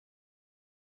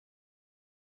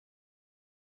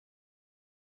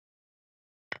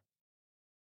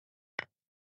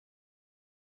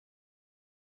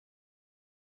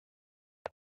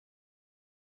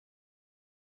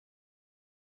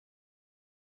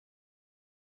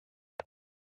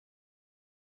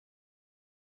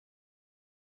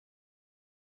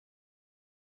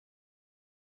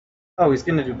Oh, he's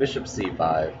gonna do bishop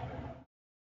c5.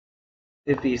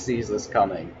 If he sees this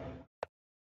coming.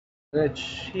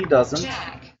 Which he doesn't.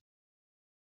 Check.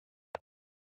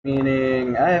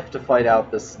 Meaning, I have to fight out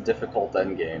this difficult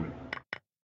endgame.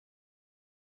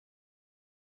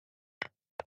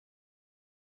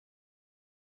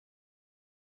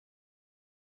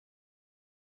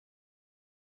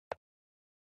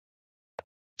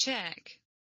 Check.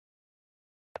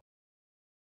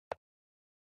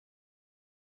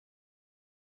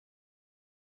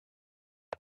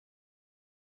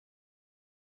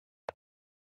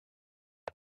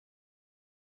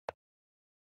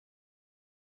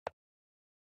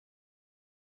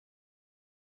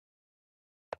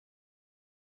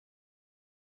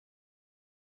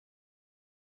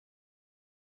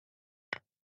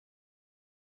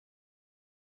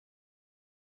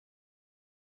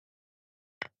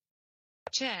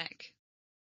 Check.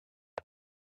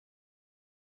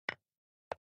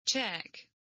 Check.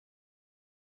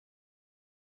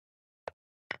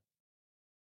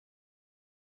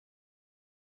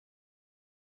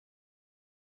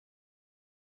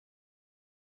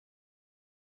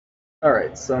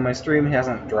 Alright, so my stream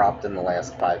hasn't dropped in the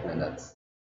last 5 minutes.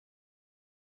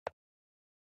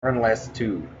 Or in the last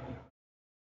 2.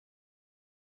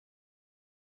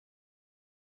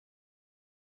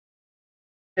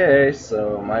 Okay,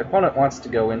 so my opponent wants to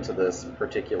go into this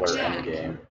particular Check.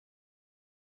 endgame.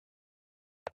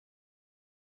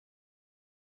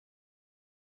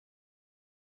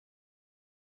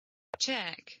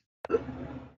 Check.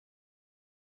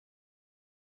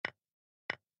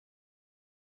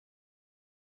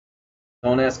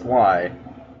 Don't ask why.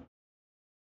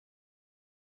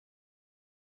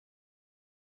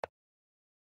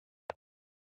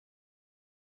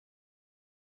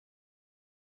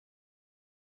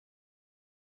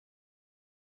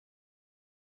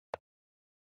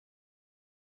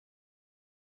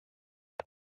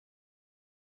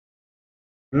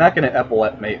 I'm not going to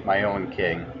epaulet mate my own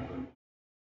king.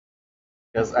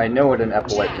 Because I know what an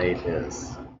epaulet mate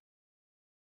is.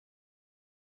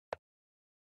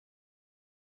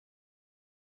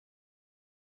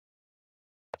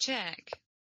 Check.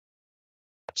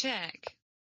 Check.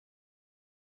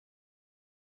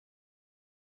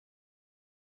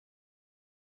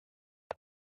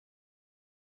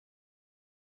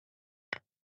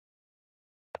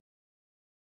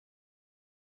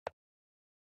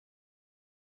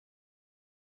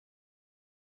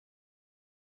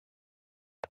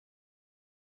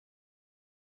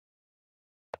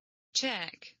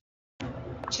 Check.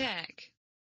 Check.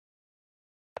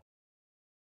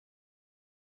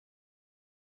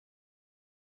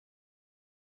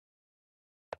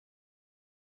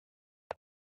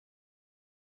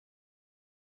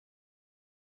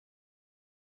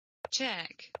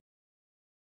 Check.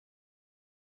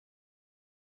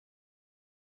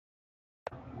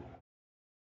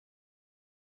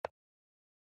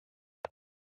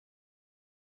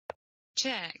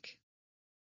 Check.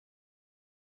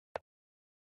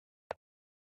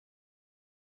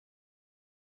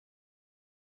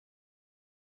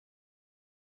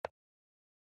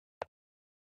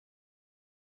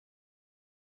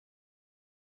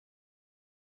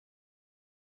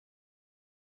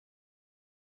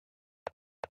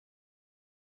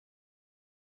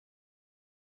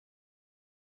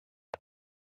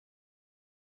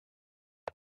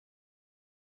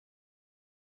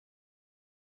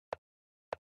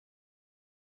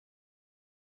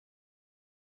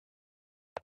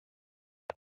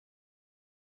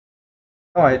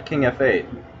 Oh, I had king f8.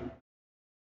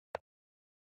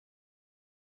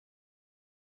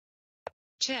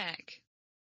 Check.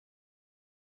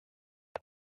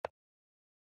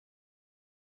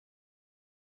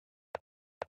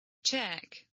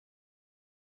 Check.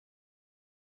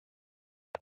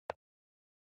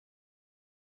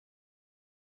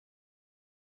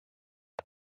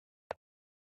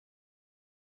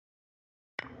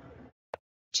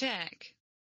 Check.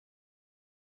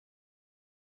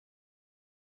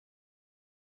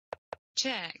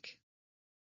 Check.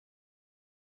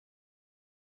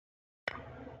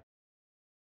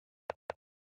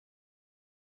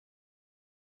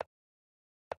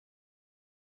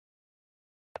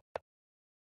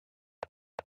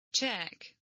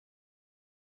 Check.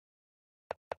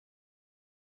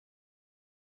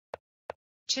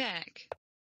 Check.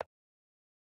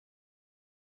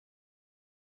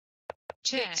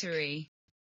 Victory.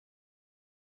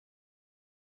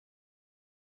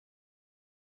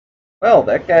 Well,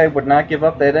 that guy would not give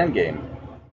up that endgame.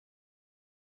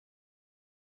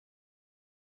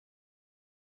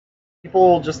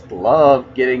 People just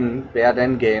love getting bad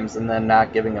endgames and then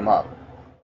not giving them up.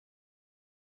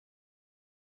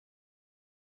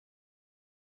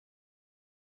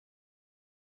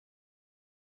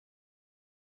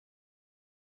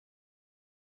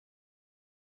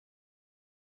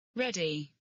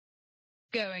 Ready.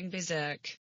 Going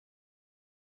berserk.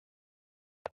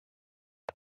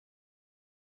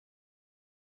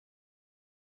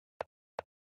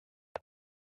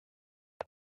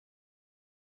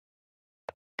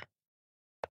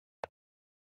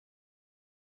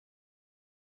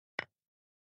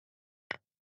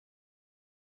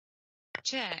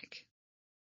 Check.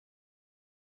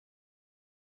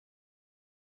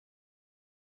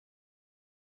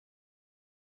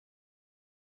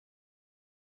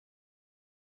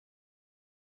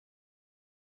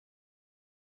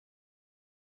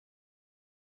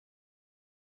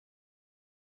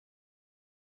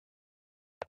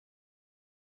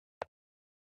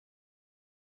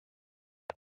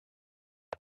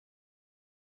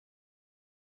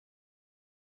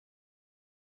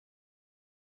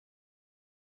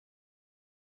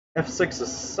 F6 is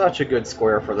such a good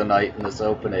square for the knight in this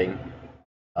opening.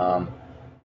 Well,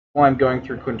 I'm going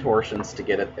through contortions to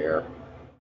get it there.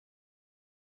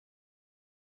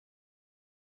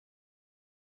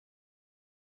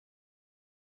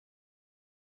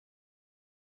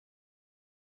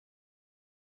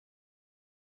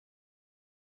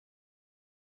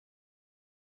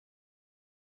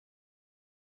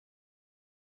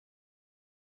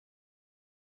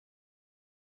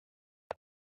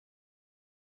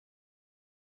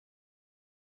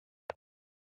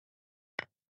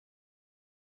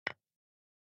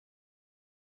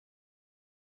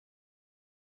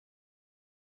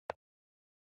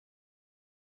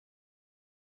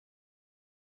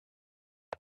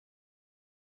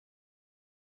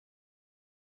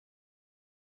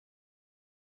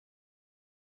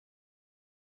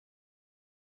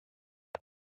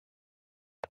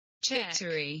 Check.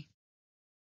 Victory.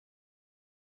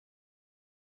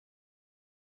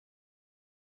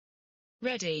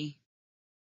 Ready.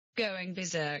 Going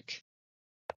berserk.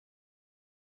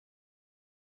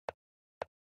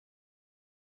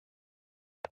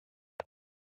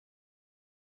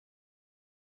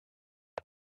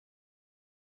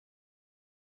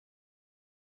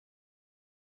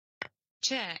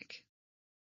 Check.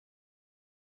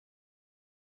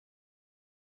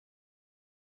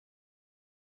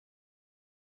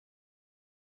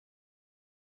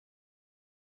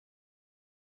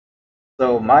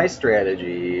 So my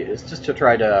strategy is just to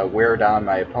try to wear down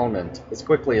my opponent as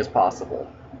quickly as possible.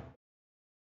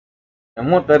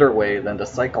 And what better way than to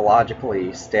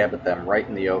psychologically stab at them right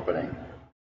in the opening?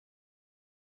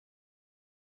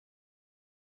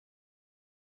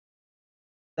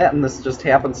 That and this just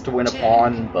happens to win a Check.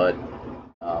 pawn, but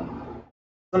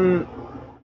some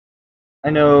I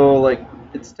know, like,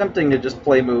 it's tempting to just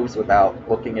play moves without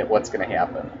looking at what's going to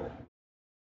happen.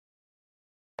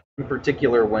 In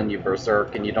particular when you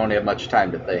berserk and you don't have much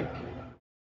time to think.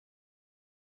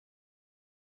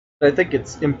 But I think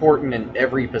it's important in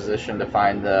every position to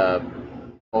find the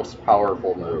most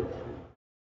powerful move.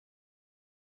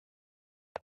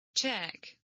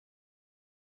 Check.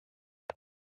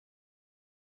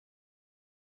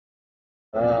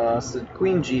 So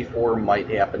Queen G4 might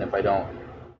happen if I don't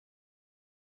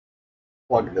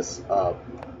plug this up.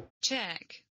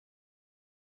 Check.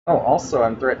 Oh, also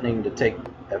I'm threatening to take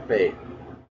F8.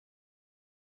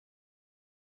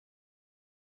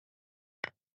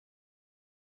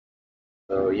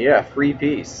 So yeah, free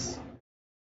piece.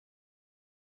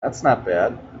 That's not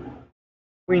bad.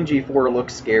 Queen G4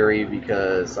 looks scary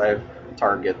because I have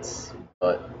targets,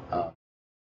 but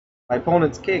my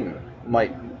opponent's king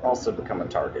might also become a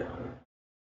target.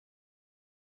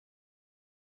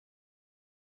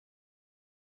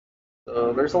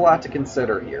 So there's a lot to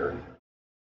consider here.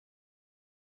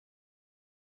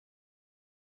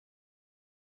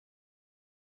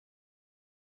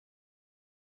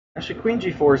 Actually, Queen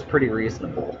G4 is pretty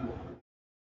reasonable.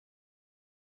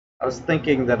 I was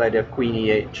thinking that I'd have Queen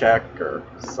E8 check or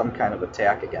some kind of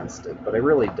attack against it, but I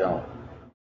really don't.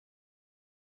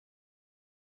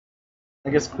 I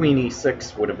guess Queen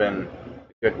E6 would have been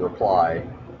a good reply.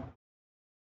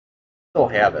 Still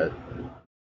have it.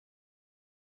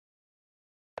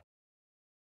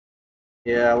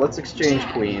 Yeah, let's exchange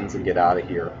Check. queens and get out of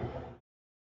here.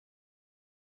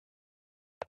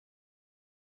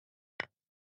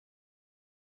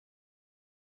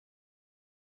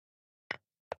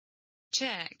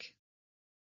 Check.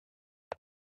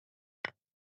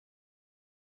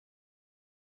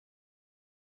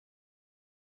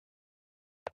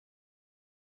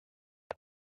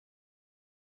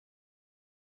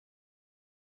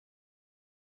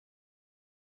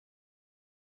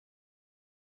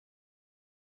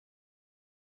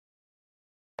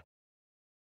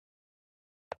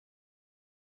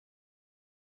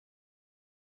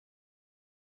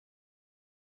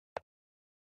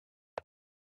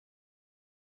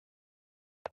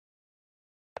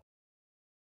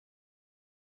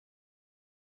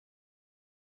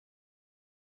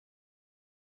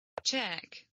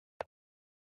 check,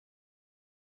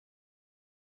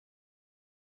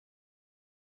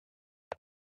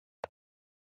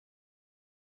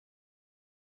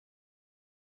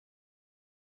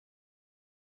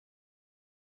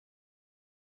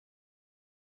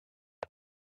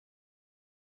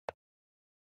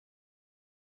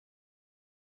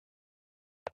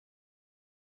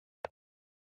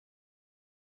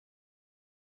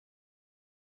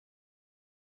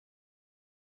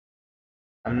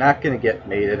 I'm not going to get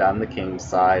mated on the king's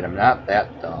side. I'm not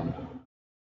that dumb.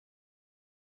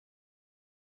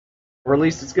 Or at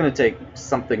least it's going to take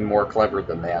something more clever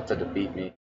than that to defeat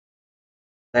me.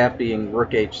 That being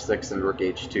rook h6 and rook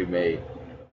h2 mate.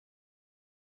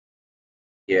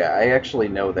 Yeah, I actually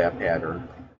know that pattern.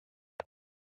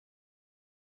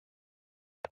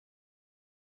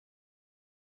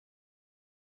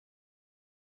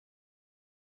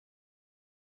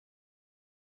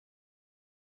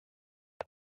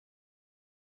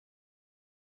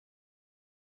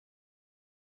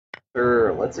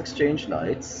 Sure, let's exchange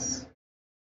knights.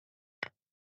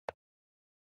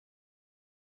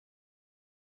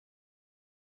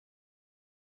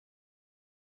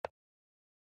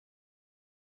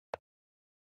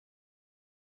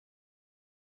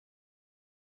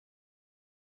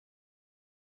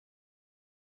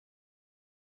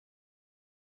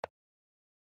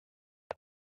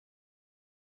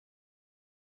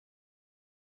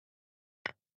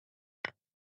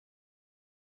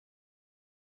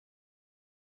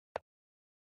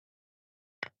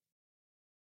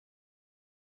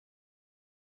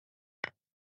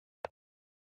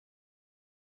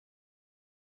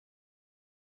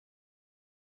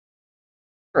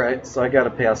 Alright, so I got a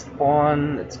passed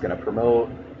pawn, it's going to promote,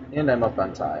 and I'm up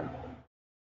on time.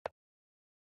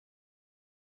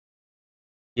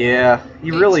 Yeah,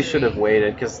 you really should have victory,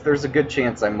 waited, because there's a good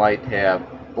chance I might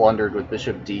have blundered with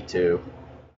bishop d2.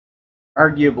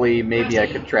 Arguably, maybe I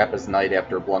could ready, trap his knight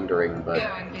after blundering, but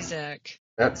going berserk,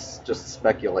 that's just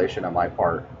speculation on my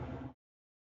part.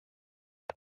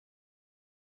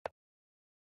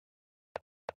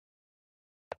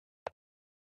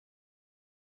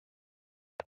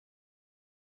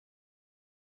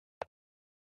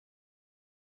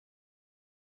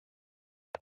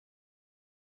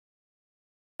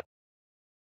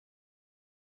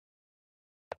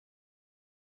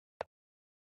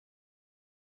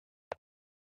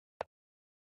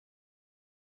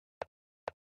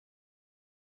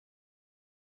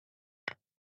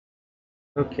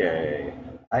 Okay,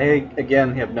 I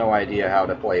again have no idea how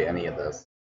to play any of this.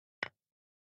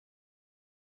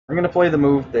 I'm going to play the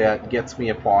move that gets me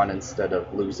a pawn instead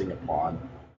of losing a pawn.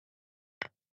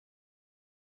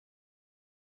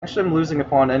 Actually, I'm losing a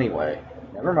pawn anyway.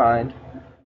 Never mind.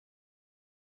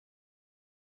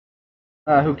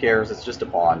 Who cares? It's just a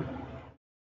pawn.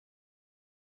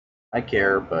 I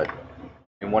care, but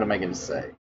and what am I going to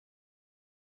say?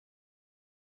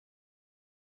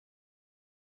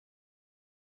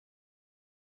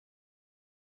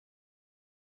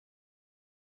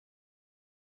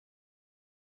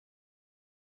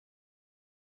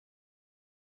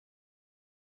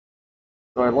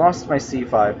 So I lost my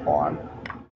c5 pawn.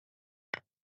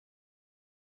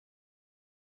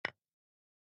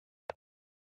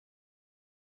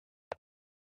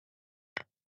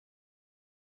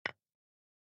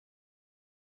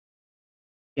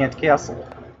 Can't castle.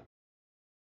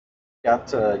 Got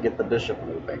to get the bishop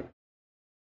moving.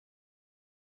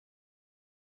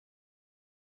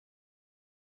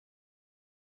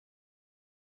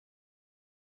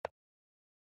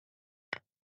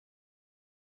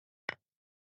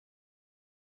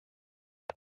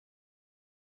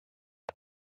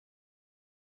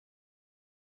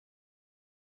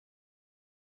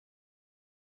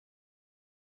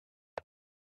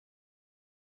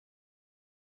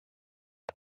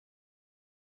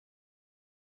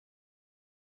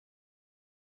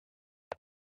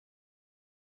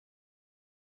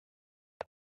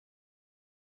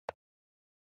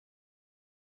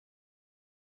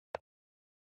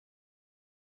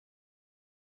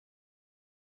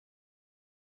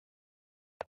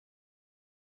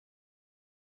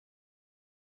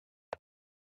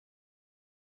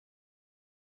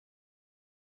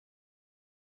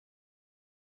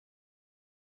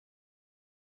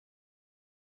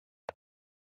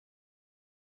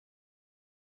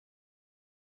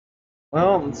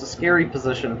 Well, it's a scary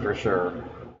position for sure.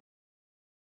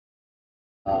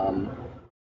 Um,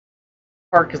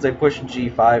 Part because I pushed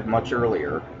g5 much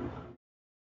earlier.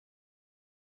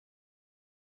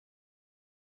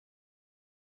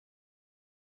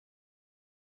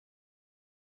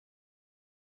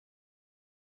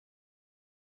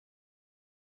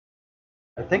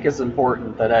 I think it's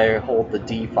important that I hold the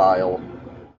D file.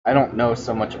 I don't know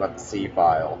so much about the C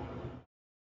file.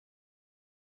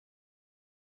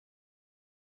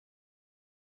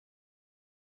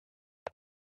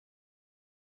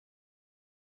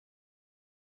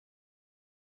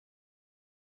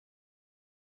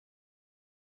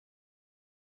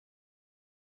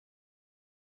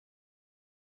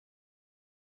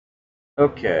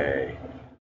 Okay.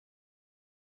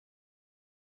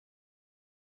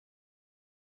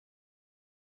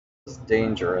 This is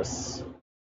dangerous.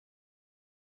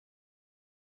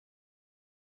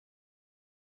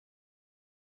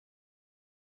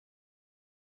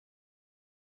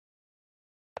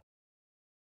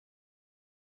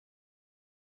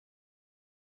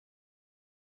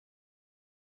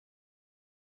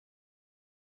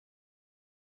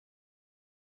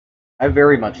 I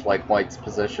very much like White's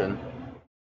position.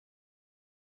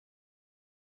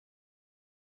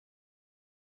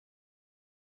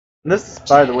 And this,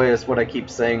 by the Check. way, is what I keep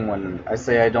saying when I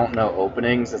say I don't know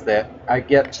openings, is that I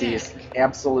get these Check.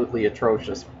 absolutely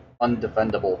atrocious,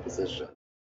 undefendable positions.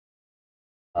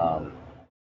 Um,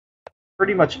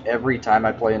 pretty much every time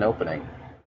I play an opening.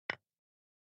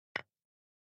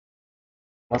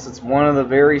 Unless it's one of the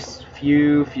very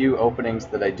few openings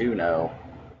that I do know.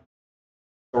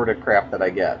 Sort of crap that I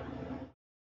get.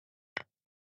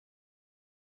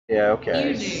 Yeah, You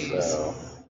okay, lose. so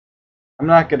I'm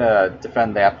not gonna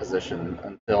defend that position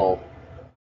until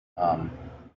um,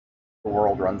 the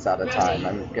world runs out of time.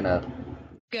 Ready. I'm gonna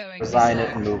Going resign it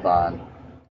and berserk. move on.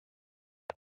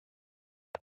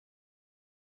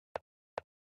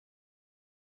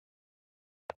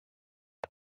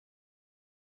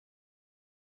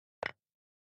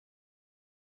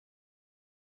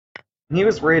 And he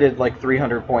was rated like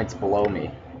 300 points below me,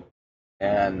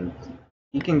 and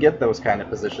he can get those kind of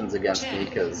positions against me Check.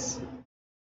 because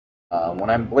when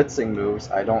I'm blitzing moves,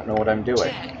 I don't know what I'm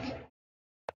doing. Check.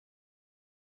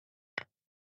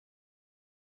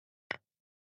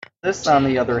 This, on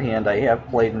the Check. other hand, I have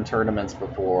played in tournaments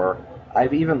before.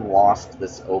 I've even lost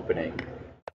this opening.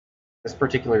 This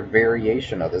particular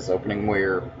variation of this opening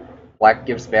where black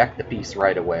gives back the piece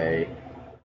right away.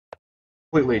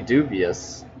 Completely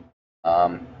dubious.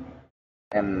 Um,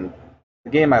 and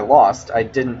the game I lost, I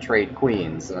didn't trade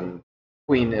queens, and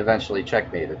queen eventually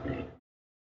checkmated me.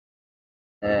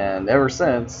 And ever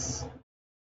since,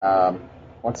 um,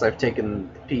 once I've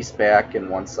taken the piece back and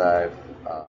once I've...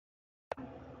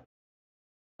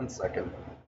 1 second.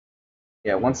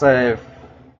 Yeah, once I've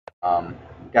um,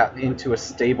 got into a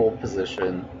stable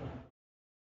position,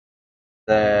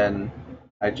 then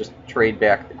I just trade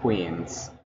back the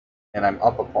queens, and I'm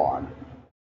up a pawn.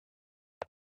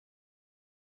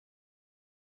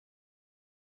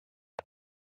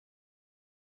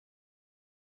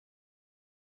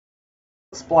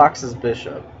 This blocks his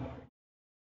bishop.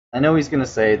 I know he's going to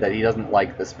say that he doesn't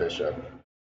like this bishop,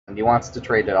 and he wants to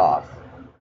trade it off.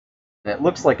 And it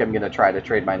looks like I'm going to try to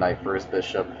trade my knight for his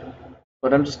bishop,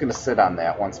 but I'm just going to sit on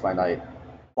that once my knight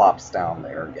flops down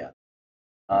there again.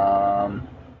 Um,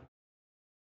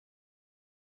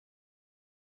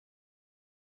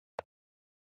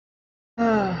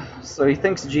 so he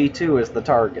thinks g2 is the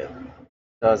target,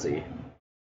 does he?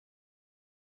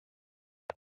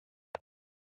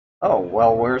 Oh,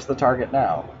 well, where's the target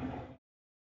now?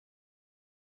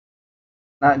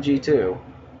 Not g2.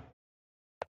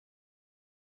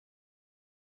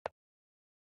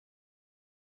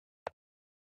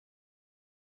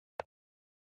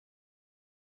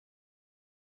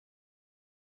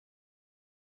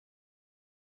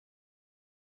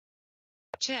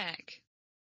 Check.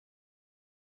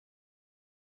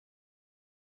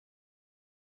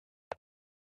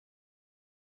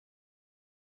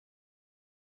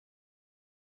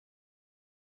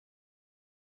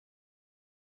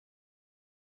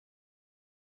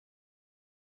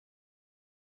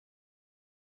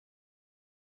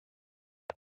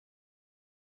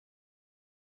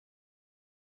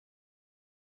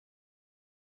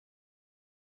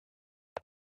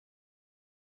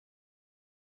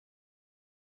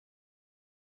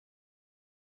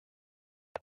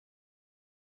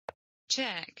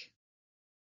 Check.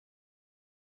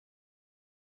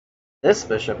 This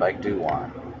bishop I do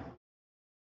want.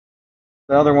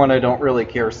 The other one I don't really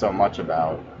care so much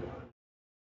about.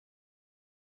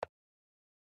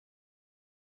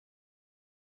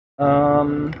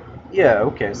 Um, yeah,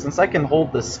 okay, since I can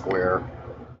hold this square,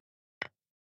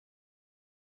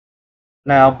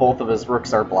 now both of his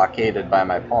rooks are blockaded by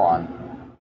my pawn.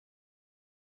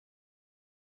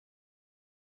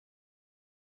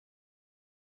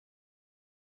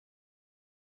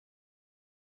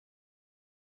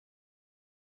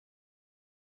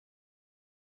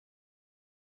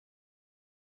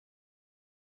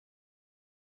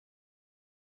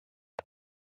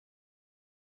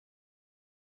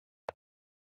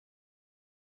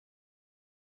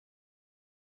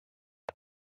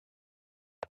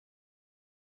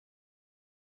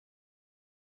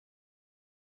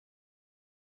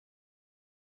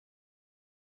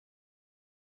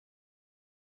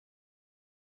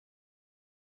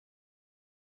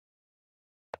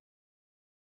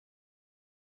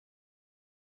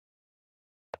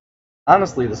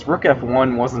 Honestly, this rook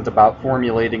f1 wasn't about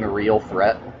formulating a real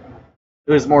threat.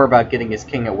 It was more about getting his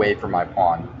king away from my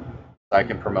pawn, so I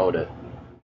can promote it.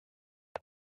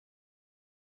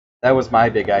 That was my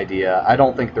big idea. I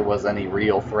don't think there was any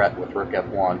real threat with rook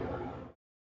f1.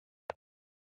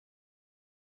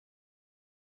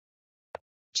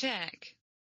 Check.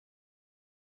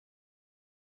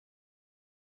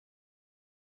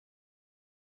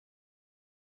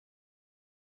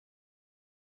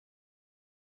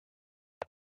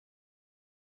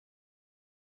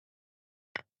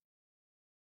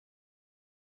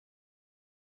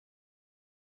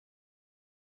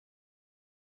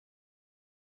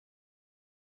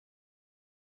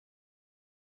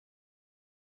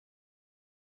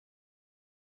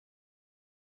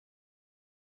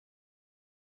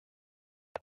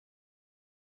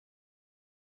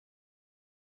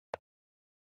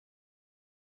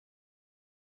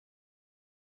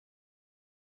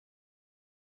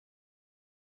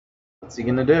 What's he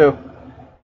gonna do?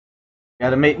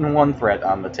 Got a mate and one threat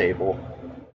on the table.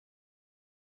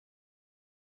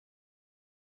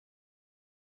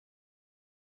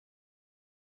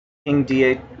 King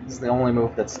d8 is the only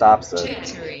move that stops it.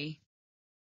 Jittery.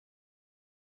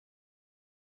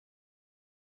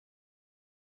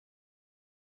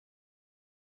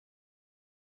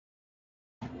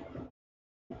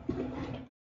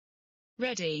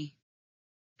 Ready.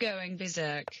 Going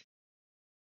berserk.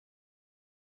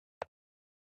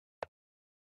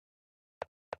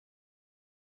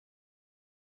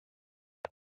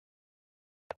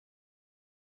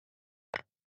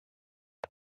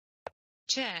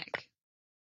 Check.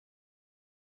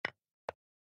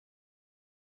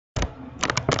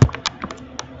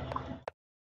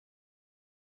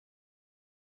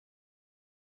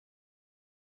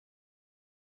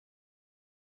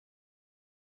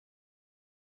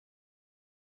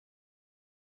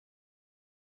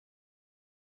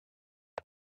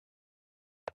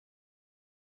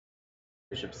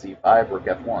 Bishop c5, rook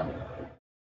f1.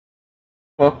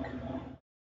 Book.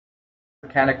 The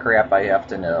kind of crap I have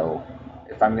to know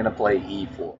if I'm gonna play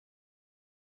e4.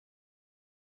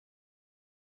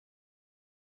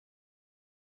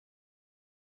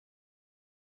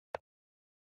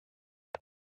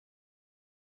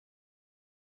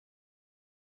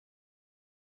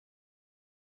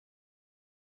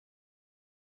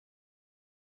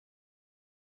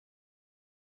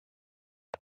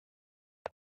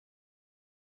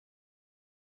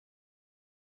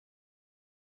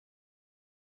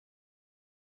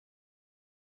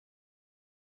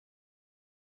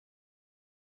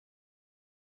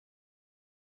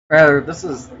 Rather, this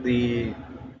is the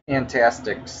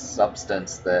fantastic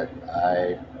substance that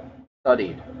I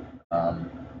studied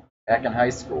back in high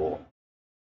school.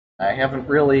 I haven't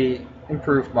really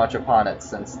improved much upon it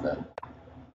since then,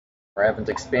 or I haven't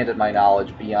expanded my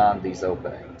knowledge beyond these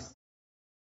openings.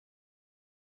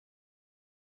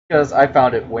 Because I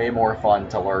found it way more fun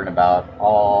to learn about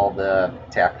all the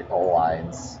tactical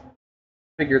lines.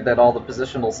 Figured that all the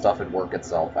positional stuff would work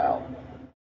itself out.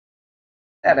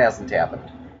 That hasn't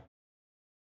happened.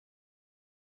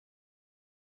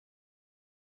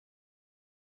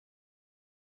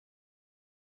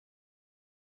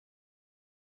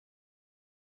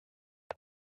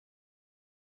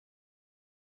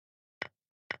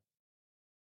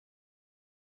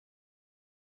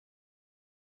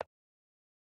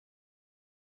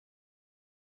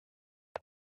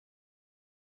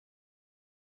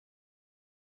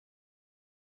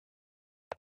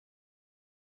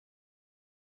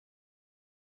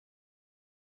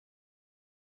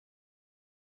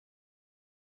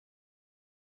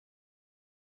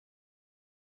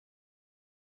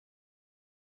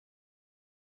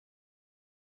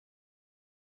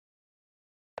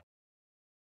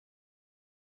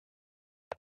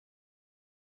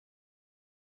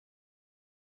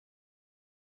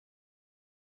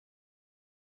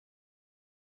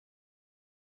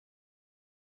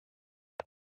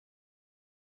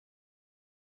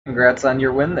 Congrats on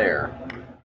your win there.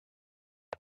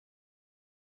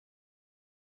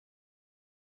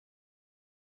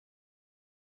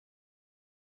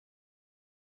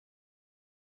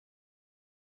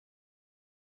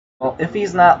 Well, if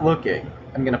he's not looking,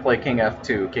 I'm going to play king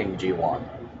f2, king g1.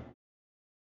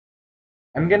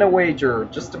 I'm going to wager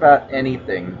just about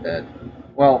anything that...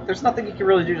 Well, there's nothing you can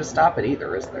really do to stop it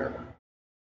either, is there?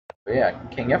 But yeah,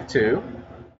 king f2,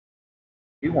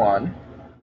 g1,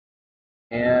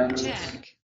 and...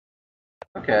 Check.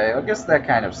 Okay, I guess that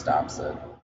kind of stops it.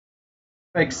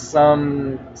 Makes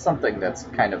something that's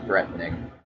kind of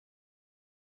threatening.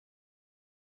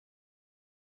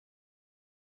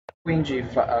 Queen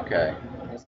g5, okay.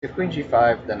 If queen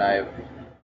g5, then I have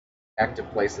active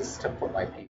places to put my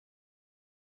piece.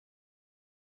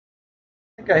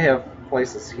 I think I have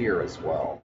places here as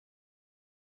well.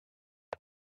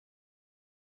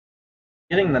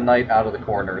 Getting the knight out of the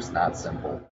corner is not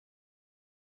simple.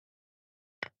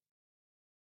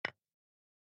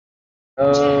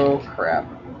 Oh, Check. crap.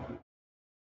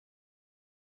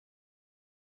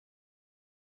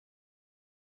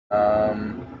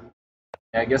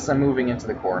 I guess I'm moving into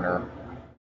the corner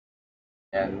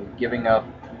and giving up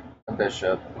a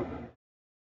bishop,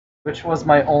 which was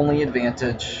my only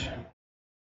advantage.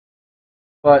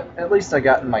 But at least I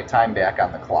got my time back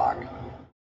on the clock.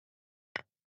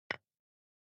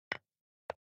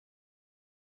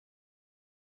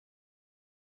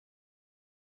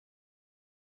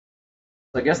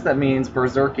 So I guess that means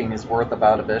berserking is worth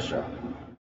about a bishop.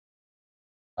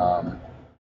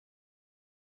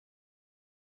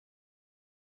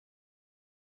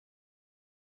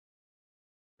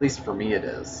 At least for me it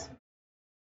is.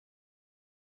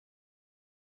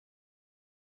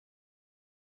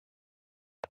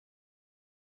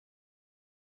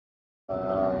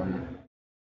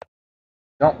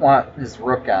 Don't want his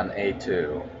rook on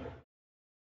a2.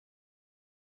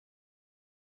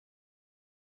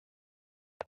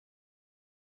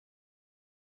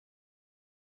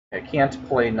 I can't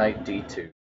play knight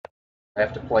d2. I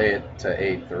have to play it to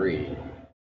a3.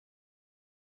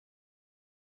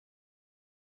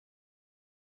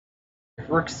 If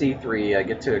rook c3, I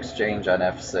get to exchange on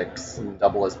f6 and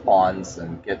double his pawns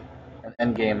and get an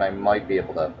endgame I might be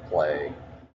able to play.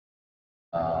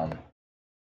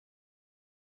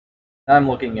 I'm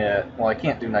looking at, well, I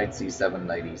can't do knight c7,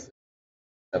 knight e6.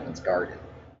 7's guarded.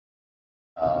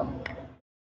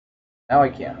 Now I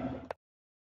can.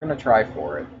 I'm going to try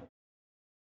for it.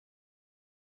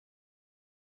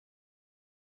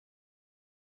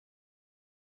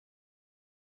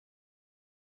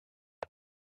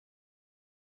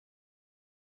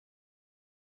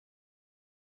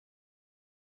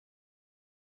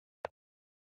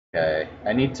 Okay,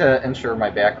 I need to ensure my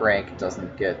back rank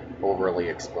doesn't get overly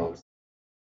exposed.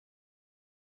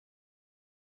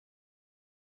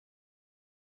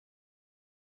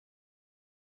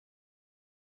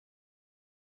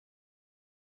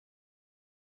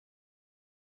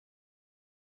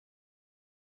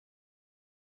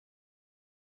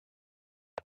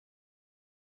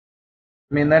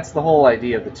 I mean, that's the whole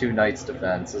idea of the two knights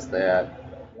defense, is that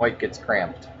white gets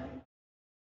cramped.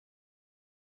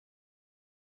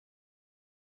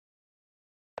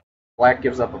 Black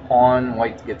gives up a pawn,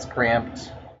 white gets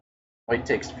cramped. White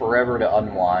takes forever to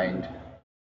unwind.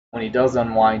 When he does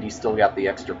unwind, he's still got the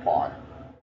extra pawn.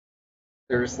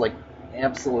 There's, like,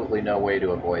 absolutely no way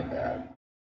to avoid that.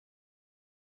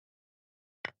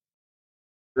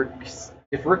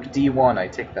 If rook d1, I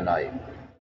take the knight.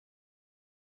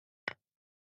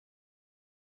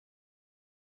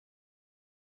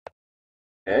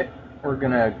 Okay, we're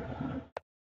gonna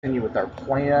continue with our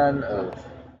plan of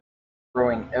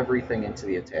throwing everything into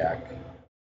the attack.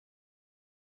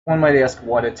 One might ask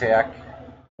what attack.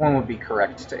 One would be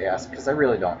correct to ask, because I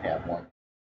really don't have one.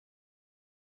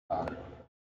 Um,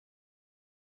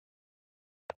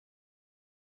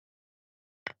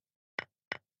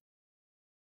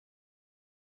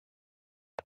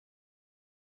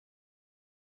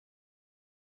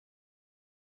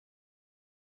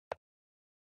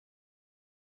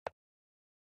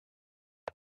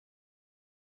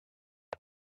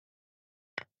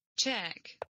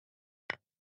 Check.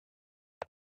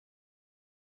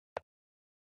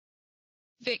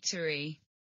 Victory.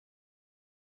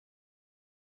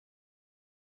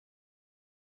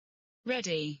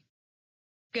 Ready.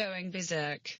 Going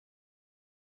berserk.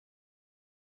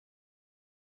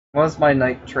 was my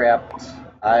knight trapped?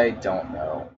 I don't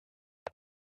know.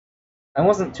 I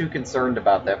wasn't too concerned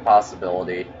about that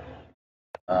possibility.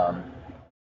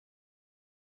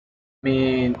 I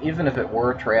mean, even if it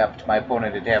were trapped, my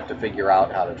opponent would have to figure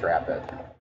out how to trap it.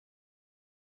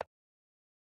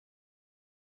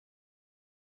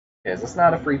 Okay, is this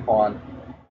not a free pawn?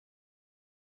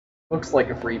 Looks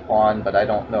like a free pawn, but I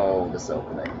don't know this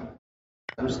opening.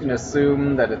 I'm just going to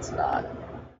assume that it's not.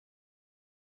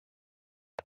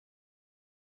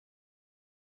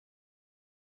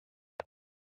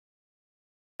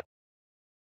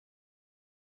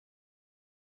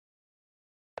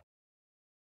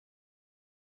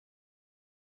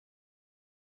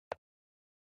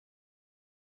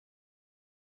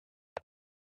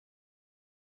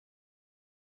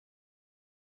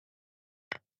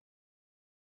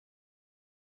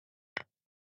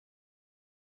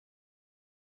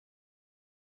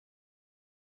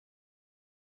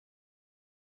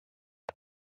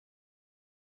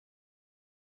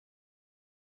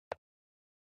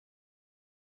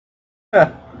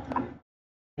 A3.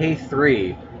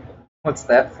 What's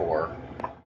that for?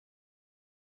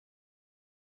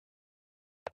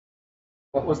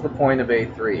 What was the point of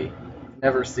A3?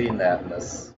 Never seen that in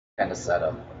this kind of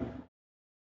setup.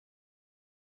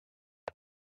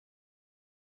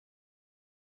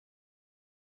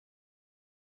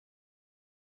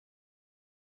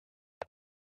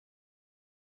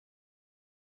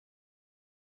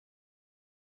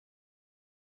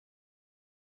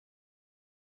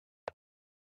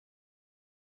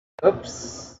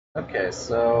 Oops. Okay,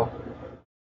 so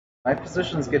my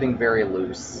position's getting very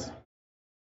loose.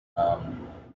 I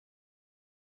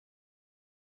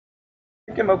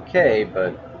think I'm okay,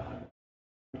 but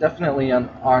definitely on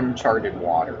uncharted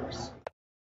waters.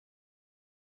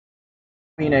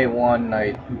 Queen A1,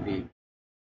 knight B.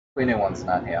 Queen A1's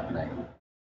not happening.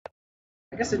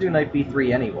 I guess I do knight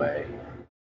B3 anyway.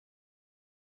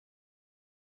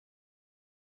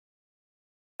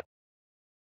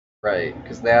 Right,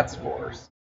 because that's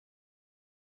forced.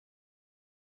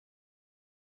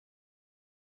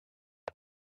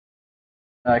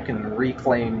 I can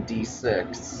reclaim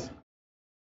D6.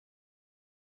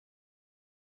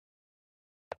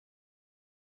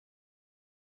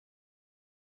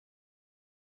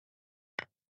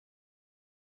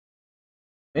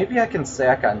 Maybe I can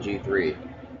sack on G3.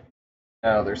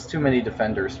 No, there's too many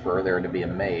defenders for there to be a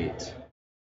mate.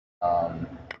 Um,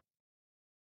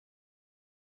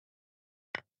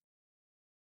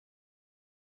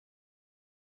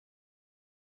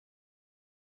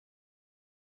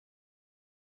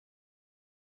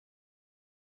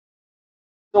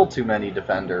 Still too many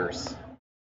defenders.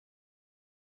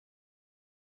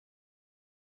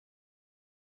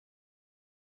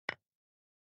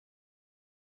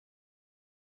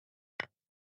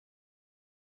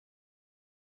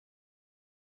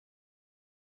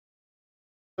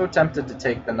 So tempted to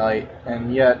take the knight,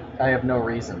 and yet I have no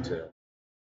reason to.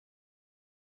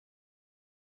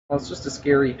 Well, it's just a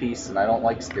scary piece, and I don't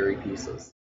like scary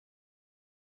pieces.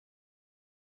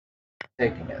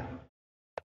 Taking it.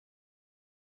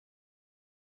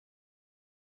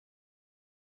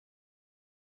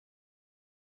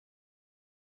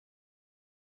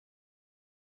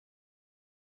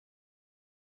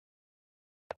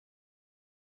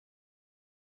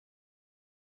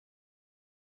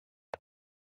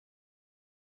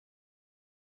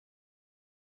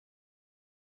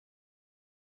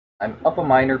 I'm up a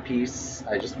minor piece.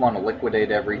 I just want to liquidate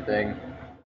everything.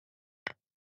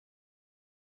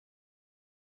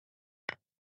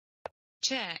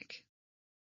 Check.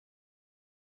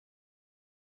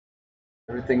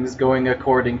 Everything's going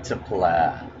according to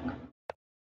plan.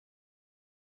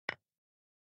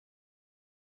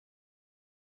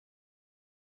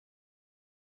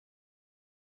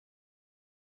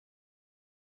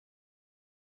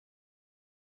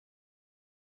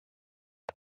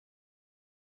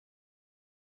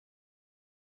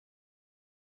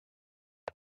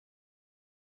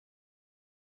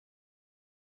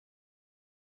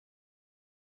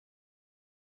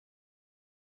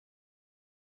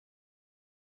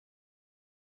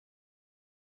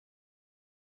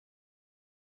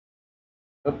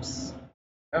 Oops.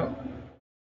 Oh,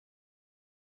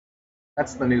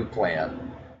 that's the new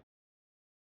plan.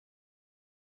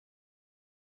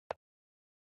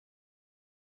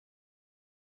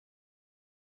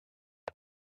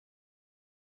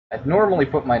 I'd normally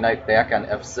put my knight back on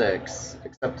f6,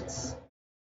 except it's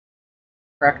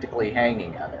practically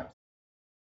hanging on it.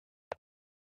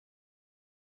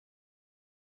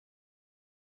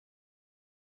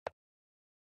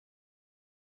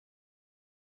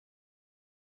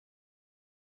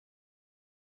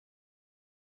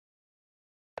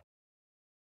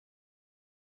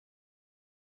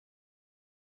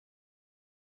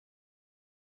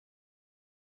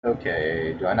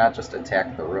 Okay, do I not just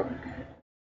attack the rook?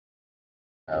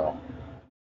 No.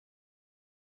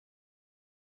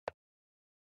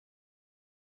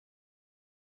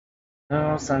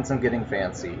 No sense in getting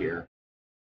fancy here.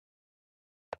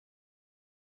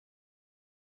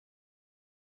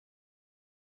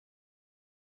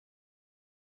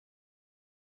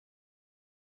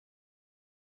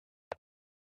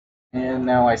 And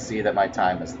now I see that my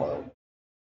time is low.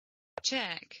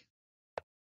 Check.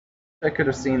 I could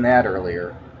have seen that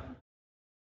earlier.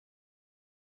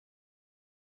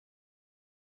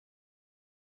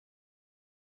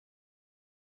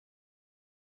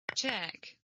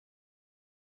 Check.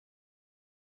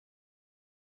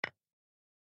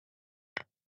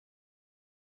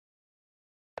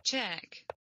 Check.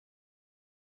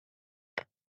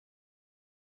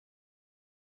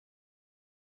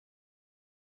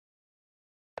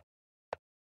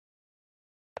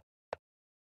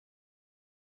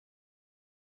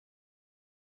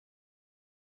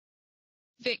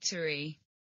 Victory.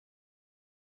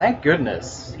 Thank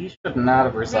goodness. He should not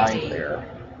have resigned Ready. there.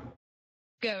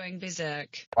 Going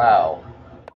berserk. Wow.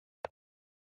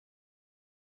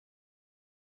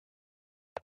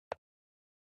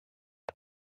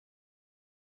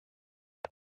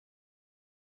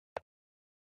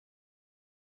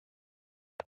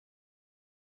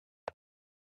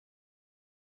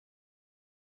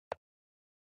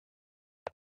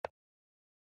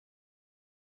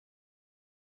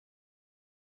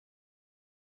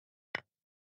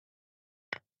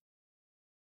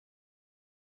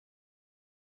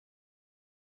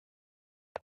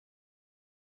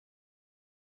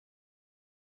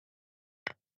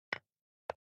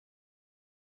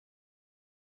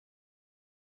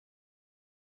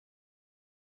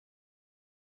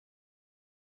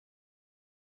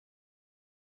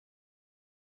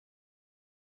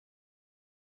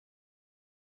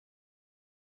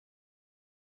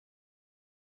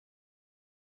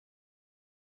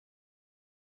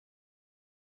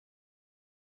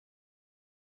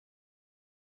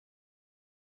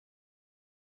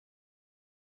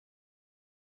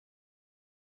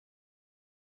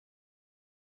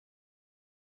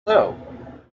 So,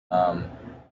 um,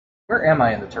 where am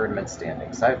I in the tournament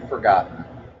standings? I've forgotten.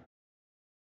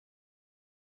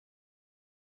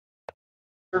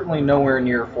 Certainly nowhere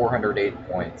near 408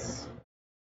 points.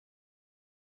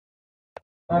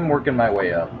 I'm working my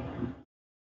way up.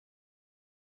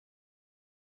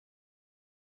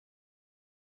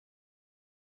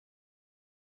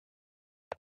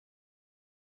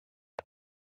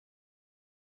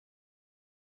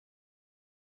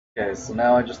 Okay, so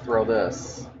now I just throw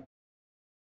this.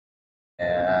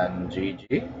 And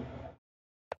GG.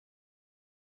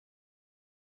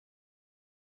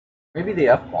 Maybe the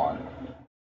F pawn.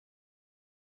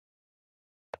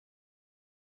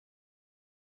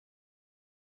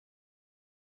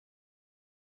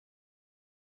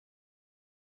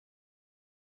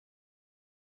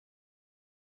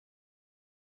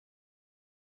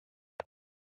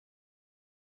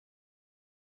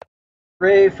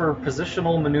 Hooray for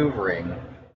positional maneuvering.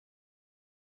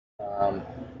 Um,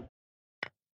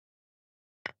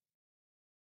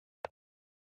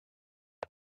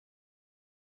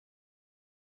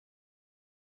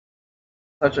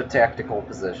 Such a tactical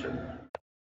position.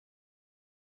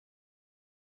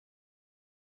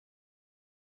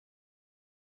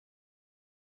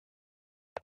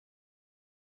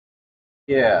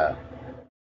 Yeah.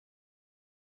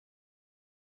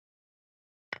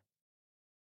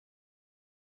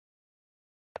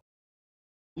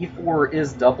 E4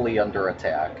 is doubly under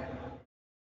attack.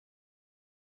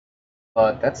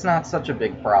 But that's not such a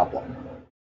big problem,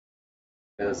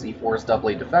 because E4 is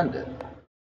doubly defended.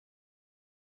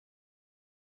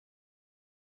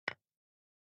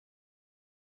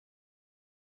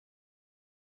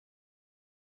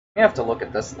 We have to look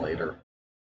at this later.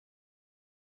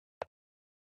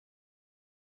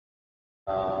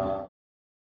 Uh,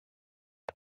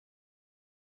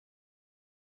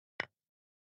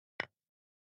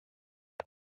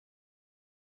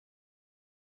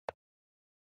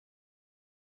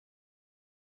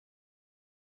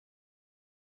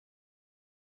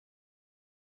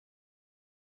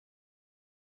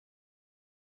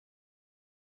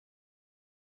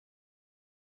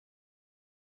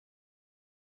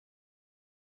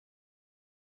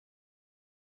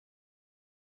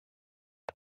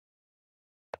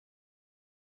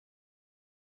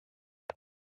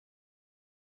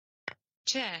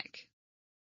 Check.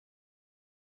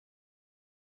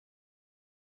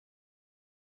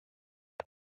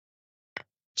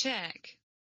 Check.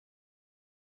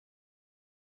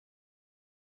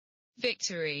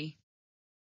 Victory.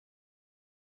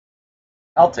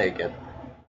 I'll take it.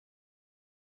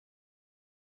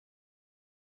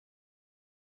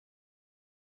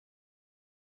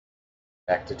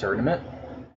 Back to tournament.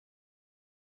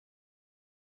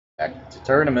 Back to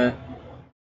tournament.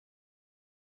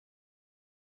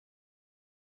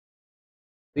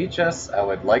 Lichess, I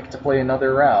would like to play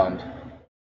another round.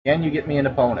 Can you get me an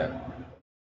opponent?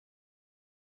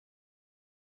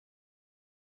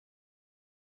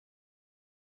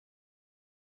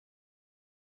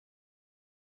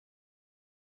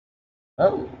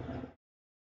 Oh.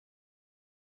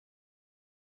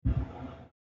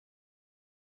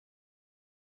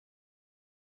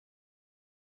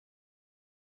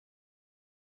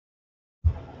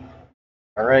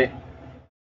 Alright.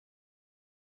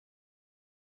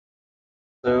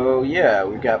 So, yeah,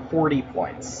 we've got 40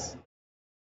 points.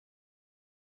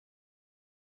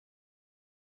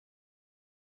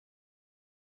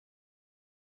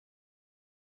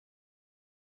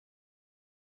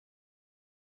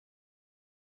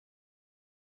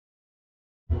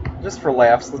 just for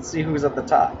laughs, let's see who's at the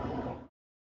top.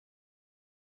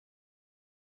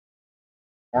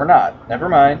 Or not. Never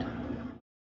mind.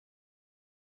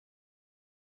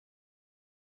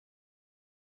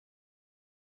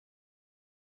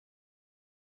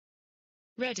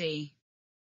 Ready.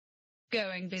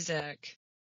 Going berserk.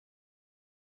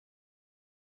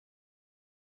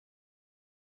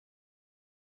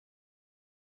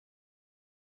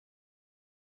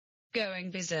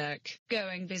 Going berserk.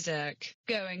 Going berserk.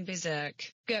 Going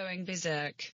berserk. Going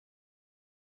berserk.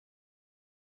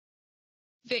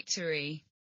 Victory.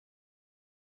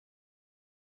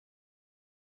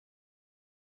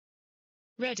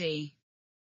 Ready.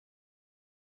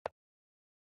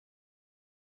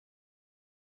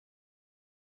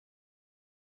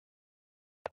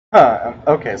 Huh,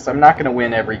 okay, so I'm not going to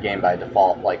win every game by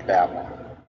default like that one.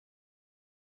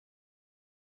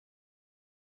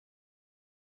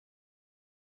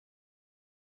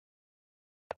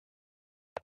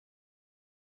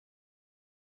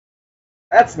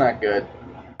 That's not good.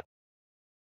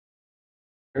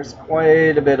 There's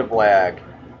quite a bit of lag.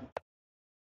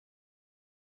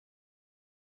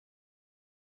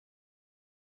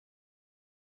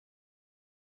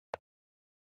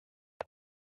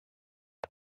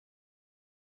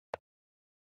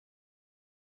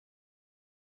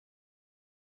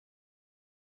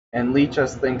 And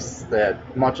Lichess thinks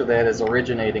that much of that is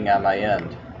originating on my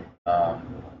end.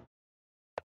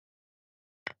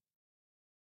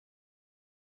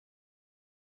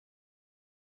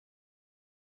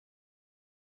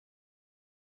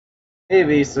 Hey,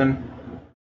 Veesen.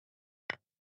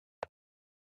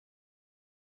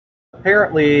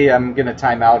 Apparently, I'm going to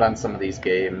time out on some of these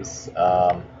games.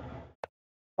 Well,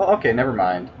 okay, never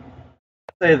mind.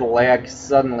 Say the lag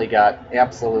suddenly got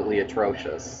absolutely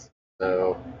atrocious.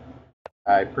 So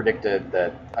I predicted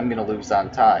that I'm going to lose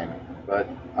on time. But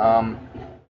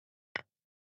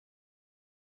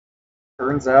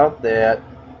turns out that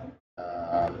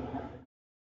um,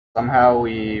 somehow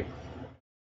we've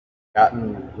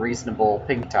gotten reasonable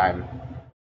ping time.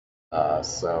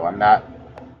 So I'm not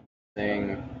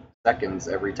losing seconds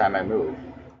every time I move.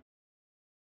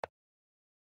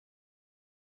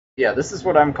 Yeah, this is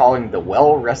what I'm calling the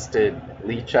well-rested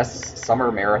Lichess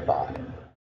Summer Marathon,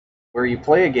 where you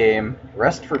play a game,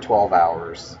 rest for 12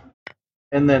 hours,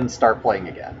 and then start playing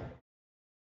again.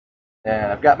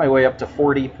 And I've got my way up to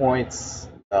 40 points,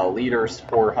 leaders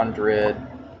 400.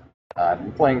 I've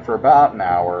been playing for about an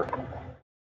hour,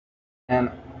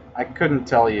 and I couldn't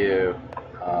tell you.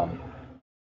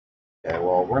 Okay,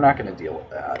 well, we're not going to deal with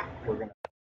that. We're going to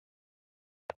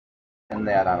end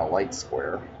that on a light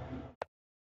square.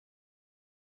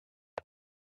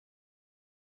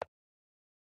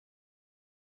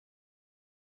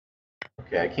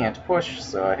 Okay, I can't push,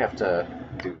 so I have to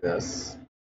do this.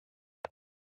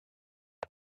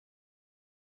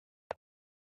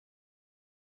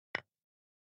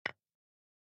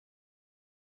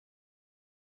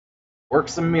 Work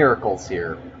some miracles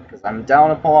here, because I'm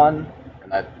down a pawn,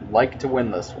 and I'd like to win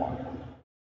this one.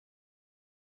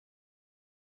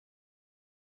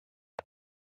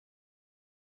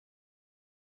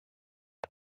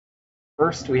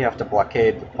 First, we have to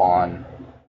blockade the pawn.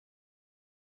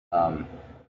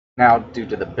 Now, due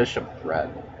to the bishop threat,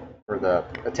 or the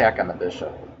attack on the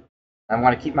bishop. I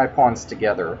want to keep my pawns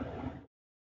together.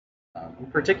 In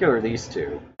particular, these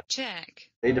two. Check.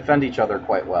 They defend each other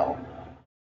quite well.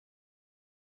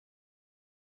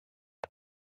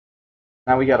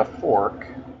 Now we got a fork.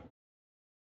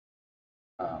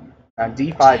 Now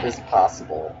d5 is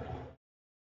possible.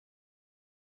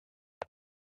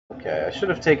 Okay, I should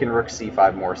have taken rook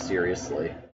c5 more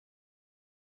seriously.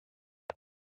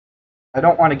 I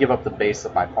don't want to give up the base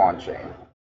of my pawn chain.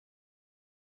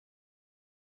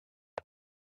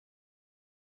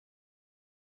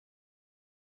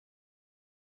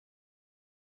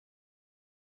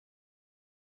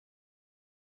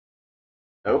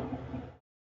 Nope.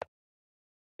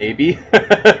 Maybe.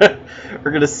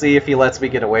 We're going to see if he lets me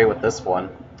get away with this one.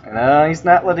 No, he's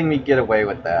not letting me get away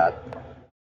with that.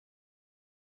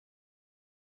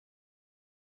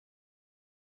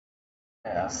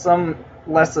 Yeah, some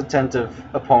less attentive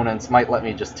opponents might let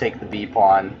me just take the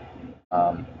b-pawn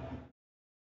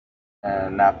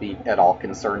and not be at all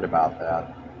concerned about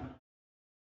that.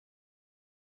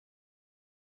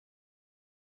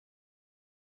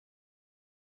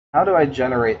 How do I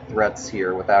generate threats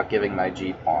here without giving my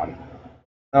g-pawn?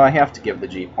 No, I have to give the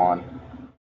g-pawn.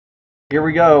 Here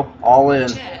we go, all in.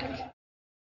 Check.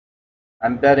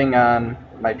 I'm betting on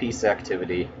my piece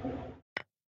activity.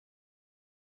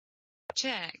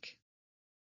 Check.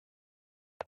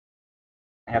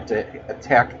 I have to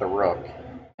attack the rook.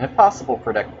 And if possible,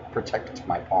 protect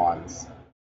my pawns.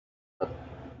 But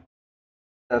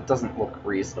that doesn't look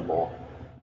reasonable.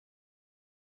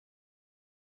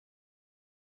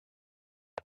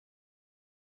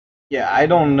 Yeah, I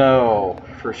don't know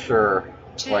for sure,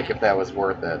 like, if Check. that was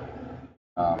worth it.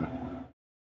 Um,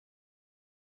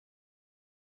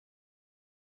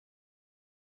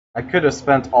 I could have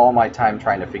spent all my time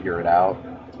trying to figure it out,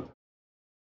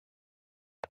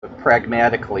 but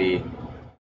pragmatically,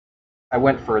 I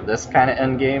went for this kind of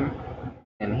endgame,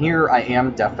 and here I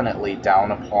am definitely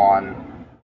down a pawn.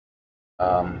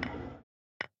 Um,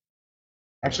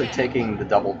 Actually, Check. taking the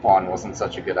double pawn wasn't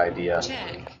such a good idea.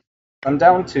 Check. I'm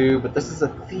down 2, but this is a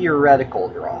theoretical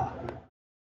draw.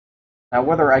 Now,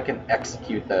 whether I can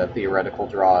execute the theoretical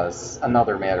draw is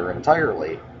another matter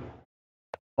entirely,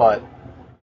 but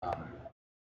um,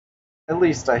 at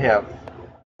least I have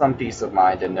some peace of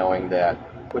mind in knowing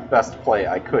that with best play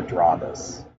I could draw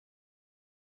this.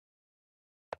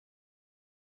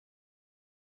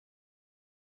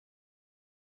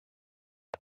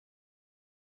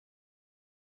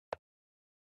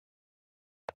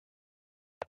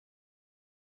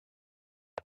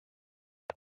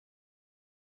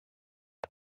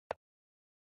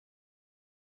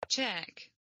 Check.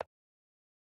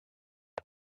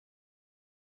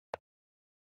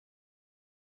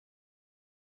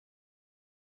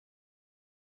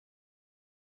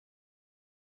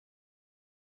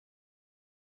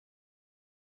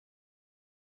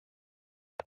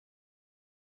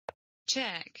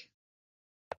 Check.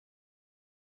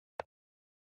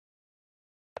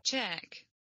 Check.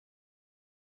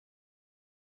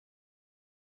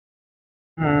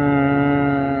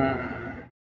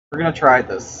 We're gonna try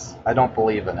this. I don't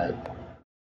believe in it.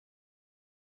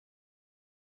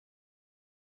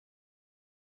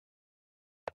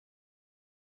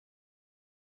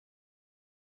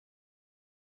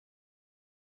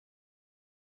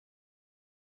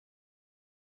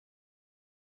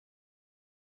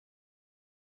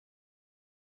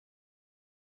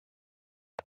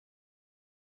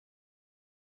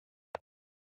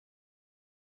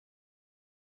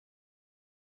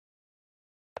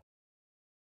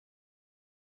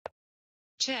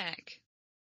 Check.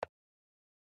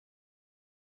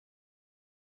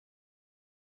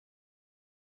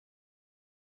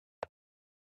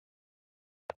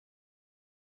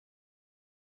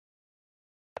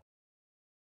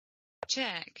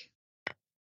 Check.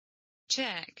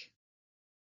 Check.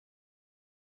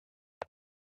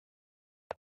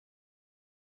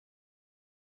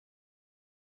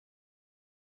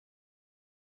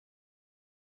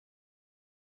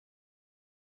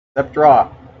 Step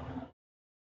draw.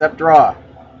 Step draw.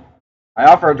 I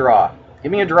offer a draw.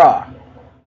 Give me a draw.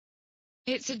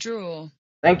 It's a draw.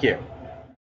 Thank you.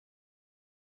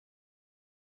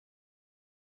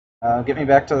 Get me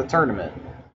back to the tournament.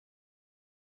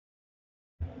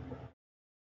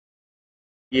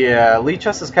 Yeah,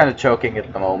 Lichess is kind of choking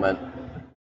at the moment.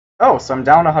 Oh, so I'm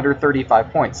down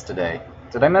 135 points today.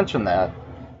 Did I mention that?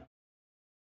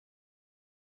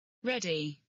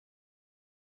 Ready.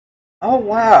 Oh,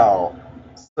 wow.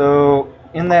 So,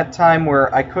 in that time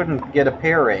where I couldn't get a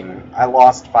pairing, I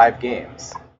lost 5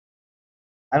 games.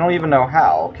 I don't even know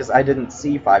how, because I didn't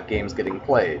see 5 games getting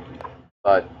played.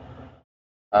 But,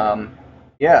 um,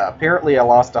 yeah, apparently I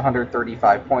lost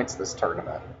 135 points this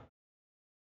tournament.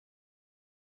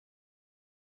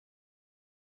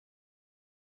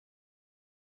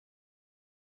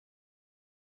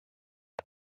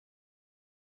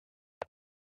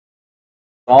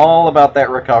 It's all about that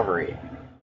recovery.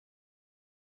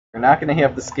 You're not going to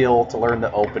have the skill to learn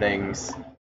the openings,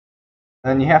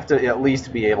 then you have to at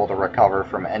least be able to recover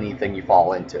from anything you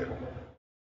fall into.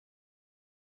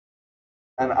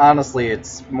 And honestly,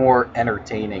 it's more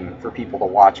entertaining for people to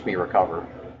watch me recover.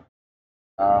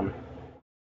 Um,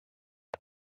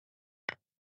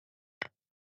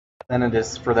 than it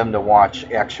is for them to watch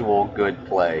actual good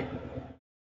play.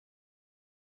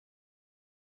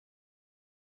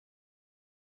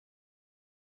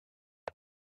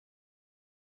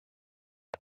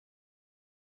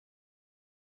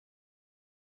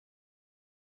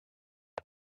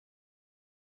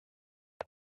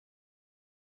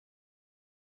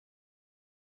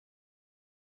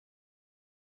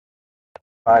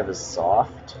 Five is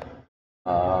soft.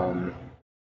 Um,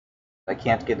 I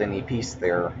can't get any peace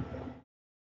there.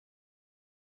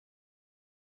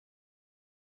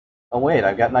 Oh wait,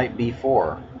 I've got knight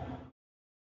b4.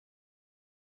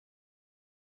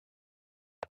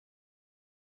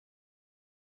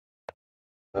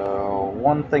 So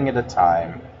one thing at a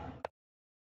time.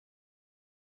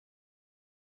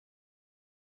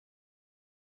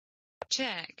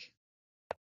 Check.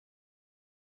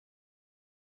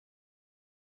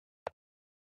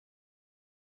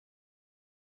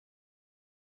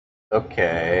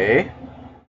 Okay.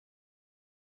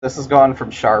 This has gone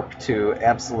from sharp to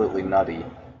absolutely nutty.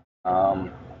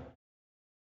 Um,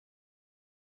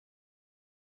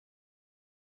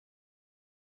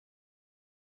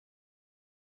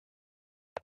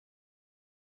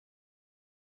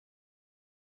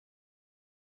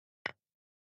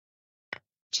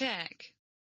 Check.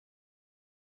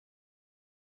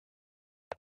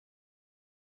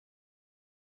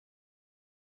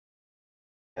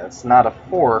 it's not a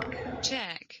fork,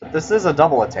 Check. but this is a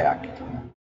double attack.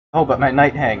 Oh, but my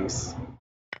knight hangs.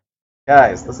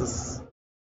 Guys, this is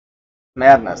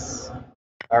madness.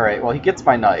 Alright, well, he gets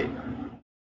my knight.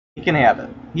 He can have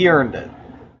it. He earned it.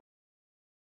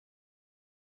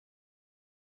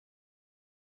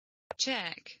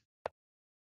 Check.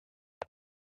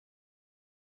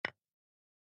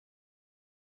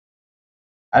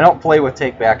 I don't play with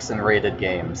takebacks in rated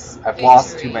games. I've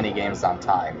lost too many games on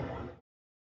time.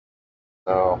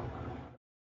 So,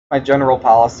 my general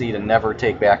policy to never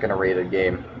take back in a rated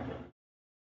game.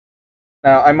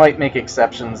 Now, I might make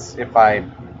exceptions if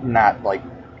I'm not, like,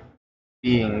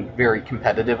 being very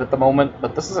competitive at the moment,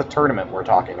 but this is a tournament we're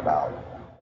talking about.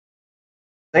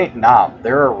 This ain't Nom.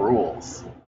 There are rules.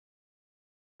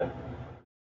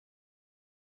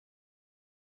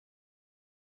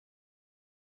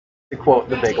 To quote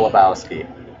The Big Ready. Lebowski.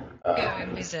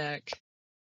 Going berserk.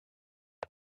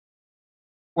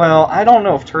 Well, I don't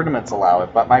know if tournaments allow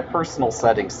it, but my personal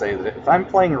settings say that if I'm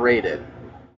playing rated,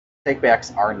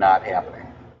 takebacks are not happening.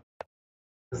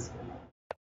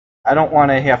 I don't want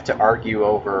to have to argue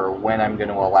over when I'm going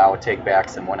to allow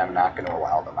takebacks and when I'm not going to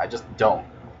allow them. I just don't.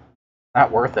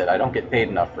 Not worth it. I don't get paid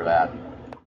enough for that.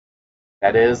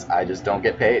 That is, I just don't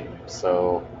get paid.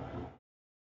 So,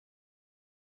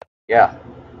 yeah.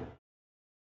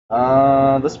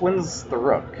 This wins the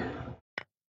rook.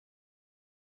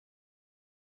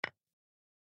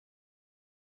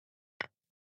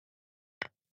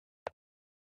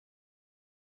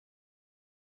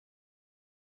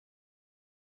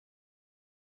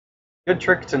 Good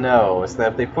trick to know is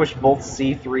that if they push both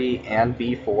c3 and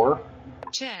b4,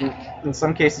 Check. in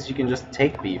some cases you can just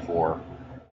take b4,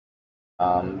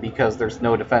 because there's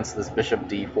no defense to this bishop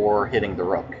d4 hitting the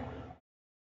rook.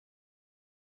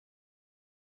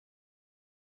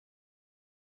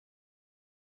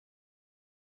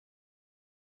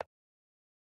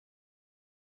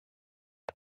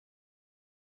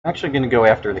 I'm actually going to go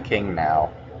after the king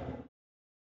now.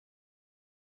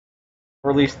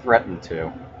 Or at least threaten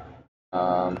to.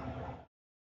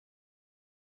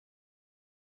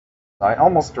 I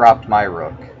almost dropped my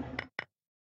rook.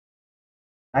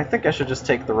 I think I should just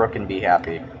take the rook and be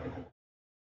happy.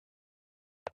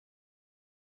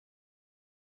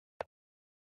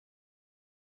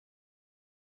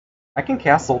 I can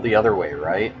castle the other way,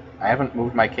 right? I haven't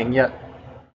moved my king yet.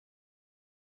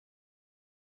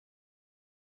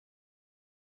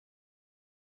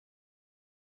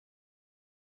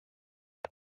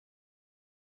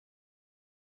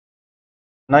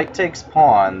 Knight takes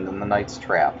pawn, then the knight's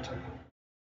trapped.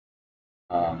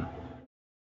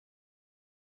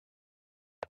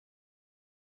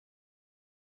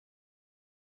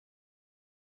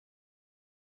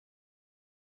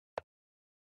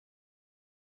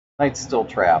 Knight's still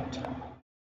trapped.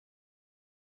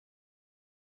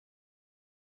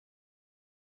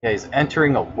 Yeah, he's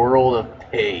entering a world of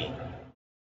pain.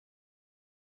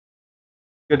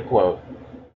 Good quote.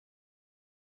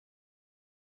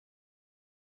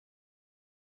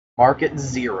 Market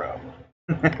 0.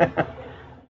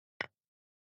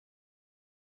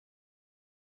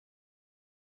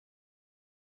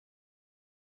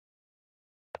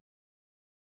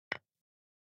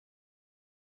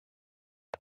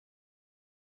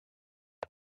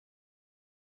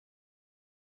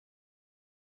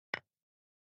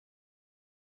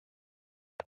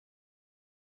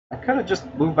 I could have just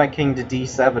moved my king to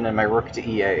d7 and my rook to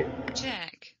e8.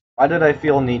 Check. Why did I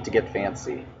feel a need to get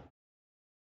fancy?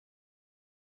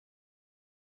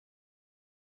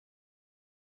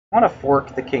 I want to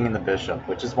fork the king and the bishop,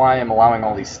 which is why I'm allowing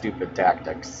all these stupid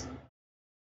tactics.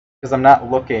 Because I'm not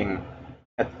looking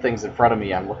at the things in front of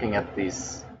me, I'm looking at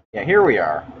these... Yeah, here we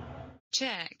are.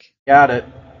 Check. Got it.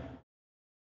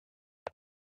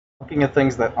 Looking at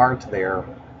things that aren't there,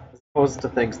 as opposed to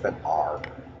things that are.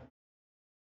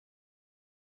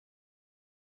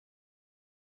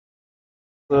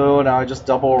 So now I just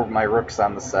double my rooks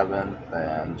on the 7th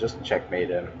and just checkmate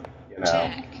him, you know.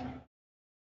 Check.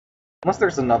 Unless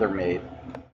there's another mate.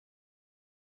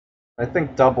 I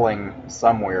think doubling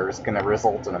somewhere is going to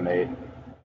result in a mate.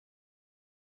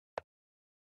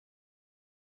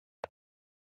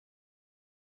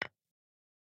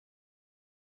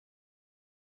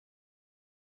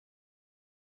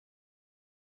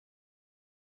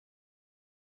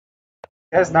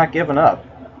 Guy's not giving up.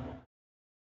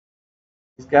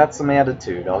 He's got some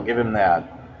attitude, I'll give him that.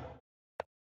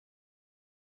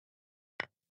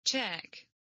 Check.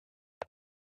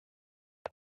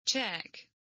 Check.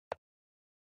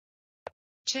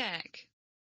 Check.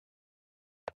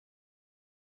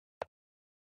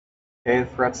 Okay,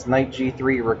 threats knight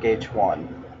g3, rook h1.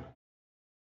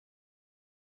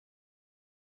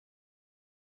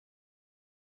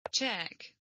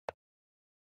 Check.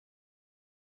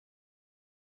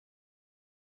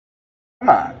 Come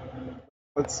on.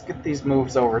 Let's get these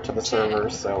moves over to the Check. server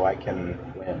so I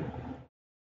can win.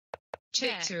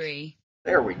 Check. Victory.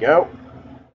 There we go.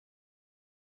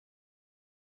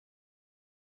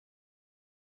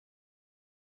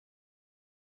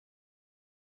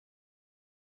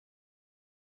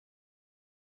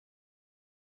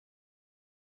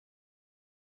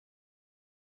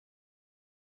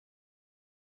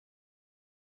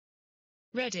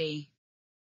 Ready.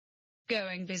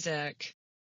 Going berserk.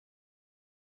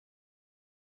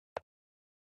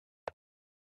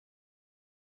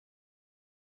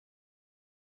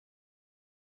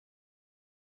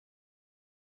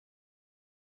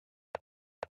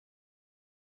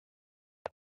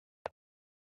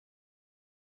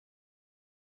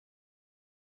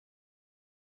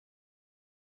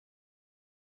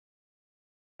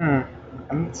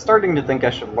 I'm starting to think I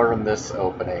should learn this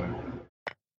opening.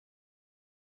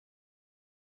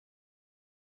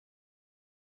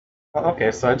 Well,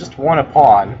 okay, so I just won a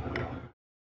pawn.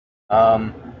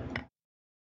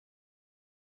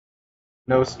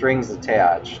 No strings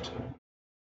attached.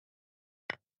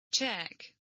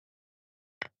 Check.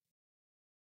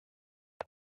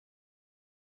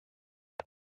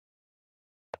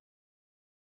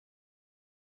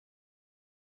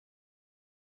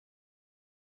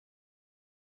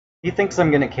 He thinks I'm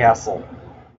gonna castle.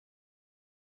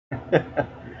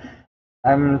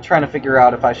 I'm trying to figure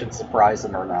out if I should surprise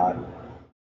him or not.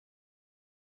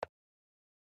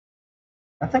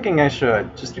 I'm thinking I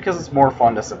should, just because it's more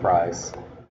fun to surprise.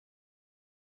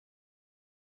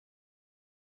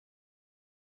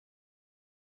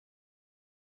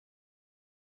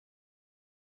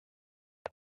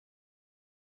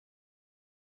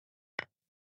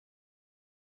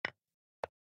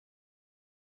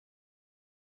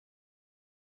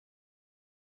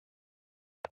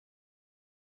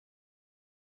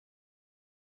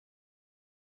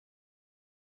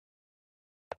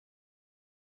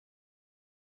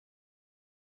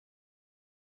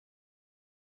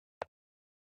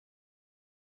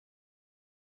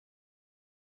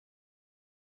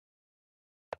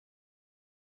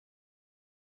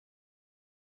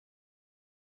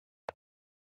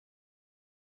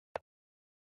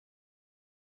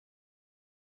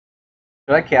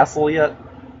 Should I castle yet?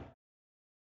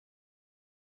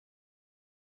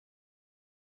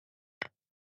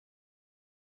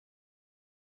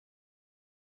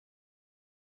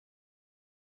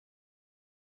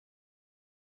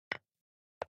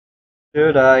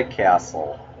 Should I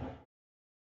castle?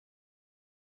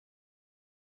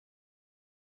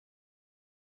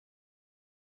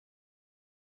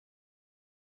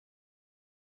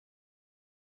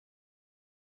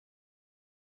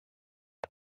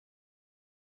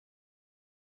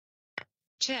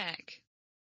 Check.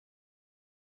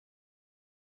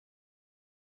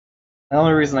 The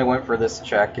only reason I went for this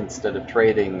check instead of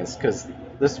trading is because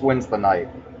this wins the knight.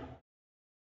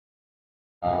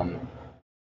 Um,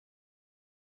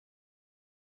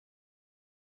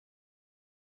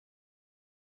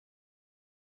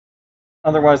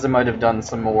 Otherwise, I might have done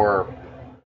some more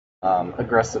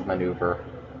aggressive maneuver.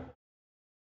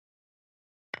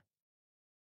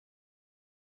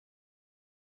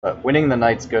 But winning the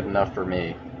knight's good enough for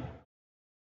me.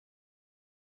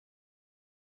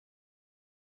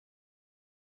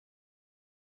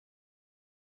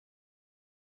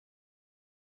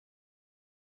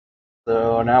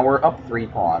 So now we're up 3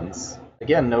 pawns.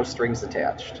 Again, no strings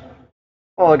attached.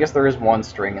 Well, I guess there is one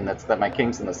string, and that's that my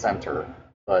king's in the center.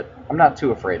 But I'm not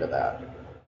too afraid of that.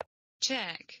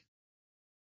 Check.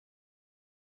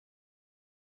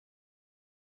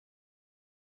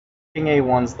 King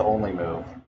A1's the only move.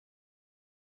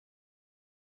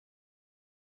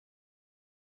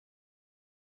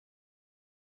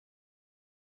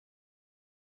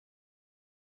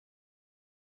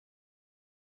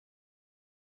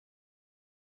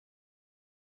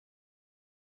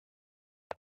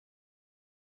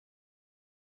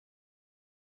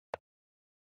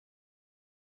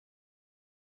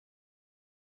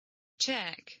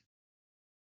 Check.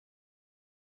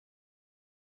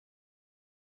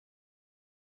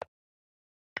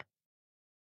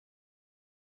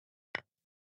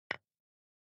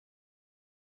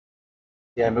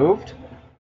 Yeah, I moved.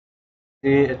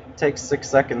 See, it takes 6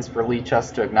 seconds for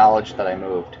Lichess to acknowledge that I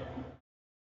moved.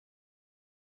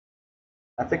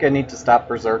 I think I need to stop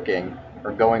berserking,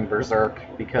 or going berserk,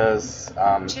 because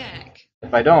Check.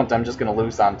 if I don't, I'm just going to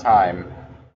lose on time.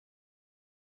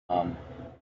 Um,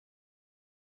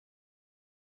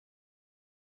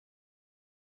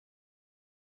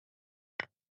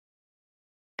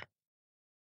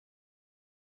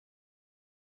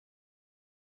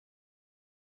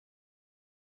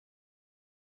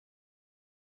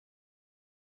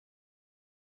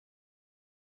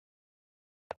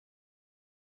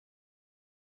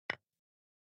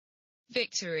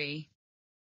 Victory.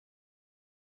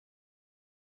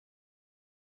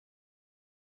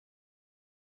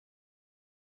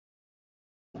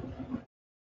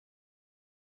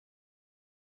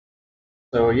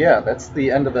 so yeah, that's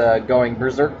the end of the going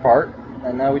berserk part,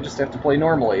 and now we just have to play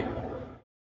normally.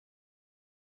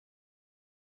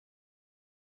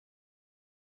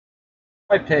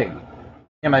 My ping.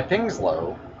 Yeah, my ping's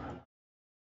low.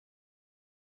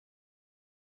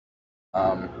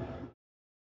 Um,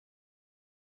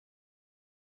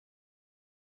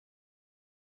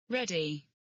 Ready.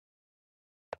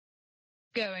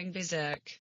 Going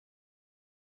berserk.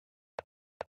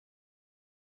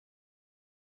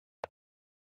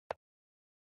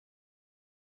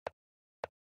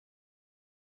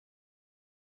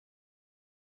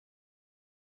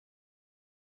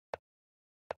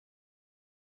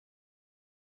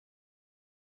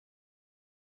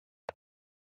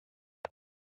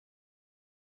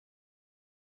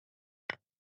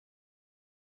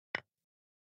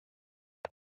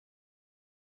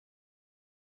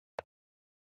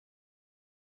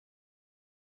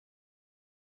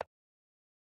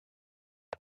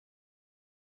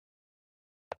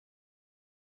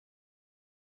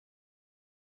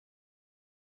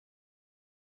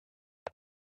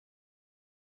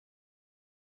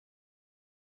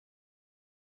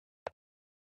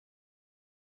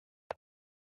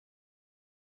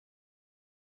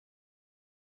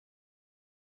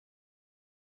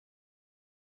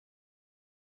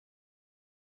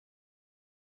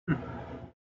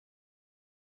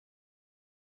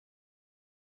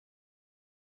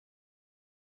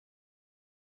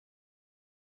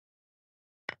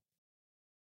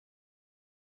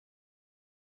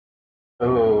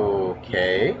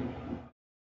 okay.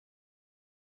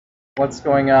 What's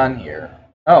going on here?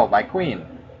 Oh, my queen.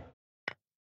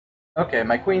 Okay,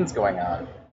 my queen's going on.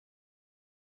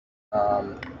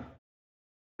 Um,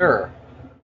 sure.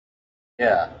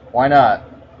 Yeah, why not?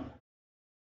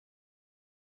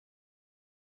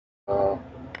 Uh,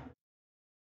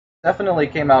 Definitely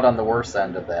came out on the worse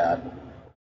end of that.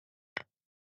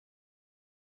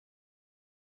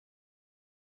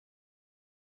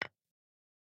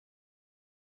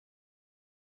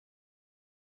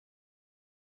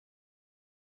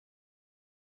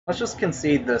 Let's just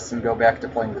concede this and go back to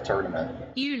playing the tournament.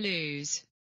 You lose.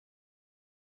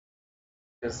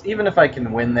 Because even if I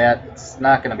can win that, it's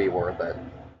not going to be worth it.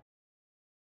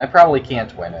 I probably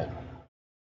can't win it.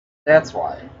 That's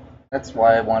why. That's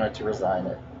why I wanted to resign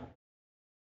it.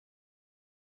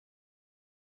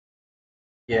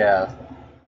 Yeah.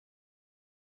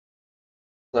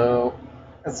 So,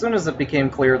 as soon as it became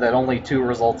clear that only two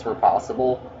results were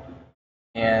possible,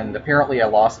 and apparently I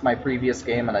lost my previous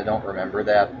game and I don't remember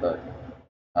that, but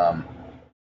um,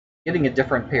 getting a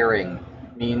different pairing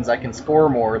means I can score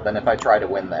more than if I try to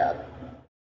win that.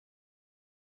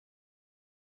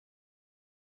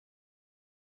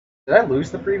 Did I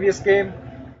lose the previous game?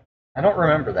 I don't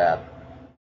remember that.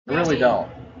 I really Ready.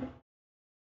 don't.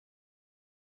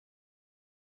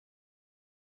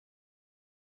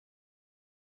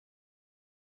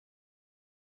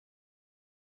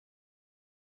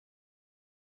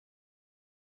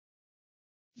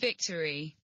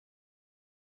 Victory.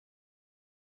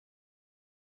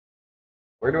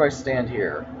 Where do I stand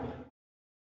here?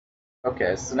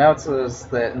 Okay, so now it says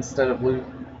that instead of lose, it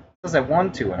says I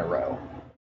won two in a row.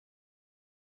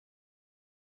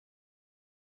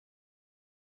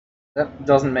 That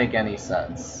doesn't make any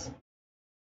sense.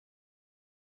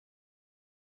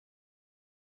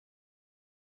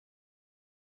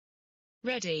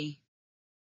 Ready.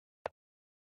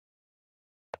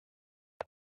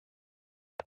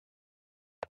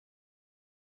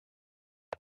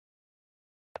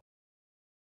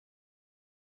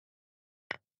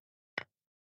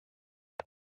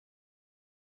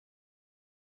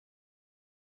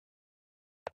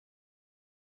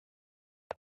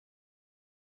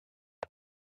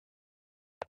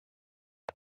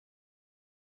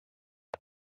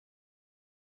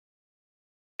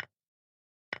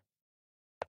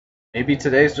 Maybe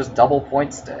today's just double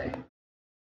points day.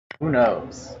 Who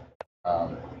knows?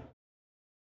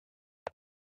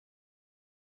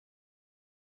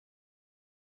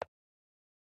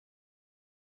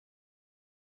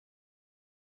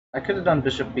 I could have done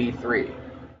bishop b3,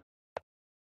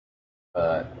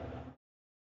 but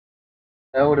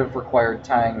that would have required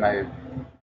tying my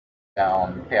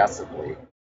down passively.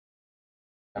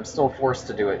 I'm still forced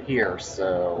to do it here,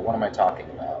 so what am I talking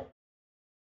about?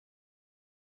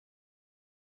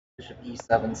 Bishop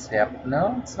e7's hap-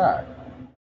 No, it's not.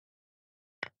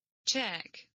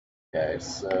 Check. Okay,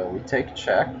 so we take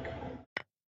check,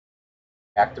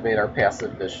 activate our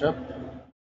passive bishop,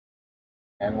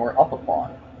 and we're up a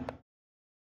pawn.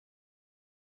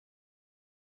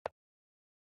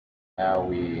 Now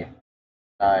we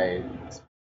tie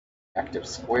active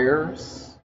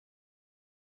squares,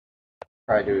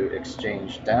 try to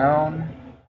exchange down.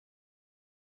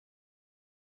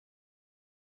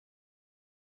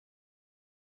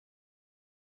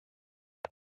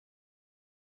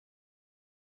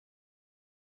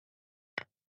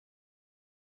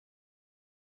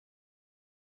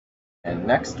 And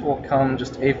next will come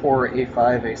just a4,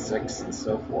 a5, a6, and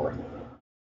so forth.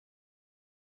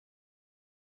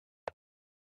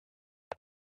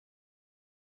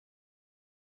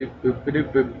 Boop, boop,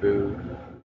 boop, boop, boop.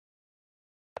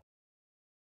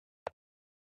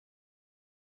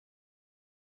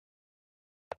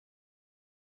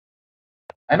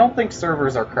 I don't think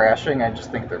servers are crashing, I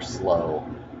just think they're slow.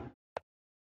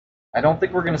 I don't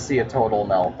think we're going to see a total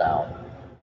meltdown.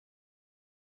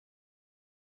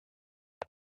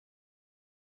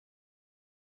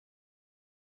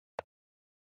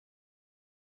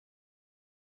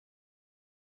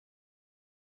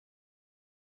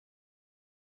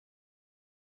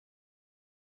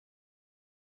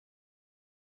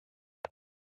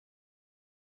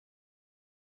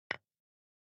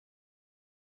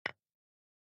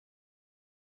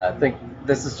 I think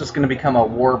this is just going to become a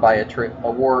war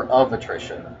of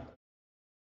attrition,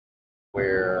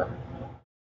 where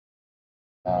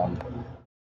um,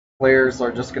 players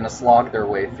are just going to slog their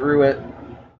way through it,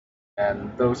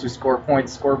 and those who score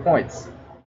points score points.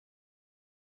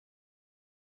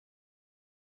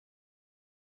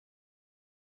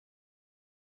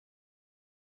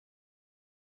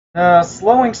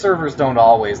 Slowing servers don't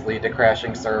always lead to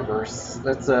crashing servers.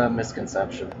 That's a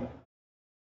misconception.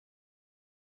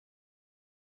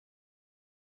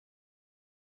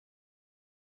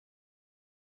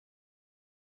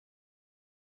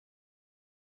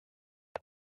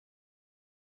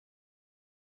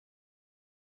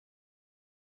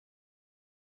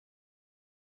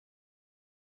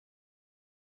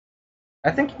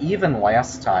 I think even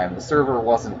last time the server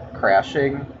wasn't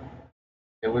crashing,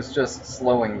 it was just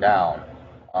slowing down.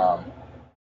 Um,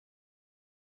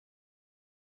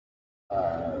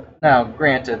 Now,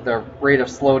 granted, the rate of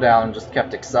slowdown just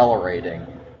kept accelerating,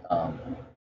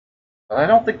 but I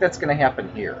don't think that's going to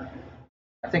happen here.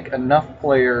 I think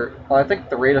I think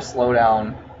the rate of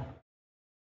slowdown,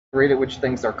 the rate at which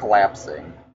things are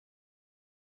collapsing,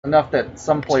 enough that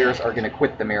some players Check. are going to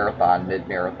quit the marathon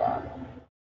mid-marathon.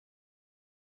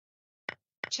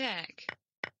 Check.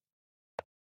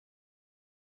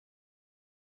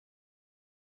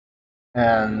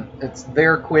 And it's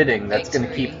their quitting that's going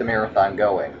to keep Victory. the marathon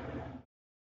going.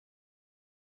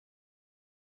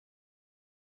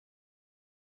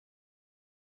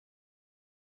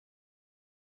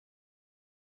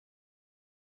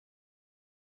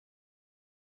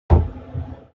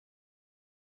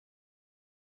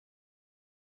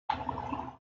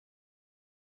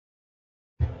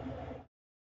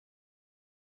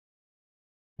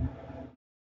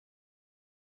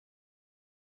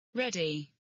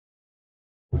 Ready.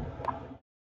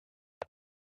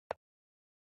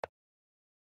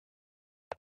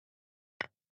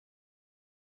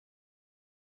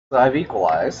 So I've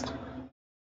equalized.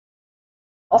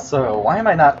 Also, why am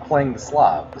I not playing the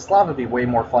Slav? The Slav would be way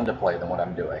more fun to play than what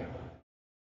I'm doing.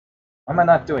 Why am I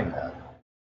not doing that?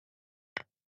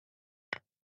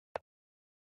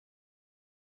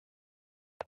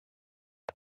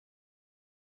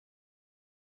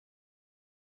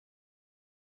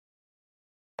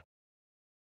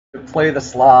 To play the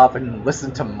Slav and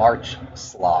listen to March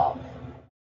Slav.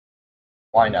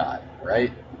 Why not,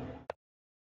 right?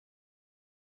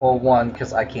 Well, one,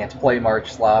 because I can't play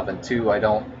March Slav, and two, I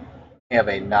don't have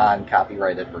a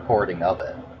non-copyrighted recording of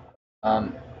it.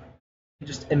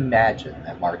 Just imagine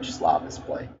that March Slav is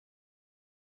playing.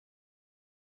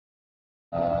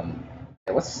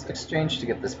 Yeah, let's exchange to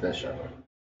get this bishop.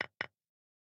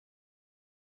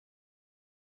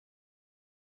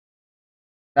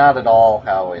 Not at all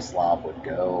how a Slav would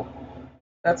go.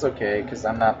 That's okay, because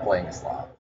I'm not playing a Slav.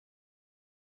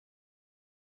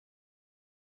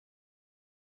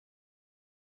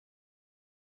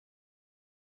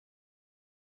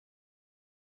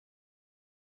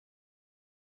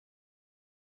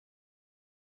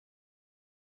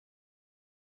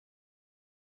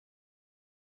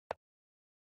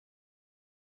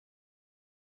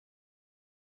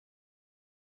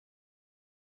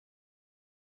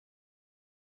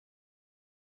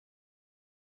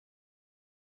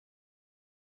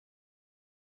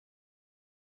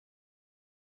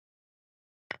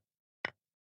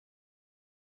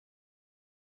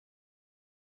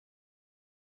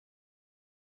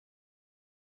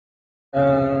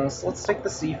 So let's take the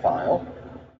C file.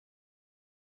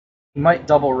 He might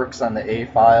double rooks on the A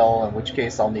file, in which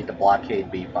case I'll need to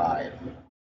blockade B5.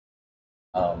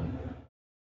 I'm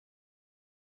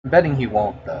betting he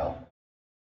won't, though.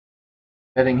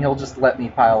 Betting he'll just let me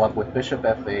pile up with bishop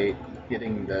F8,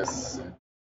 hitting this.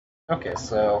 Okay,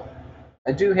 so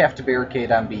I do have to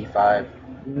barricade on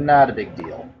B5. Not a big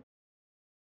deal.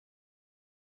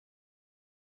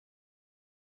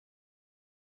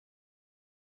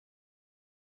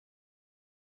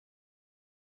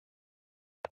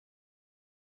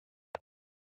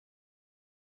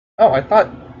 Oh, I thought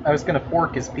I was going to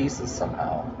fork his pieces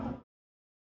somehow.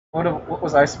 What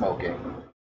was I smoking?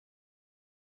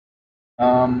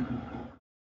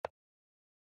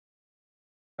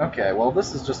 Okay, well,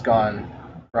 this has just gone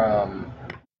from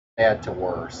bad to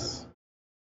worse.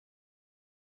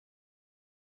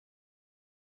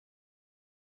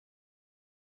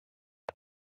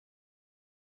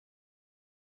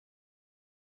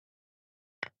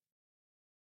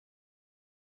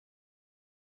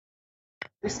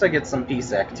 At least I get some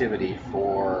piece activity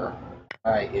for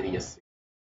my idiocy.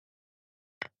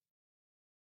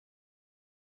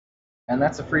 And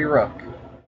that's a free rook.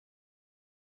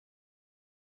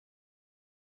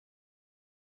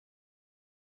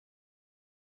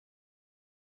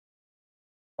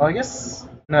 Well, I guess...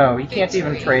 No, he can't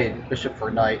even trade bishop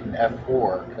for knight and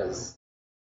f4, because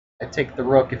I take the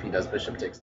rook if he does bishop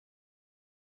takes.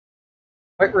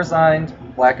 Quite resigned,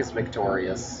 black is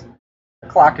victorious. The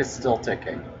clock is still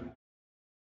ticking.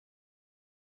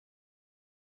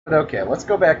 But okay, let's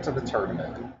go back to the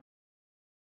tournament.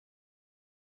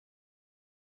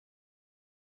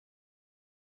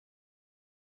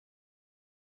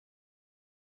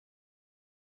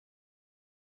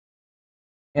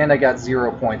 And I got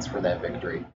 0 points for that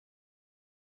victory.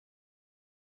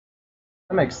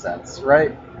 That makes sense,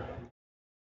 right?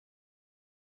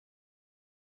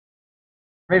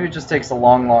 Maybe it just takes a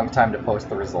long, long time to post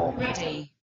the result.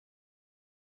 Ready.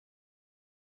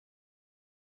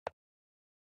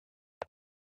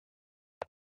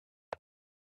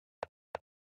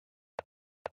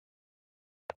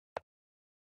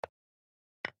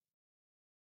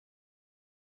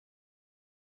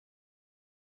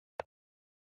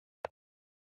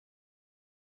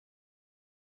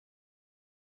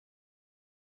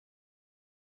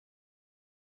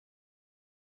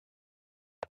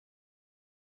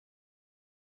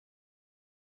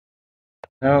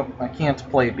 No, I can't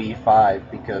play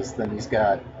b5 because then he's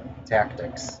got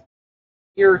tactics.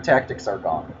 Here, tactics are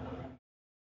gone.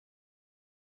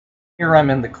 Here I'm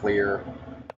in the clear.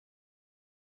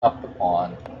 Up the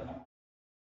pawn.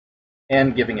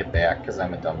 And giving it back because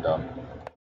I'm a dum-dum.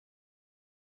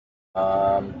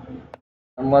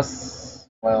 Unless,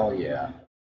 well, yeah.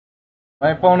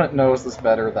 My opponent knows this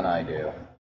better than I do.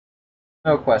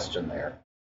 No question there.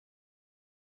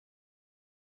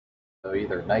 So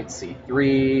either knight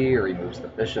c3, or he moves the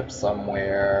bishop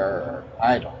somewhere, or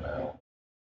I don't know.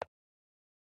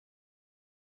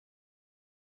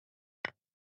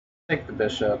 Take the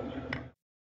bishop.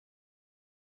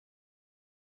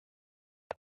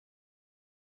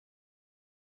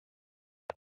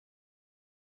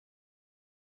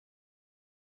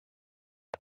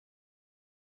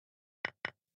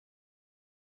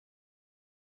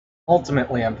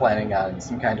 Ultimately, I'm planning on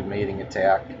some kind of mating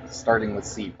attack, starting with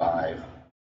c5.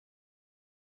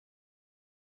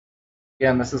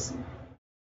 Again, this is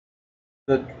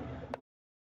the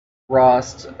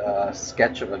rawest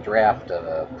sketch of a draft of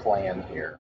a plan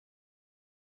here.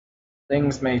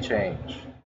 Things may change.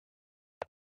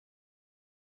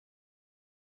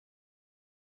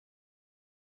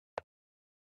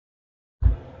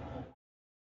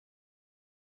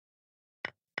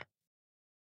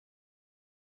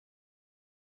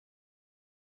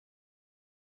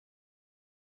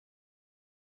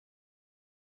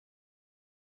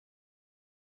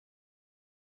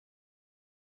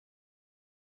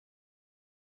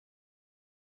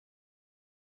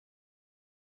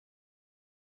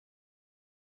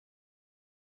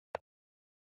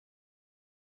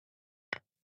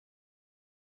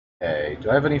 Okay, do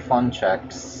I have any fun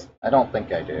checks? I don't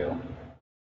think I do.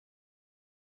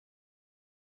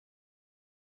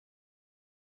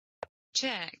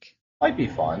 Check. Might be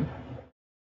fun.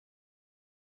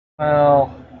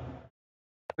 Well,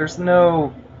 there's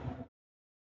no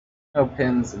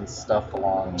pins and stuff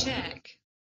along. Check.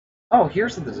 Oh,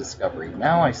 here's the discovery.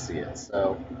 Now I see it.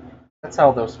 So that's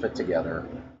how those fit together.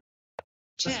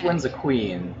 Check. This wins a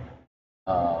queen.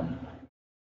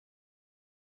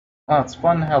 Oh, it's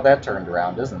fun how that turned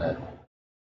around, isn't it?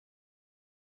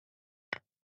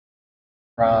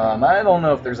 I don't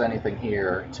know if there's anything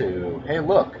here to, hey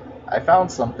look, I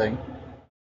found something.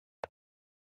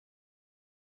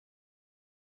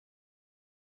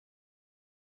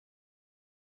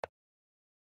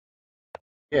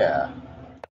 Yeah.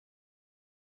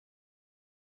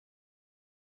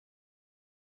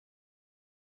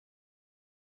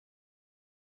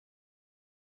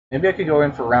 Maybe I could go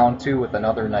in for round 2 with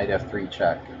another knight f3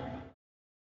 check.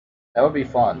 That would be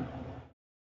fun.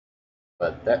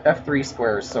 But that f3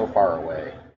 square is so far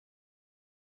away.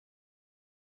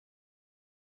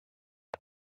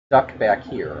 Duck back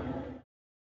here.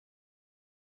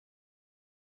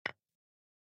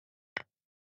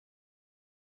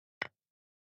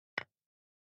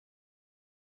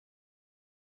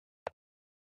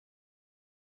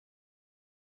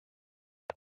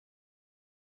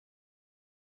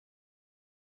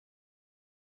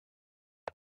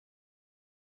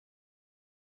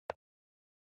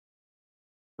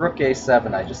 Rook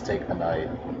a7, I just take the knight.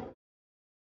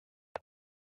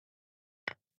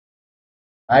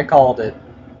 I called it.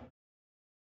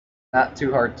 Not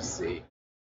too hard to see.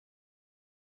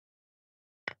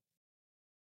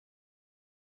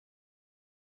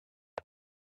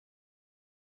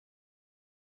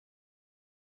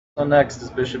 So next is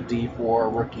bishop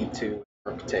d4, rook e2,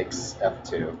 rook takes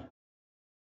f2.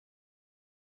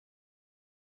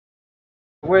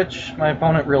 Which my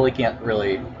opponent really can't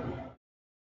really...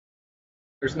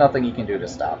 There's nothing he can do to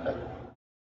stop it.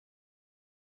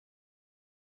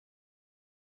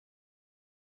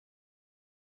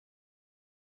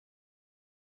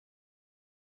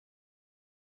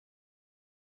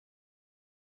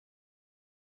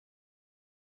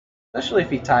 Especially if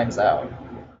he times out.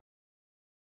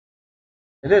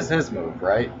 It is his move,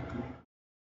 right?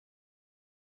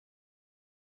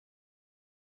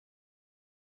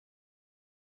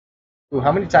 Ooh,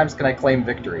 how many times can I claim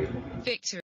victory?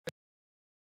 Victory.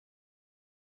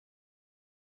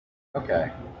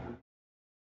 Okay.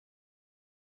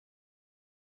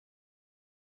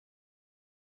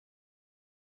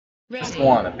 Just Ready.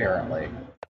 one, apparently.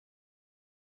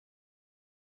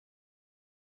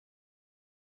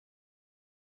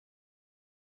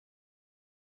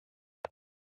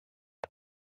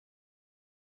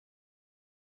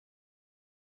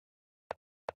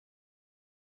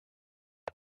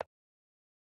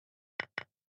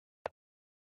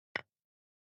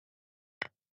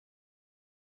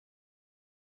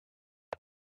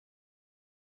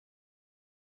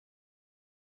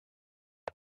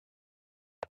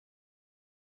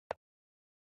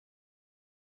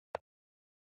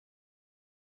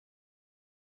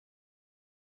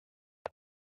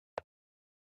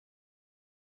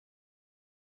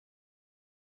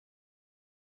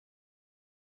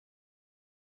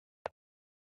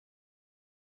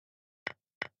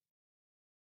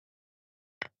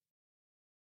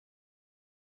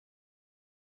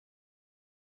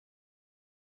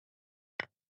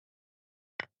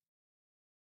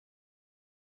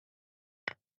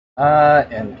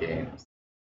 Endgames.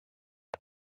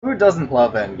 Who doesn't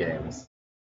love endgames?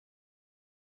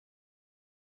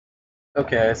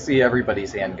 Okay, I see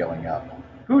everybody's hand going up.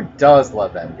 Who does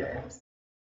love endgames?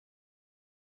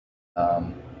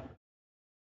 Um,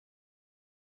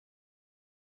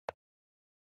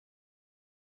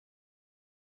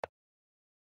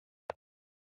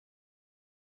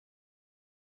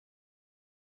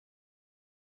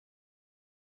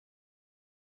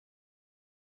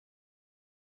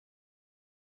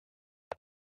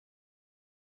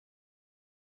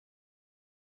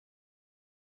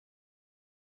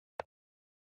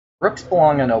 Rooks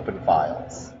belong in open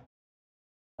files.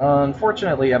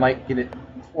 Unfortunately, I might get it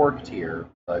forked here,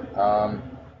 but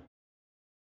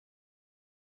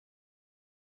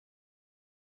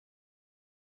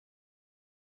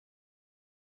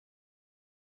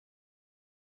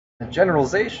the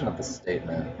generalization of the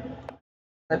statement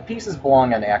that pieces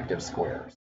belong on active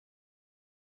squares.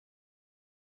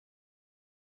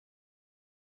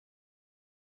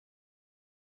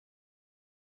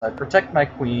 I protect my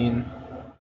queen.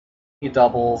 He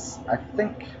doubles. I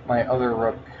think my other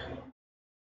rook.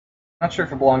 Not sure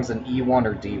if it belongs in e1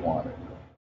 or d1.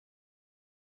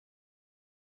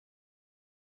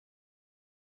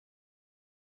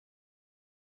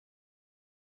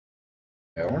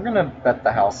 Yeah, we're gonna bet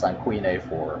the house on queen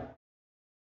a4.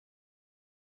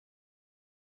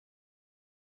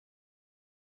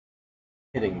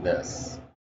 Hitting this.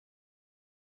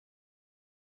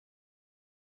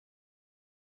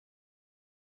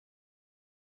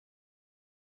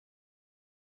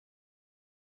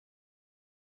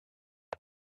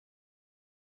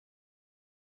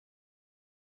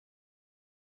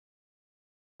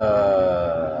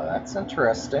 That's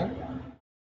interesting.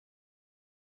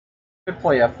 Could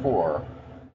play f4.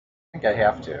 think I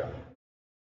have to.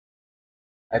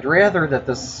 I'd rather that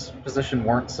this position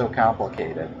weren't so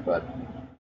complicated, but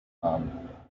um,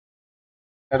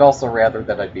 I'd also rather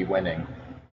that I'd be winning.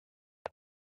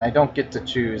 I don't get to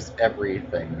choose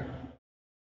everything.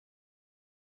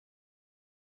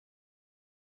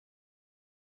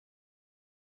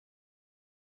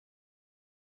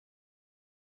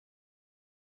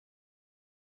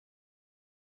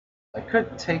 I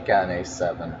could take on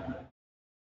a7.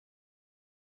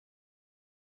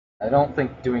 I don't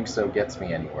think doing so gets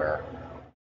me anywhere.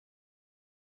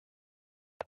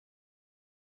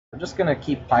 I'm just going to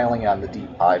keep piling on the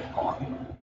d5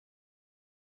 pawn.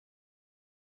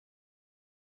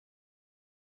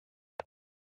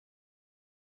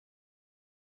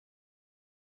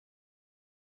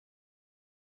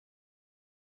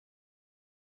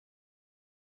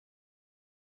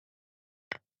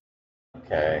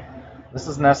 Okay, this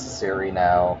is necessary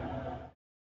now,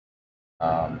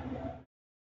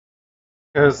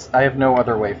 because I have no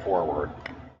other way forward.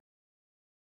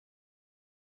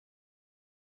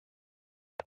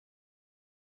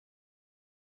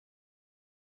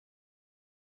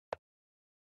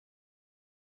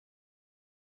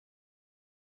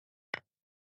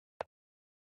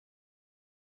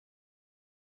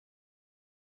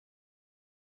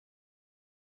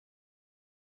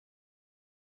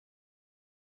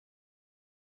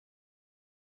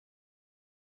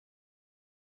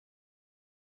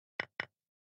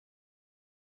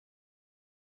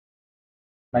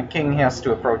 My king has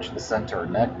to approach the center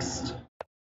next.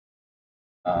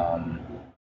 Um,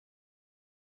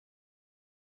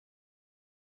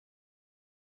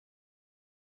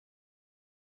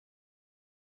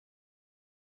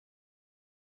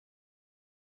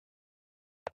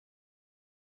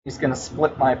 he's going to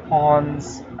split my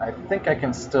pawns. I think I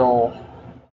can still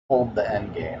hold the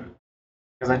endgame.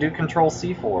 Because I do control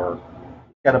c4.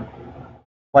 Got a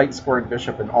light squared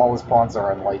bishop, and all his pawns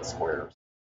are on light squares.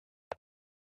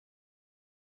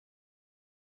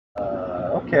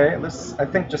 Okay, this I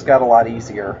think just got a lot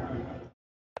easier.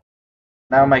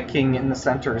 Now my king in the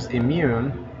center is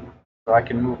immune, so I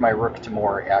can move my rook to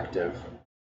more active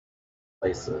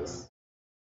places.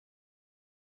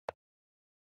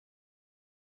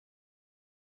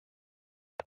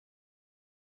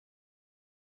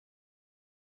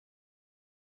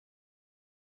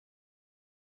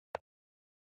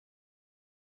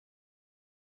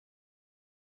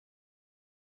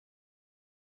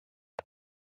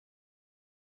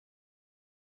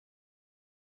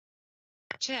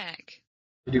 Check.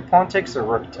 To do pawn takes or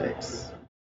rook takes?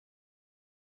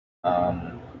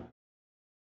 Um,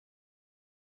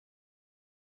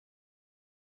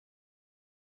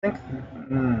 I think,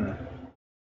 I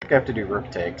think I have to do rook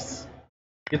takes.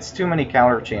 It's too many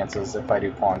counter chances if I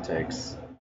do pawn takes.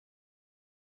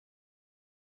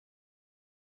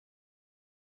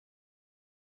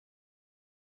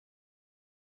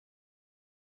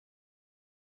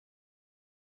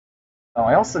 Oh,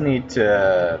 I also need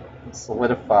to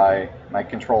solidify my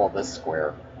control of this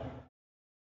square.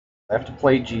 I have to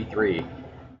play g3.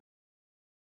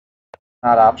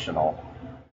 Not optional.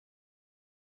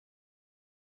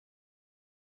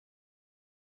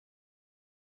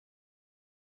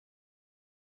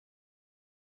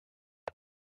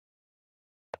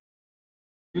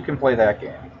 You can play that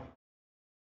game.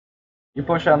 You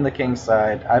push on the king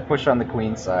side, I push on the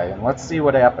queen side, and let's see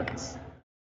what happens.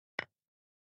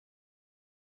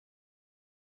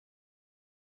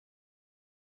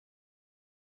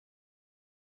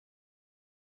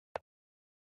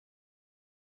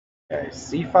 Okay,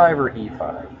 c5 or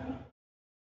e5?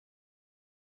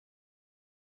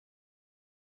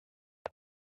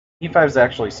 e5 is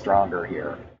actually stronger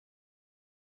here.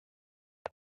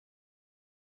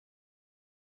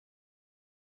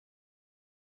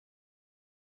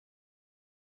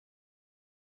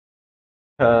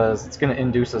 Because it's going to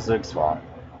induce a Zugzwang.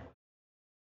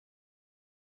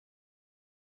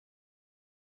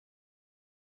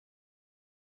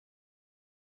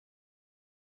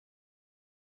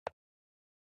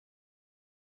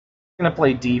 I'm going to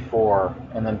play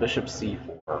d4 and then bishop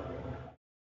c4. I'm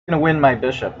going to win my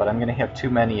bishop, but I'm going to have too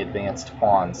many advanced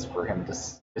pawns for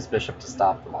his bishop to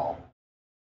stop them all.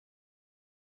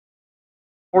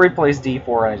 Or he plays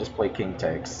d4 and I just play king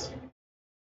takes.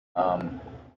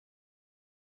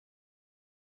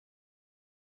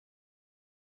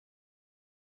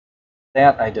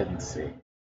 That I didn't see.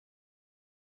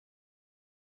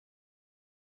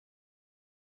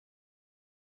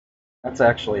 That's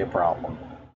actually a problem.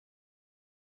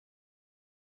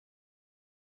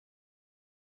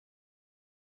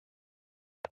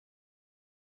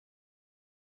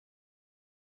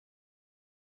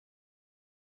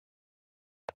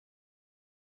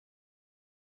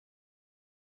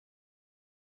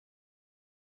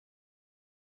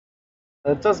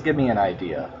 It does give me an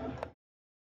idea.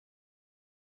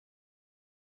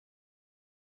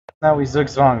 Now we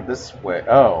zigzag this way.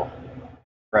 Oh,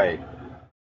 right.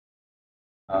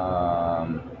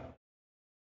 Um,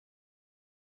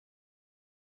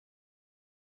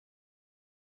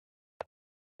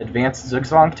 Advanced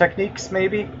zigzag techniques,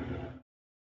 maybe?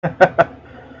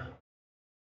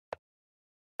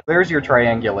 There's your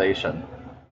triangulation.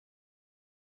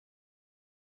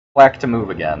 Black to move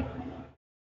again.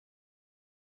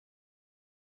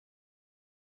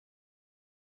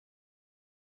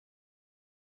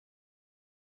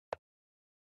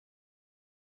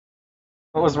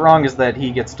 What was wrong is that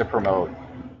he gets to promote.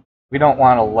 We don't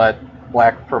want to let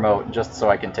black promote just so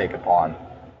I can take a pawn.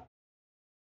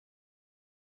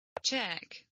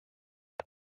 Check.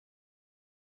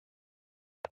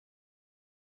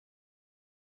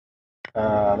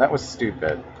 That was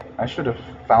stupid. I should have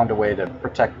found a way to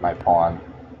protect my pawn.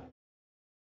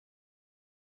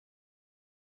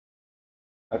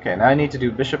 Okay, now I need to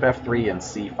do bishop f3 and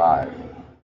c5.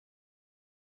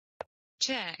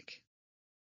 Check.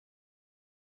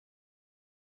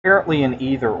 Apparently in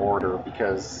either order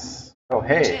because... Oh,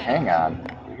 hey, Check. hang on.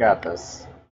 We got this.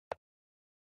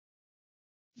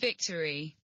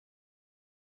 Victory.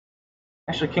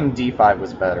 Actually, king d5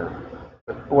 was better.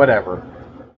 But whatever.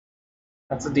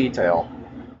 That's a detail.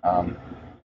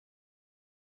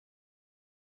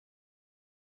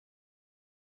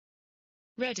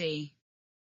 Ready.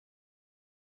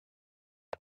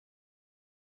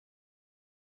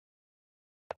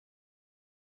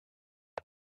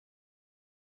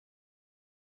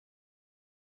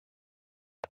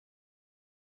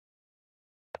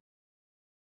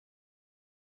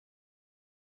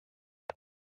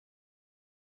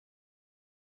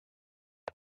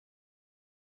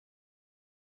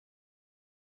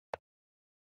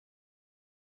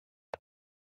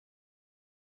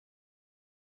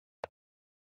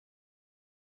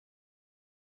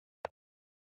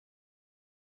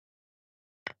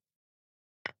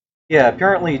 Yeah,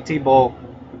 apparently Thibault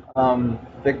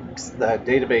fixed the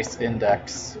database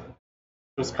index,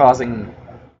 which was causing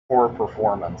poor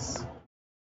performance.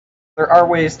 There are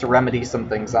ways to remedy some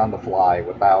things on the fly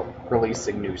without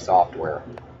releasing new software.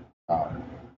 Um,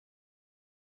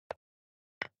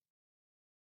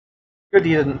 Good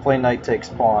he didn't play knight takes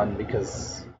pawn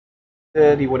because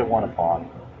then he would have won a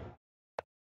pawn.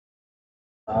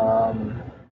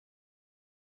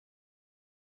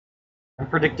 I'm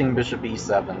predicting bishop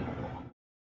e7.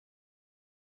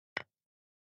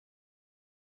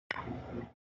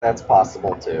 That's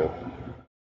possible too.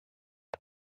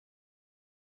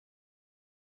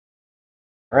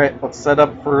 Alright, let's set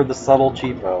up for the subtle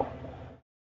cheapo.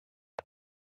 He's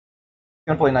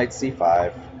gonna play knight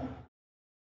c5.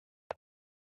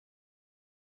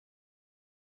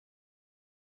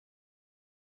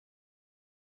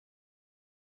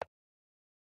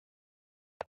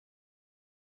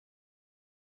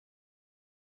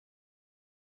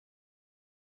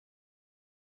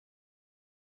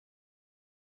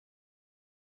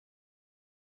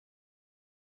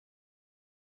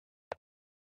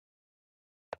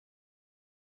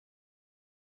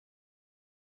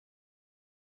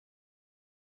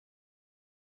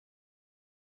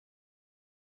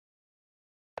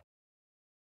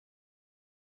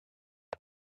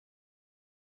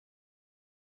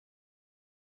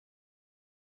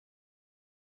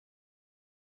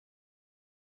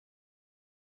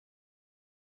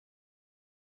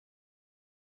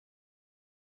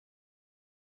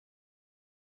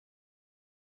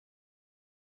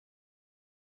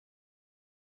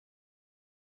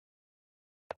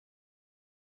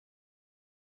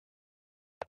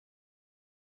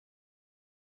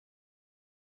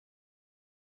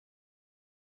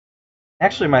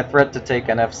 Actually, my threat to take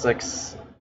an f6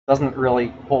 doesn't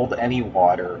really hold any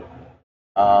water.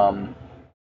 Um,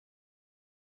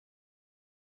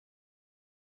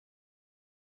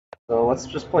 so let's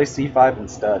just play c5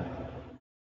 instead.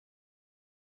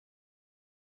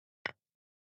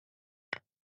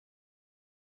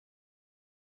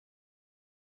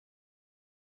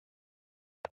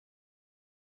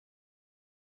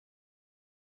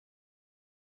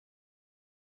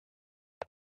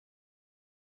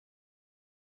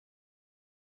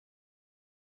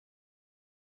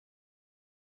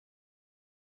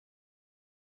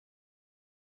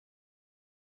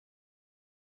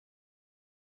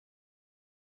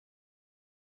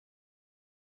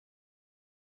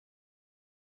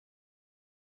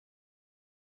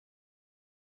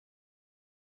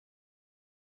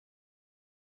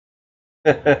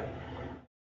 Queen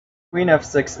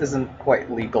f6 isn't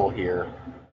quite legal here.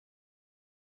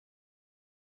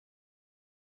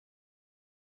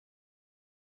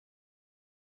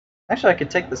 Actually, I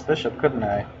could take this bishop, couldn't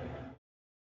I?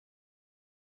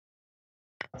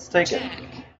 Let's take it.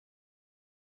 Check.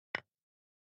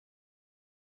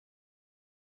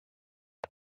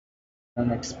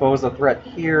 And expose a threat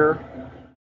here.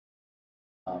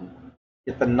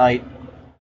 Get the knight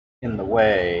in the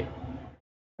way.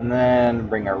 And then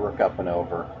bring our rook up and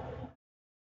over.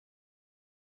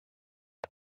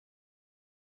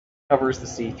 Covers the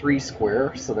c3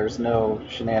 square, so there's no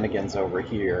shenanigans over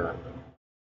here.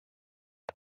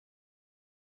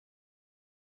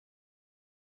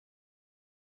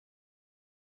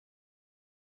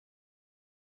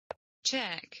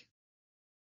 Check.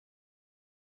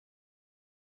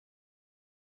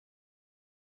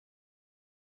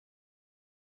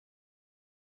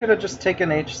 Could have just taken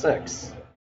h6.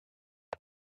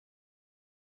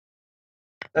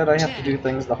 Instead, I have to do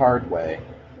things the hard way.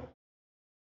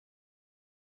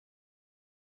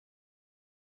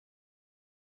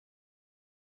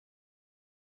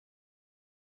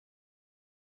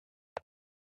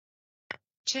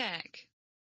 Check.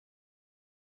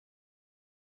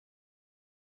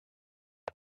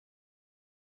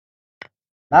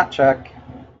 Not check.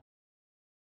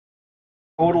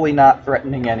 Totally not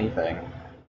threatening anything.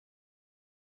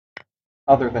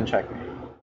 Other than checkmate.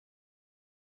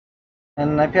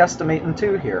 And I passed a mate in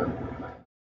 2 here.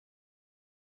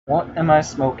 What am I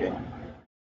smoking?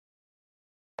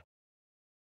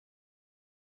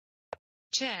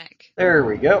 Check. There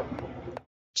we go.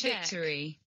 Check.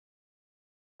 Victory.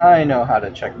 I know how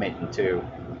to checkmate in 2.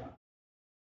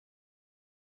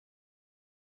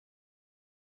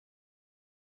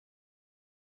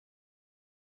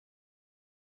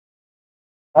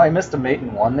 Oh, I missed a mate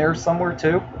in 1 there somewhere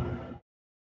too.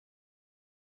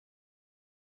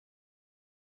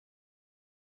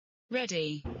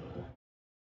 Ready.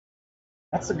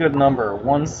 That's a good number.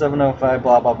 1705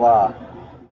 blah blah blah.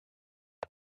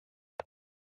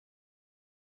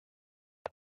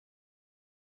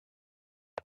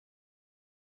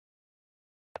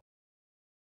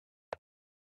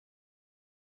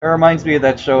 It reminds me of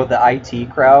that show, The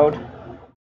IT Crowd,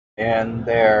 and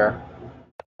their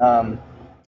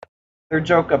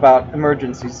joke about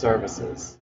emergency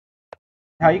services.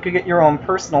 How you could get your own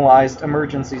personalized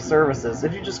emergency services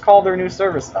if you just call their new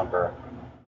service number.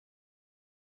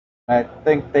 I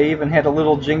think they even had a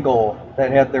little jingle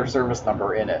that had their service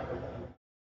number in it.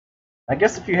 I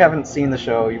guess if you haven't seen the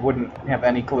show, you wouldn't have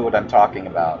any clue what I'm talking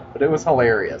about, but it was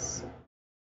hilarious.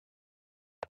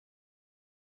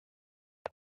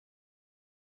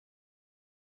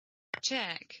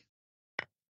 Check.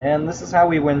 And this is how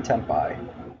we win tempi.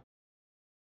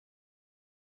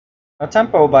 Now,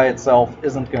 tempo by itself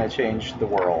isn't going to change the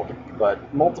world,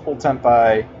 but multiple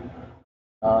tempi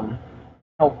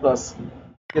help us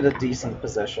get a decent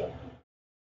position.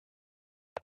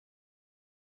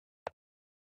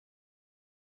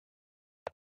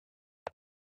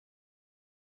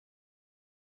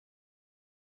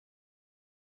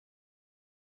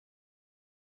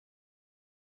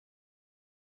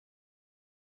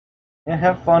 Yeah,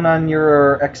 have fun on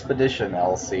your expedition,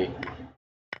 Elsie.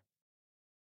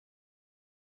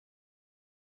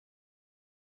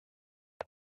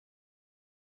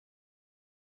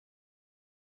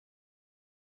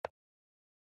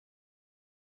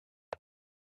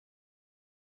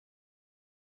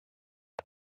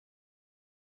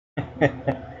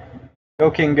 Go,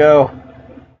 King, go.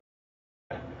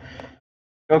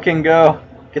 Go, King, go.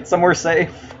 Get somewhere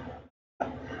safe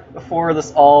before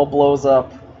this all blows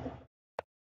up.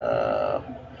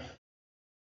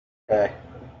 Okay.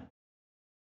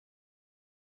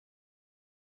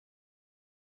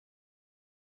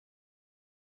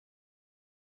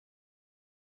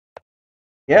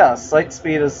 Yeah, sight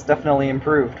speed has definitely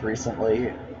improved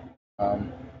recently.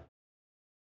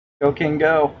 Go, King,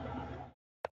 go.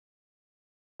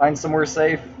 Find somewhere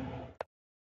safe.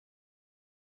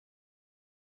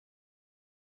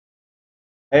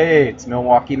 Hey, it's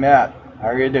Milwaukee Matt. How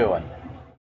are you doing?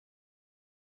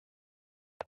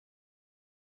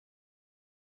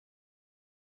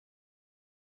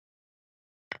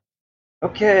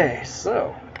 Okay,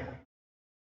 so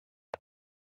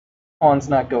pawn's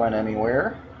not going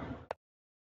anywhere.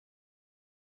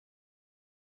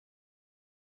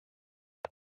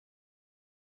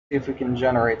 See if we can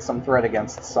generate some threat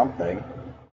against something.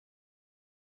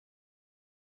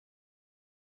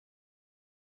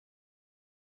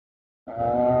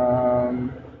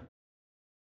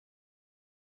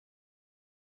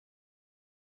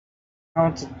 How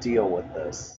to deal with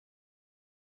this?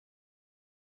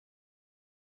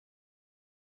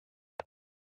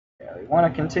 Yeah, we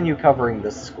want to continue covering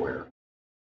this square.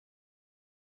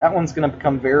 That one's going to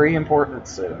become very important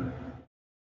soon.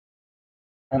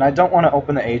 And I don't want to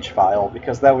open the H file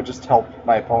because that would just help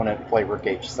my opponent play rook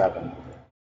H7.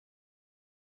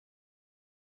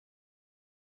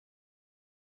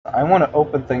 I want to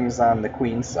open things on the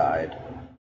queen side.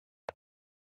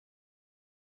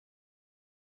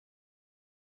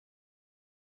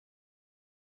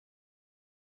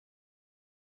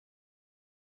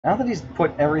 Now that he's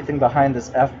put everything behind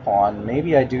this F pawn,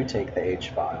 maybe I do take the H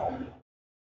file.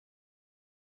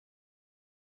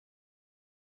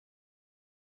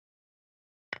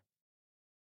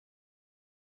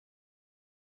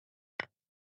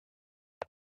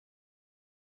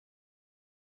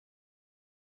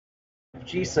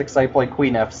 G6, I play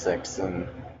queen F6, and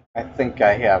I think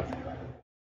I have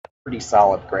a pretty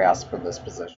solid grasp of this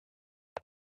position.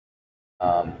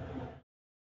 Um,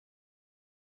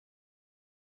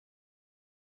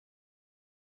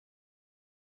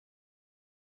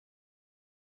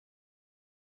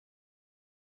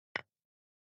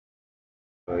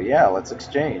 so yeah, let's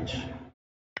exchange.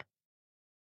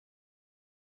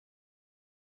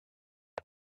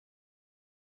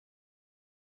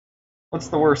 What's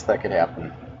the worst that could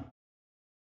happen?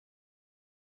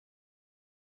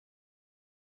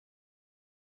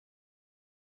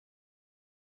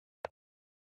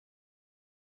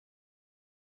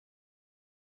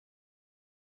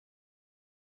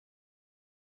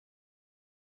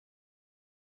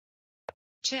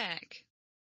 Check.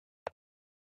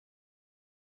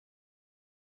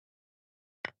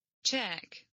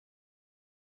 Check.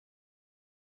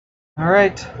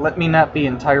 Alright, let me not be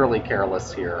entirely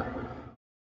careless here.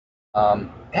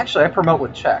 Actually, I promote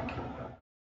with check.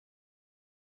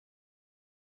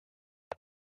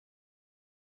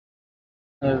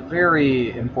 A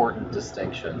very important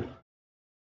distinction.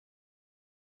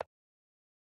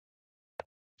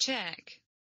 Check.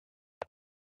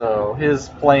 So his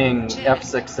playing Check.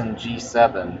 F6 and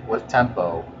G7 with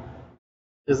tempo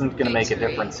isn't going to make a Victory.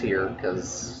 difference here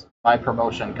because my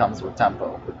promotion comes with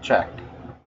tempo, with check.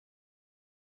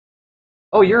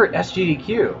 Oh, you're at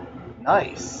SGDQ.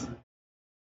 Nice.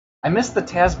 I missed the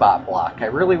Tazbot block. I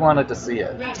really wanted to see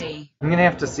it. Ready. I'm going to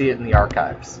have to see it in the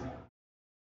archives.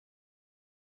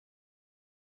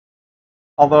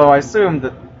 Although I assume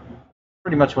that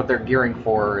pretty much what they're gearing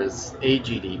for is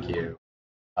AGDQ.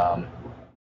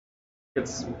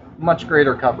 It's much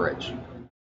greater coverage.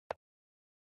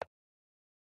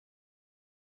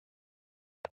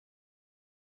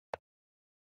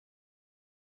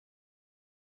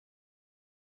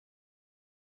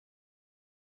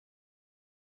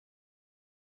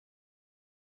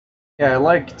 Yeah, I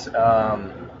liked.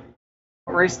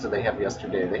 What race did they have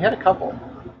yesterday? They had a couple.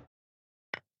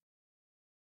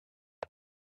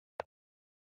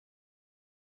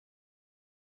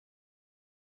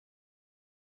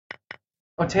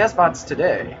 Oh, Tazbot's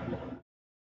today.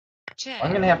 Check.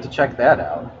 I'm going to have to check that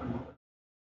out.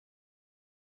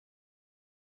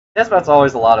 Tazbot's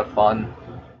always a lot of fun,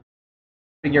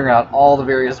 figuring out all the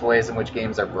various ways in which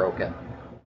games are broken.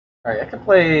 Alright, I can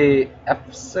play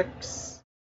F6.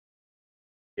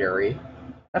 Scary.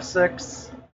 F6,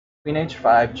 Queen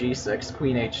H5, G6,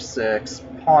 Queen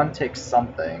H6, Pawn takes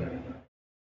something.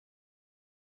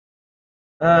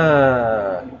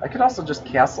 I could also just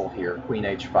castle here, Queen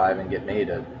H5, and get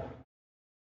mated.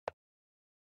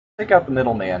 Take out the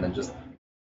middleman and just...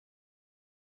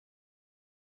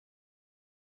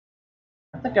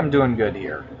 I think I'm doing good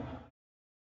here.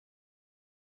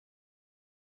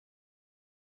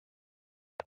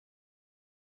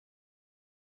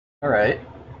 Alright.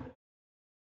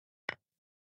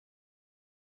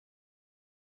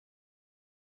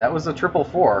 That was a triple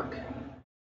fork.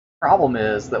 Problem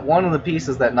is that one of the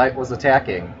pieces that knight was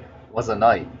attacking was a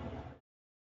knight.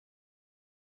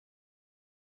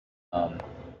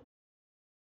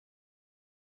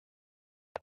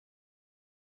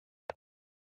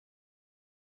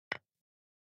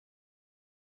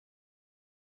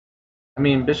 I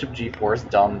mean, bishop g4 is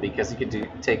dumb because he could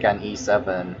take on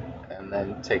e7 and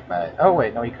then take my... Oh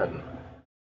wait, no he couldn't.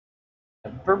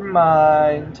 Never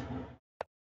mind.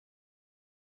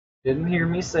 Didn't hear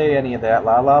me say any of that.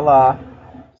 La la la.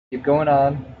 Keep going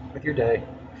on with your day.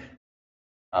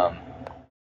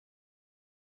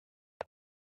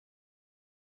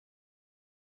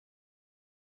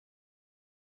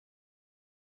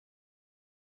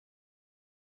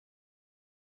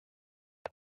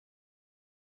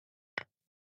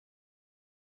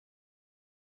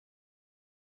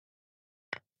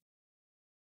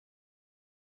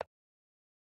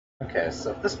 Okay,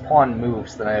 so if this pawn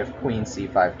moves, then I have queen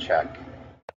c5 check.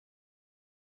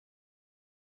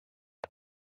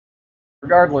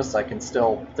 Regardless, I can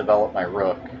still develop my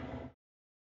rook.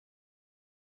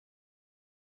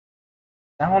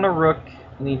 Down a rook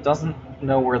and he doesn't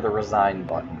know where the resign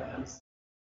button is.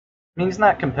 I mean, he's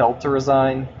not compelled to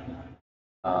resign.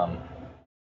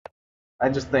 I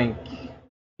just think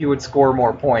he would score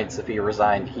more points if he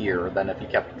resigned here than if he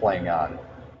kept playing on.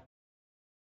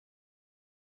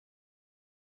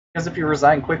 Because if you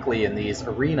resign quickly in these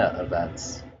arena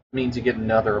events, it means you get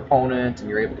another opponent and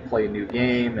you're able to play a new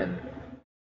game. And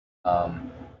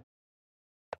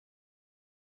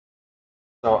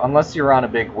so unless you're on a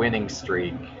big winning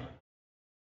streak,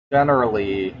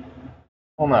 generally,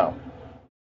 well, no.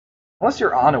 Unless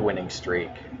you're on a winning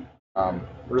streak,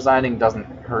 resigning doesn't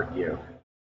hurt you.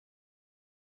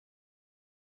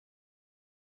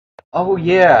 Oh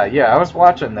yeah, I was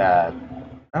watching that.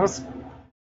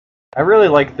 I really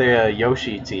like the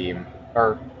Yoshi team,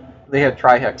 or they had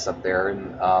Trihex up there,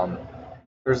 and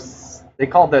they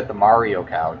called that the Mario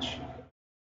couch.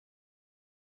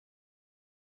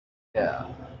 Yeah,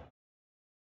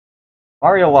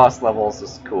 Mario Lost Levels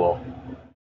is cool.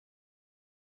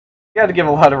 You got to give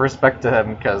a lot of respect to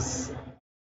him because,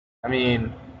 I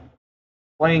mean,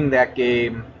 playing that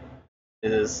game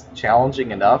is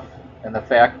challenging enough, and the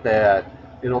fact that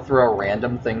it'll throw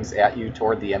random things at you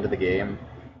toward the end of the game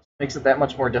makes it that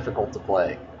much more difficult to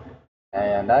play.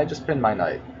 And I just pinned my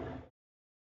knight.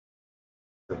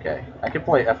 Okay, I could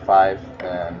play f5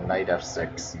 and knight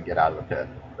f6 and get out of the pin,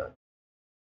 but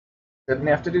didn't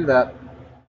have to do that.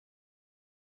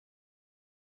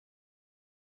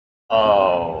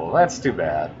 Oh, that's too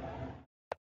bad.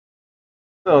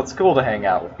 So it's cool to hang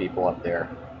out with people up there.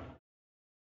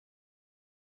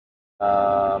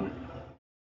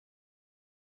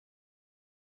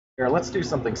 Here, let's do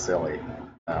something silly.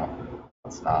 No,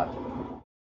 let's not.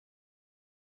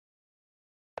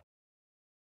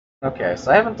 Okay,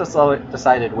 so I haven't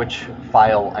decided which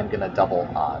file I'm going to double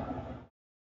on.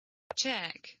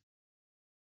 Check.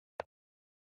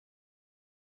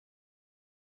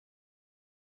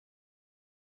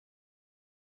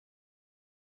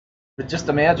 But just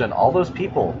imagine, all those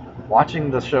people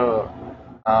watching the show,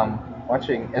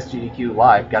 watching SGDQ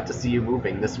live, got to see you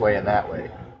moving this way and that way,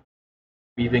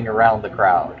 weaving around the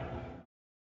crowd.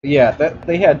 Yeah,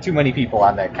 they had too many people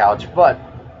on that couch, but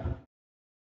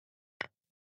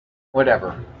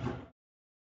whatever.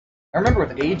 I remember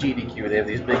with AGDQ, they have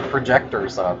these big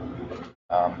projectors up.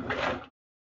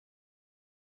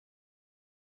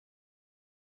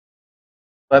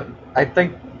 But I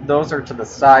think those are to the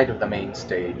side of the main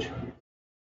stage.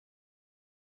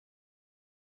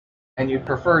 And you'd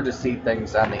prefer to see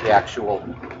things on the actual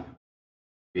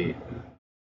feed.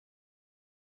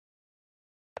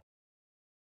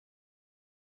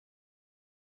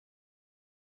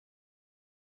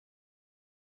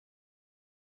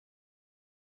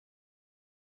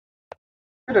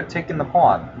 Could have taken the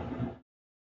pawn.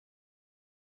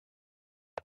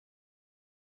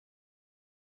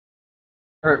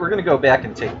 Alright, we're going to go back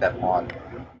and take that pawn.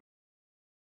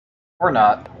 Or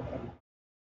not.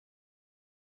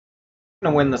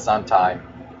 I'm going to win this on time.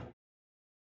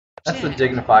 That's the Check.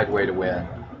 dignified way to win.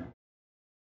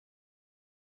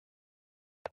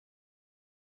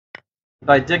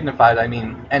 By dignified, I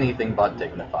mean anything but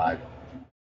dignified.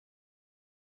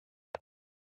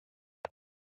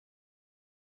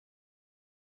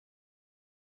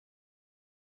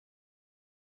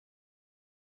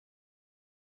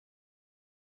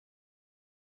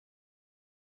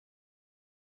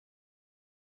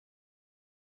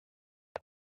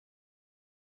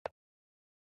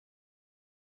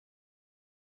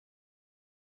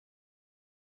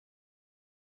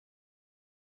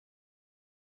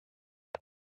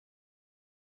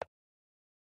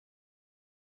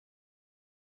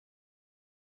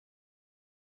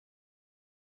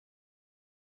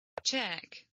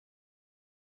 Check.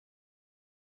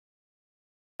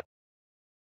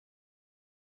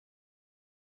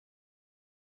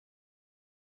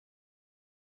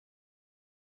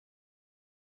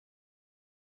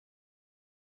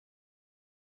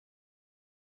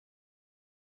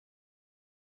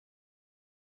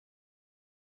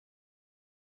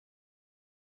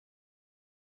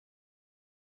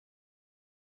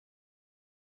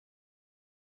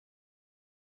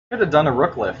 Could have done a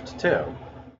rook lift, too.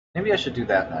 Maybe I should do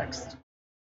that next.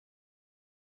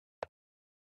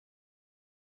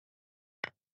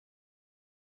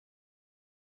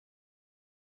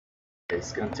 Okay,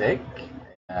 it's going to take.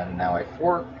 And now I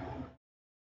fork.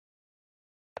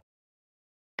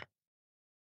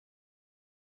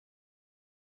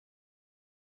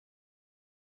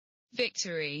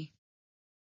 Victory.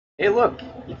 Hey, look!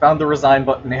 You found the resign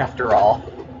button after all.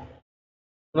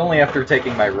 But only after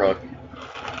taking my rook.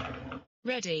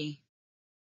 Ready.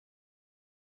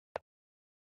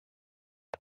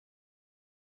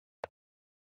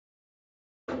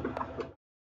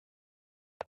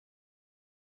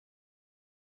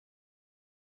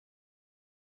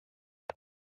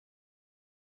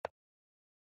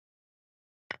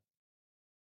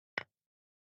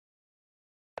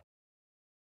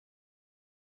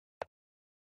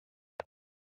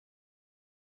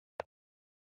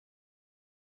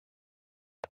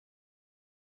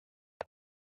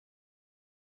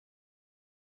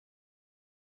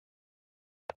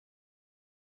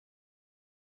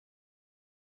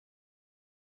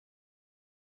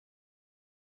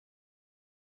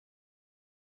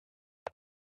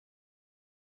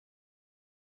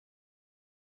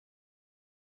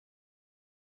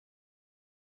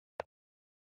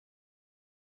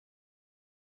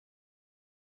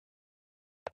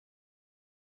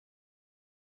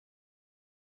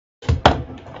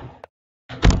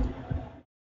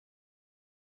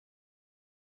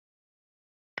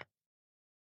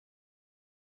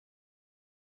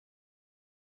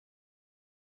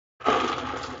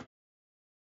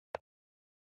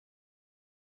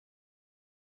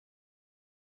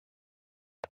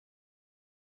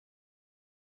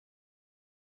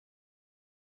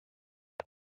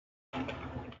 I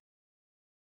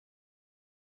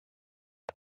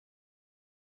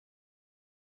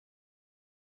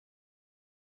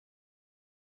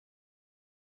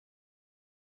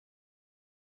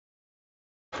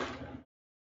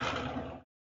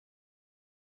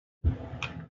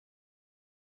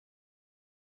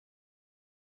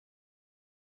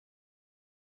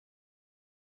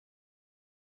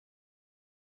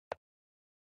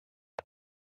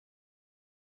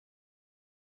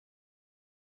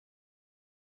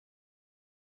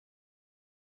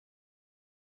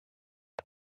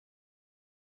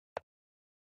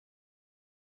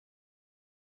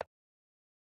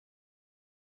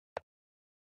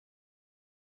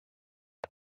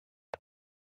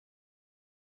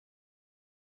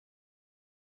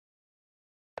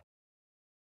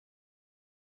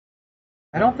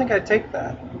don't think I'd take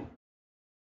that.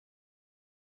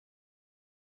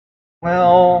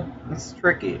 Well, it's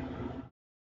tricky.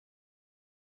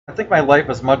 I think my life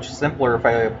is much simpler if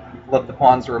I let the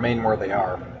pawns remain where they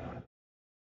are.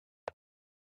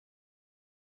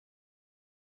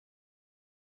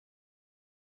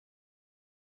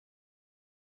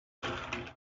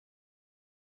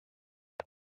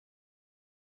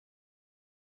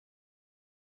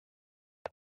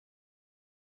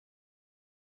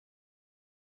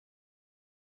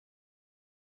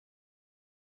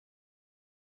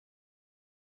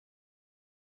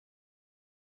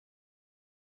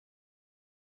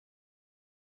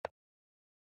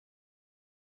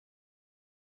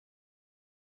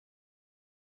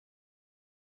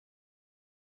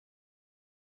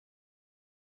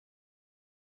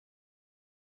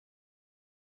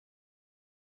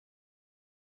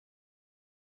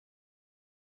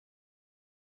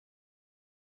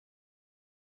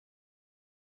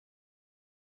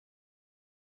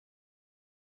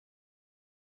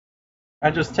 I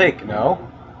just take, no?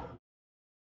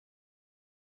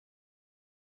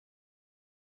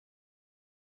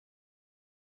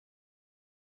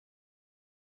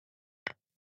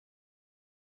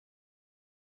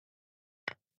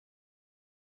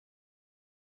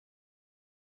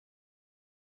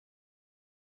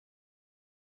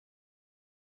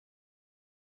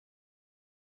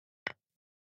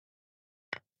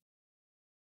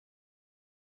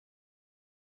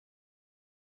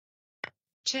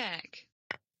 Check.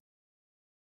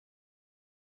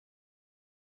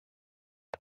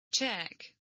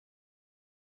 Check.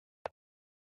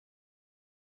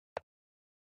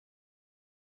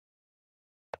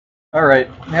 Alright,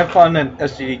 have fun in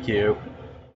SGDQ.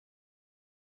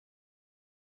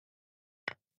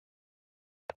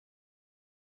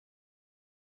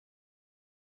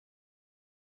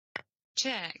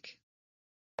 Check.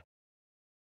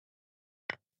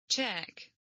 Check.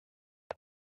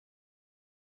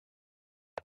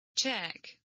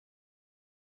 Check.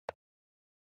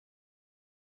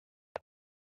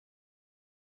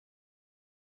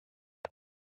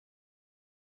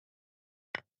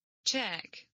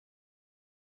 Check.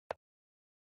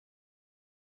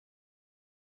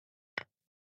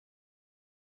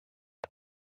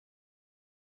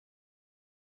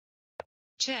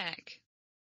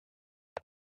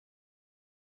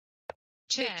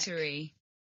 Check. Victory.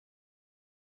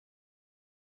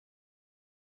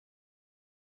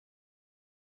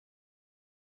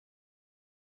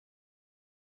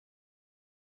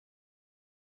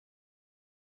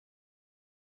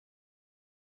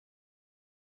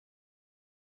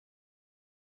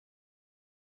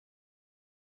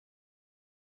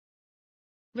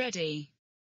 Ready.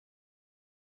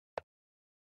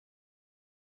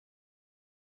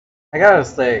 I gotta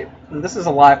say, this is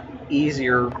a lot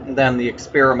easier than the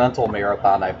experimental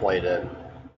marathon I played in,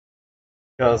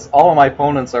 because all of my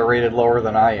opponents are rated lower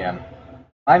than I am.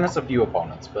 Minus a few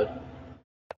opponents, but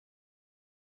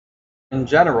in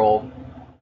general,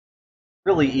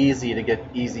 really easy to get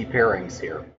easy pairings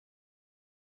here.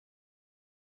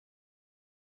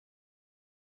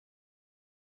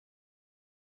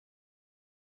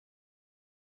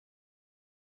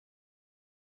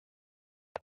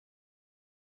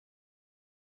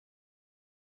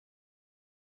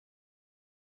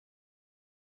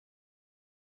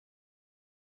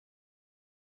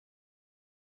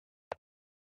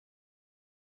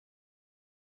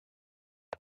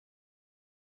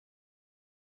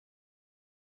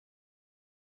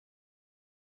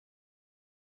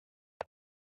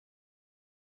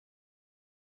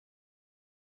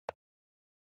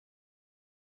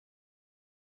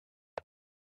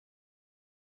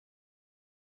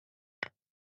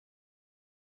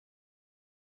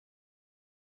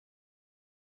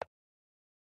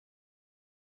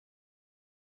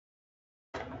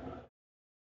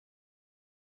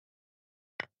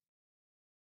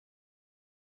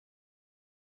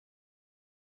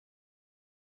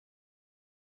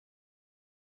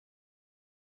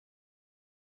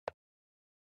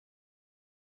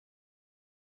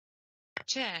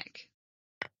 check,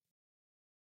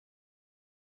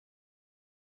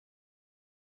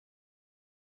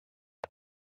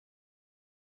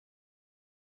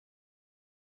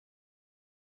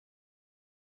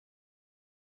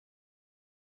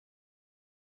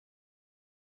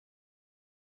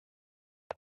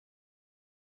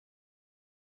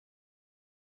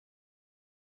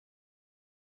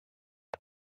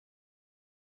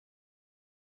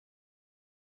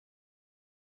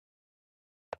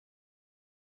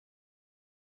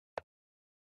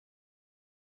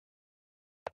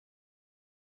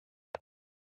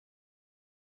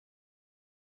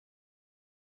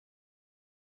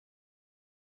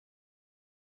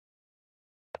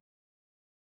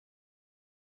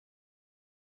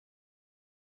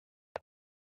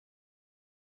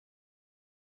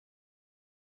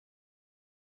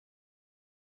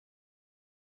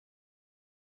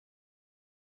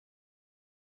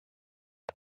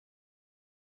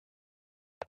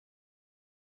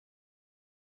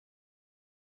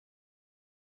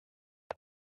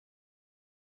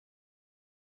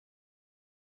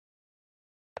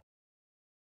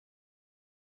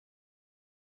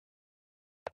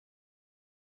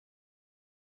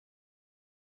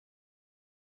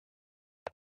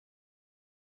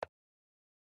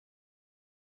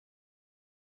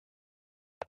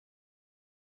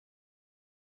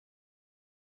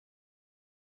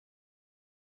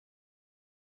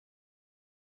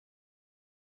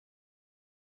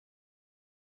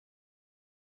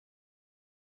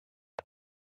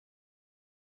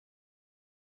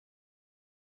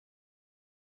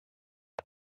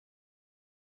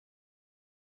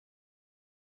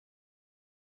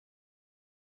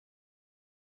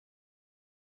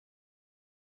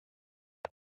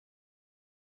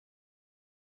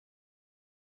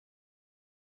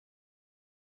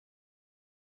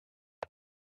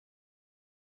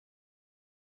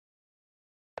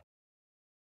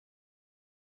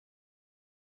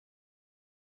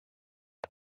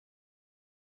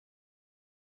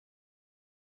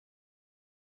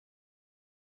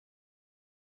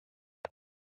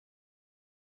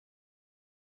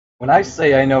 When I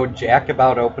say I know jack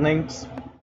about openings,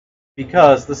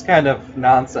 because this kind of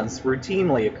nonsense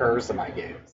routinely occurs in my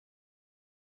games.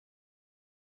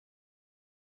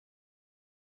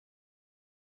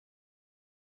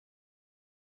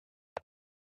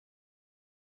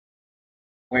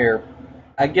 Where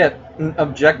I get an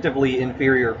objectively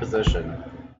inferior position,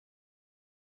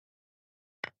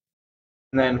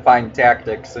 and then find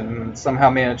tactics and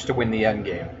somehow manage to win the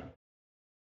endgame.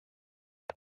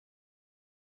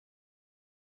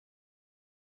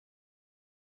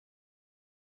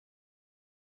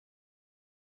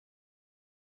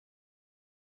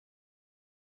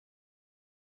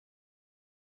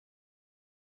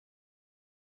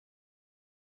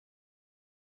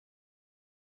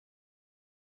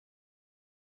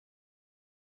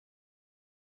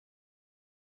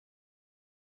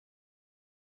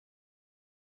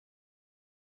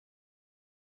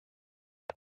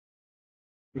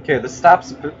 Okay, this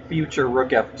stops future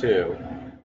rook f2.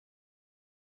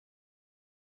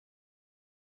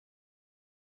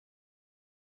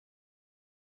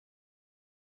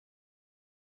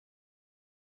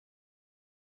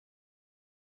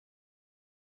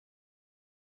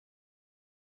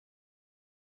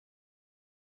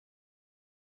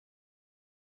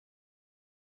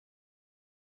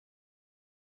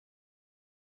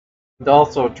 And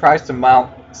also tries to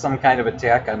mount some kind of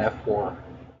attack on f4.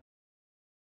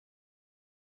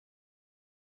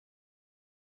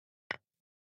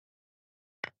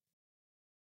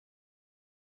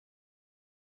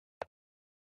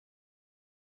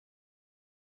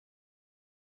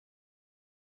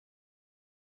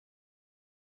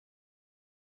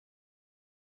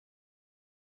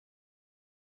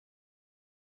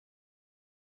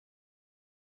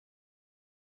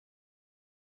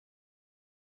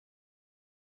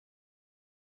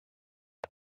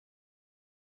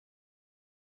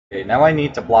 Okay, now I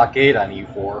need to blockade on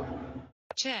e4.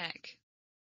 check,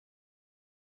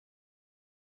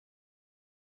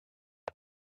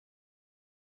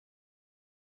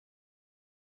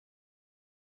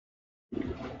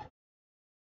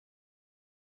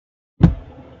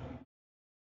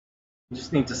 I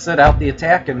just need to sit out the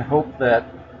attack and hope that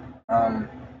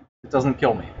it doesn't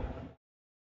kill me.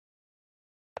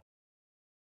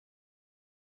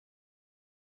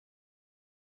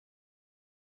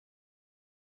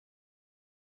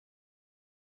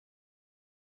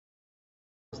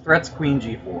 Threats queen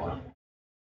g4.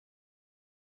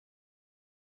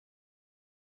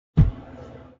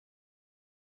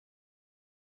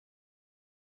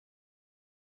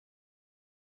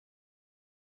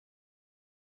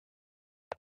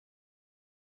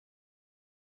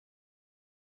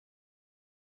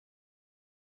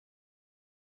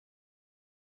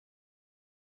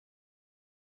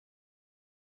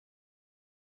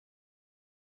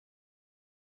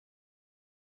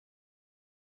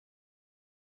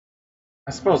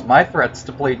 I suppose my threat's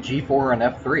to play g4 and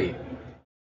f3.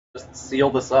 Just seal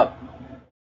this up.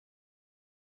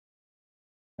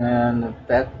 And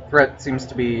that threat seems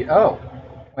to be... Oh,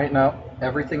 wait, no.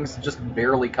 Everything's just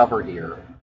barely covered here.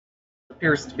 It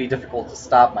appears to be difficult to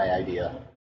stop my idea.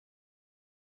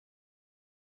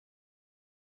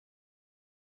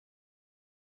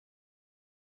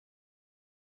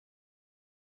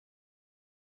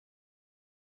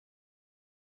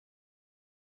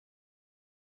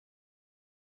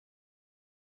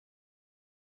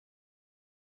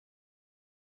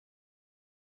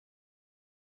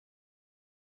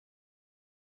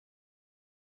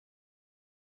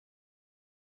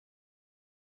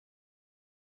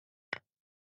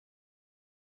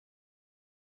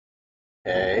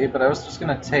 Okay, but I was just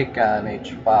going to take on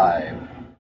h5.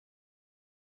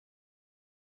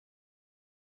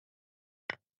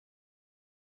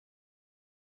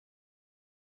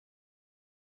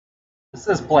 This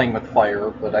is playing with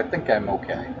fire, but I think I'm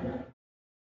okay.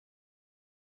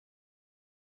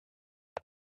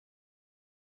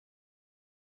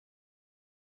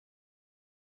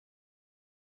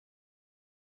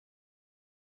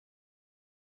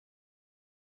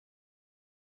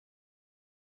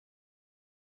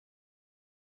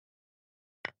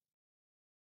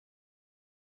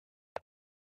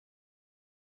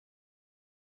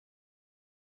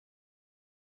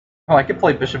 Oh, I could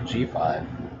play bishop g5.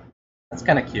 That's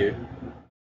kind of cute. I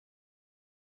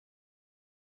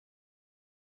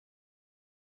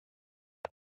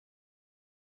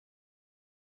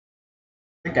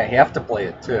think I have to play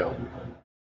it too.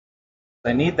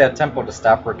 I need that tempo to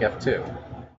stop rook f2.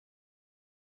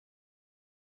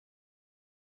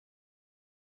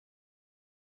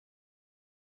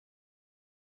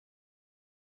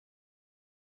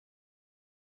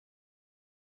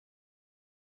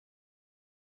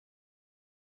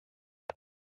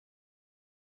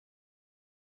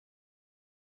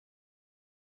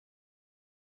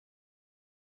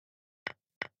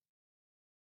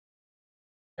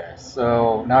 Okay,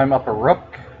 so now I'm up a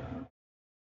rook.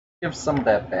 Give some of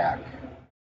that back.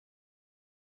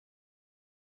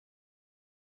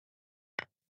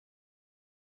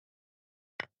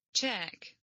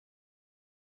 Check.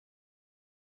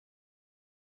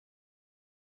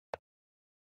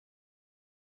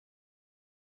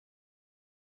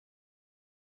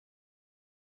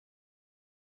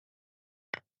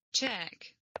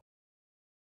 Check.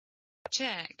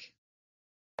 Check.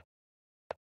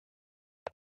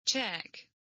 Check.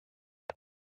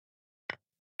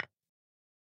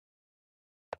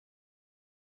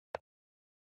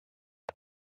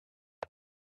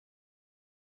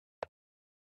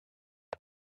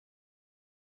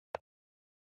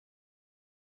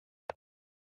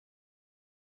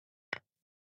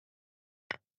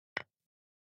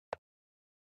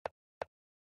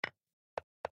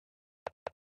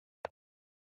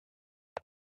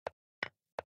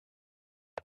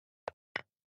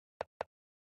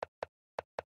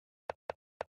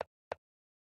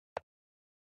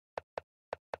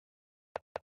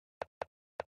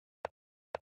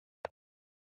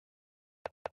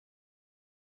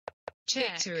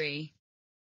 Victory.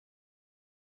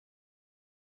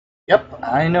 Yep,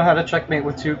 I know how to checkmate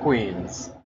with two queens.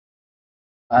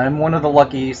 I'm one of the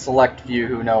lucky select few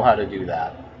who know how to do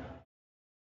that.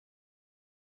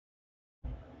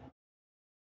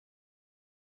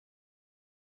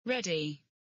 Ready.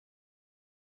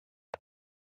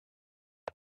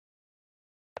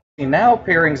 See, now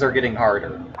pairings are getting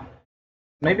harder.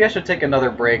 Maybe I should take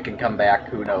another break and come back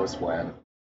who knows when.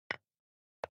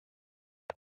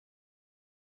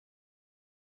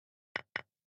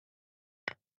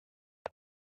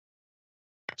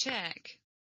 Check.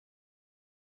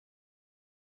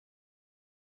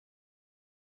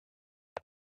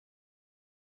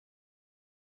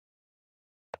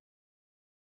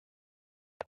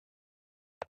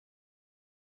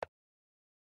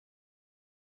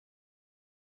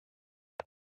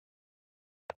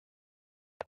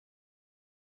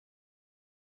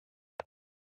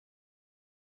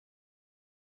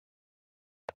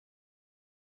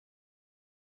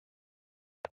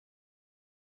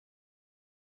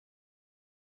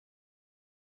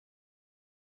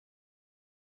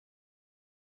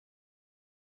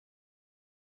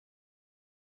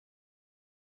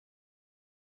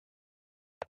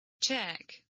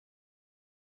 Check.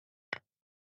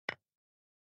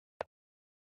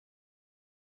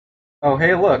 Oh,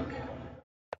 hey, look.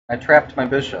 I trapped my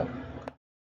bishop.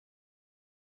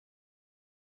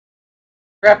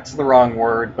 Trapped's the wrong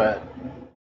word, but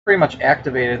pretty much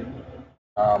activated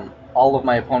all of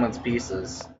my opponent's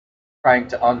pieces, trying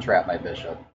to untrap my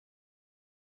bishop.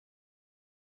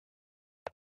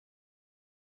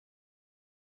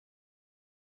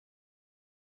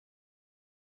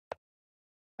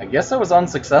 I guess I was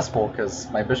unsuccessful because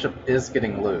my bishop is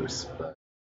getting loose, but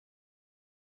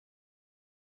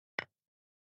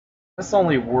this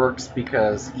only works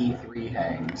because e3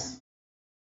 hangs.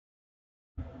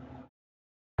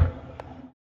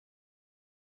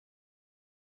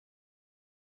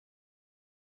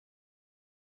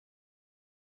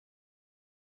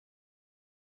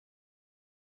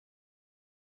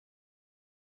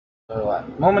 So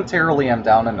momentarily I'm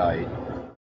down a knight.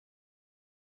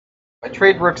 I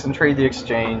trade rooks and trade the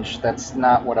exchange. That's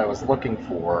not what I was looking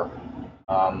for.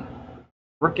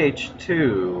 Rook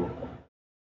h2.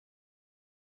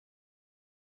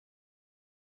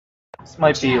 This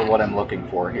might be Check. what I'm looking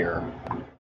for here.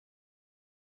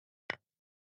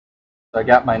 So I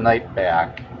got my knight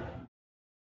back.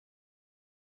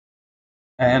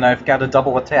 And I've got a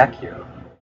double attack here.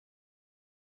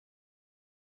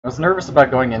 I was nervous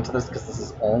about going into this because this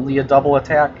is only a double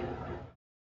attack.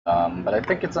 But I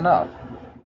think it's enough.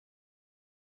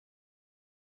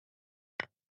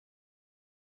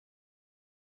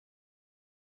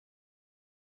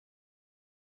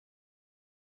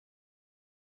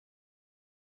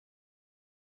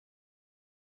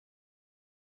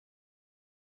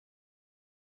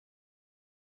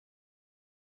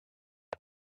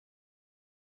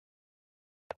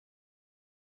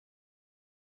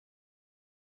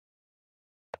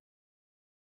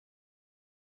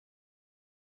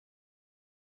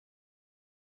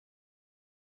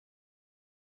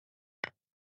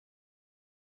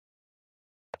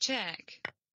 Check.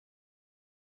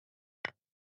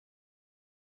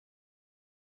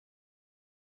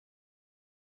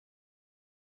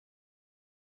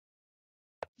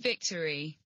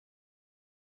 Victory.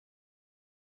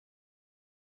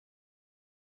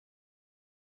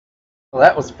 Well,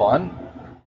 that was fun.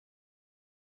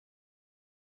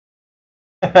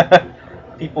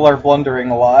 People are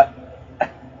blundering a lot.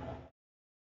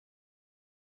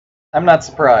 I'm not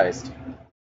surprised.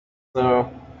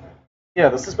 So, yeah,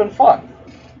 this has been fun.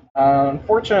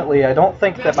 Unfortunately, I don't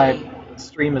think that my Ready.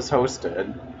 stream is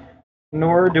hosted,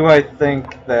 nor do I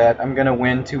think that I'm going to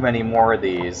win too many more of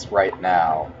these right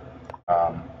now.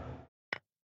 Um,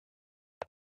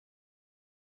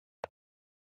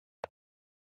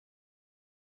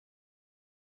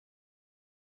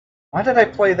 why did I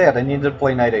play that? I needed to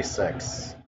play knight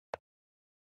a6.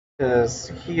 Because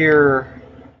here...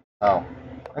 Oh.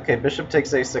 Okay, bishop takes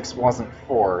a6 wasn't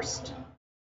forced.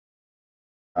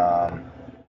 Um,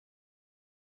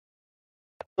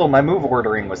 still, my move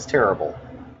ordering was terrible.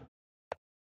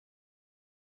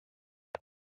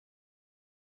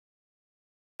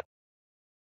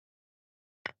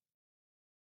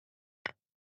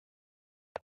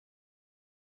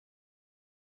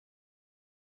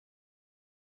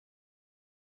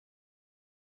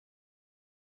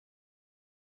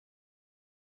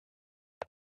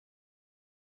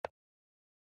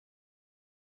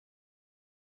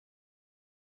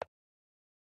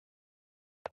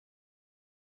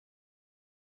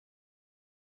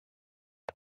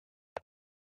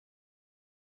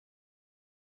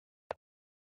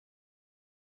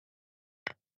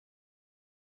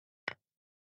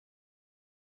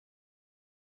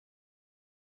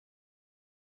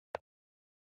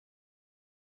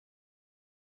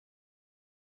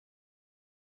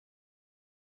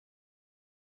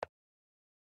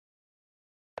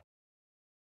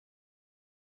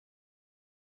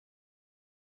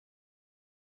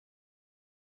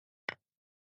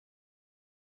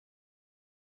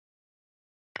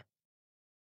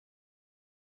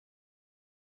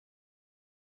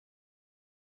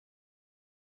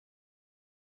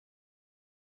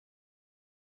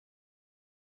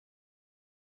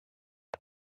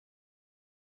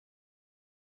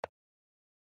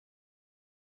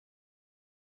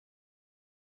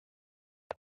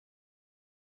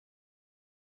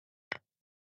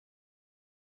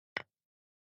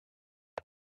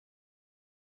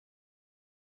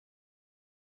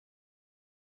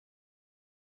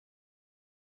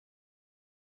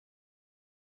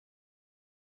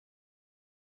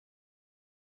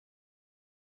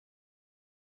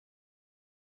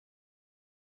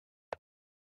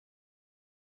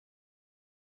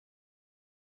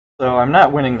 So I'm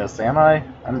not winning this, am I?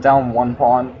 I'm down one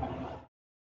pawn.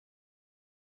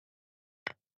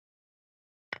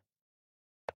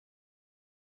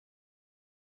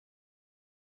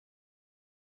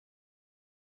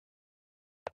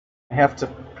 I have to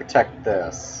protect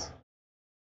this.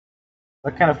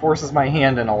 That kind of forces my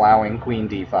hand in allowing queen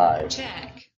d5.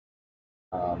 Check.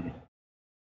 Um,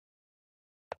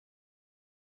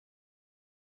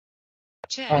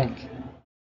 Check.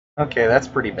 oh, okay, that's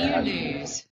pretty You bad.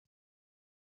 lose.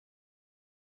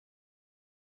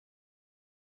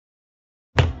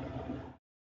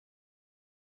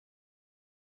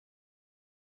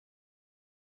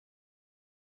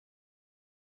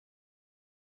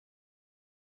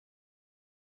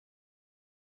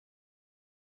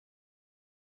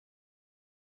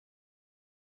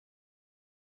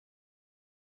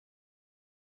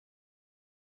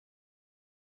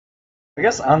 I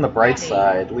guess on the bright Ready.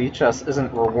 side, Lichess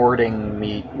isn't rewarding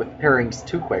me with pairings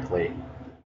too quickly.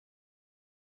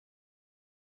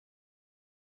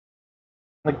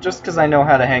 Like, just because I know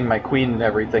how to hang my queen and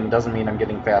everything doesn't mean I'm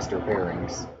getting faster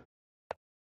pairings. I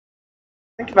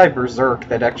think if I berserk,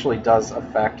 that actually does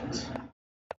affect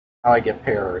how I get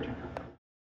paired.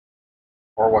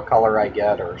 Or what color I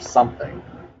get, or something.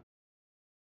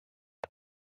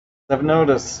 I've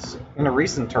noticed in a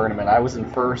recent tournament, I was in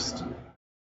first,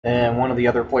 and one of the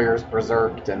other players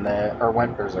berserked or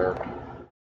went berserk,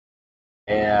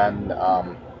 and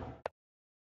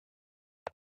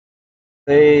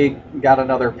they got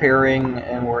another pairing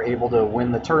and were able to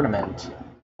win the tournament,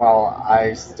 while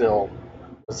I still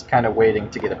was kind of waiting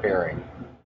to get a pairing.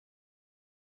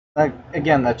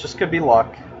 Again, that just could be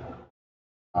luck.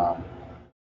 Um,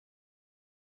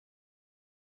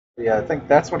 yeah, I think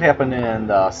that's what happened in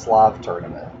the Slav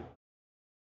tournament.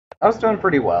 I was doing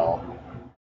pretty well.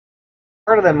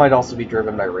 Part of that might also be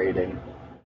driven by rating,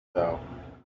 so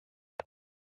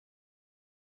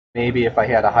maybe if I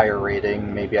had a higher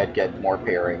rating, maybe I'd get more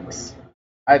pairings.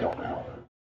 I don't know.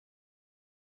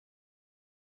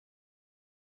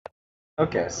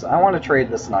 Okay, so I want to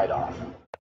trade this knight off.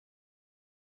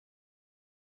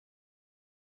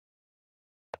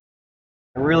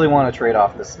 I really want to trade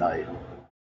off this knight.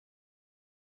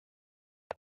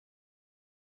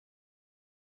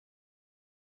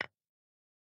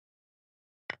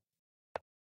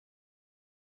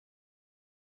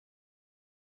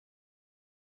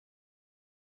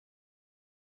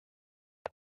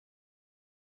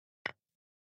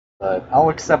 But I'll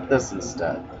accept this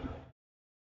instead.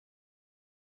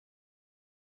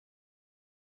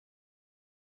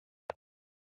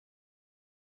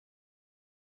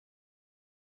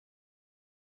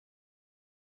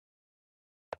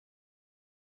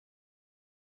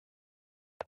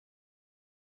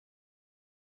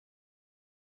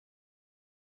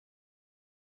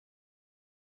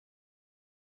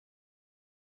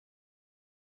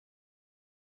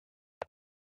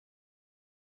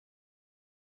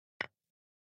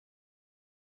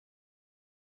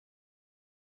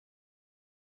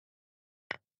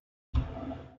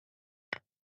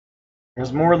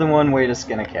 There's more than one way to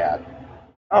skin a cat.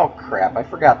 Oh crap, I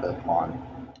forgot that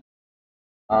pawn.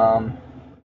 Um,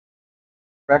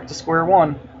 Back to square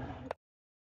one.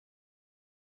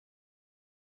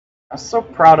 I was so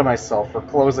proud of myself for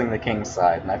closing the king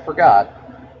side, and I forgot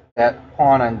that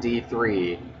pawn on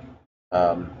d3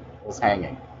 was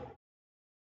hanging.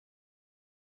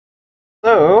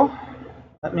 So,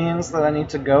 that means that I need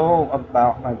to go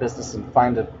about my business and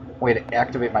find a way to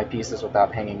activate my pieces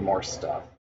without hanging more stuff.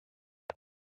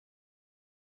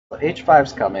 So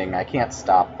h5's coming, I can't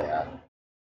stop that.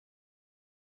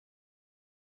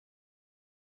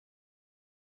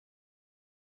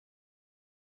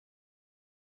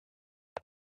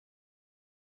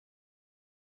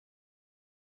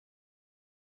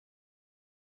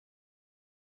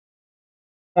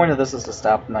 The point of this is to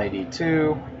stop knight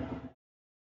e2,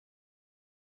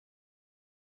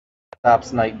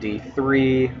 stops knight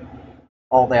d3,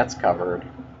 all that's covered.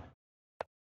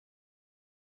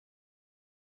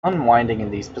 Unwinding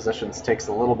in these positions takes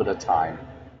a little bit of time.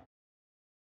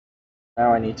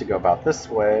 Now I need to go about this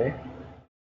way.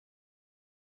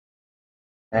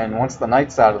 And once the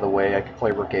knight's out of the way, I can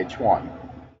play rook h1.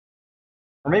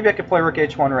 Or maybe I could play rook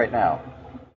h1 right now.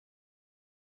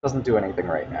 Doesn't do anything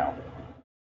right now.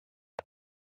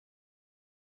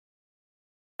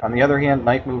 On the other hand,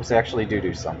 knight moves actually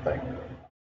do something.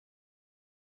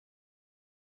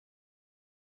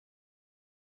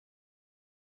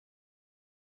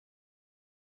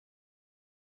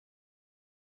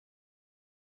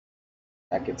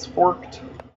 That gets forked.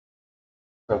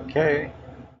 Okay.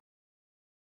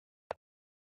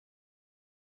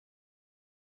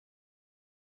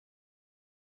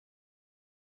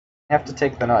 I have to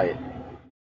take the knight.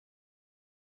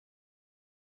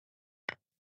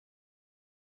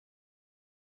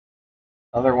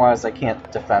 Otherwise, I can't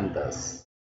defend this.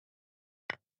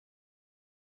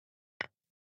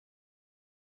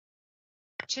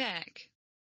 Check.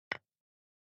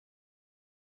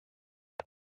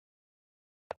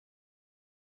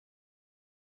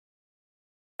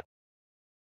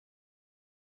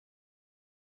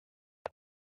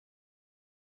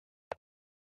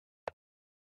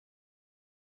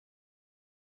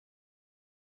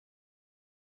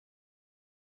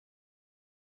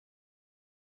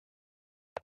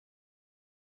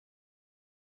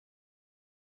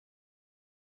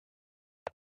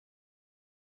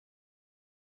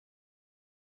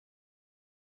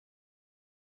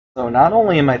 So not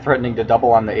only am I threatening to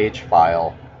double on the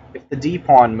h-file, if the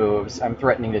d-pawn moves, I'm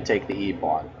threatening to take the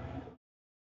e-pawn.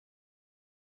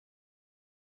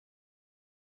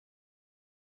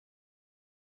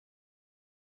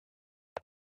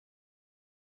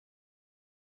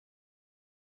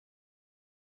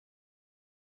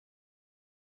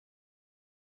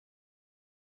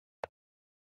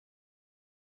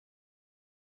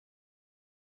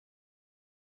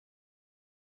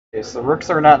 Okay, so rooks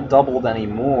are not doubled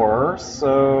anymore,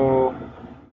 so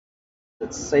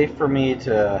it's safe for me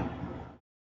to...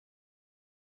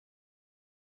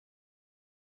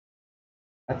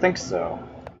 I think so.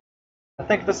 I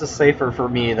think this is safer for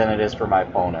me than it is for my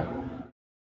opponent.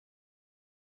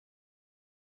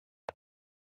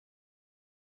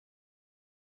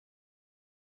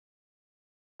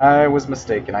 I was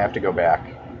mistaken. I have to go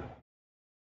back.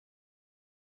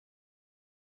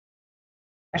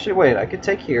 Actually, wait. I could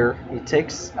take here. He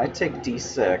takes. I take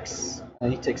d6,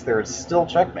 and he takes there. It's still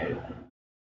checkmate.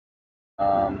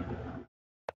 Um,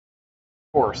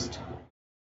 forced.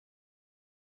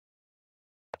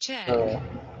 Check. So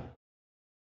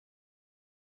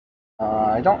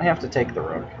I don't have to take the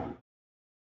rook.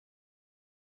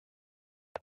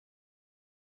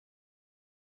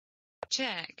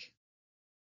 Check.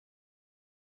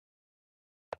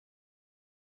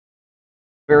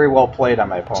 Very well played on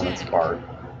my opponent's Check. part.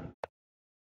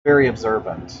 Very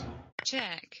observant.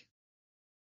 Check.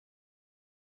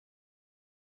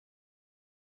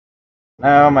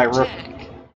 Now my rook. Check.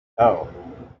 Oh.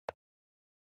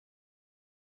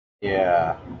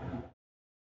 Yeah.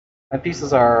 My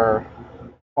pieces are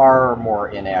far more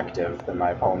inactive than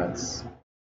my opponent's.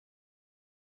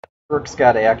 Rook's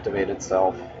got to activate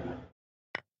itself.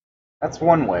 That's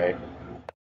one way.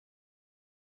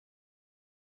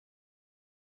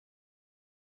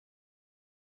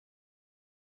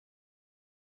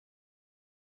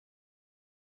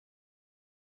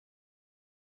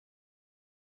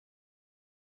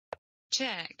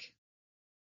 Check.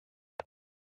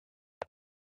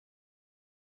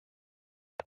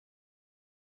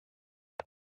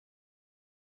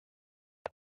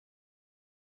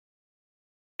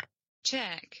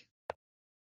 Check.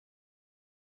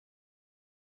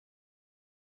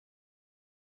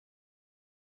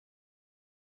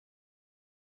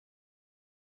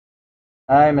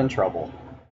 I'm in trouble.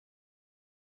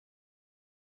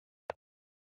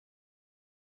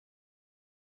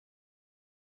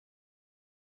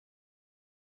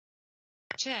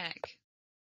 Check.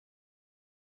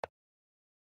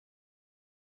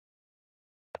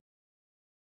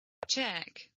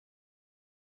 Check.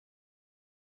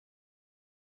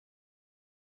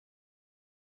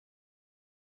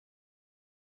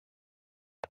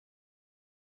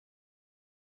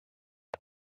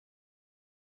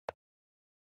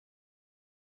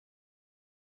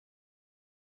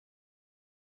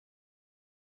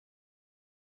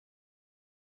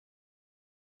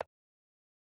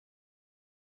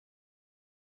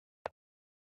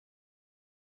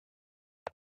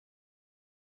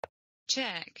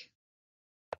 Check.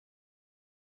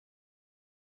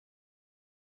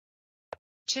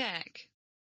 Check.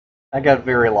 I got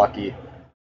very lucky. It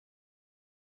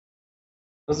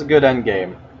was a good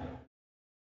endgame.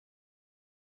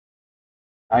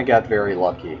 I got very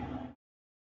lucky.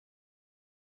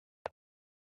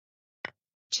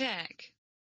 Check.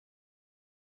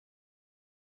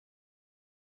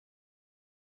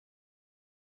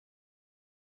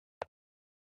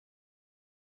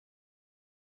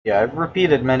 Yeah, I've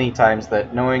repeated many times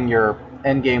that knowing your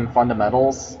endgame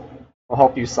fundamentals will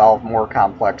help you solve more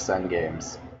complex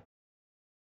endgames.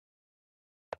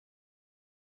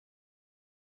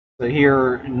 So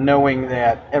here, knowing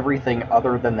that everything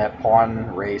other than that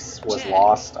pawn race was Check.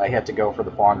 lost, I had to go for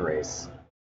the pawn race.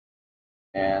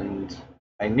 And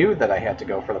I knew that I had to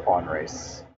go for the pawn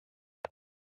race.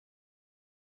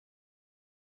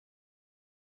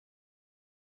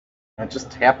 And it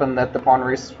just happened that the pawn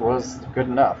race was good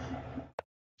enough.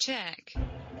 Check.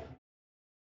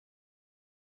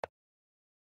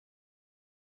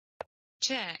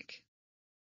 Check.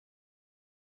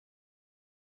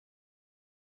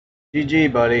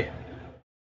 GG, buddy.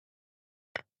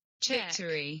 Check.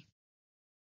 Victory.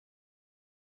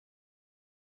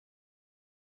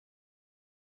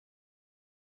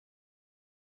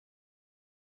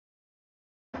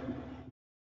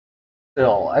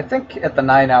 Still, I think at the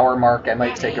 9-hour mark I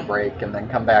might take a break and then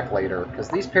come back later, because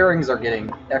these pairings are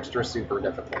getting extra super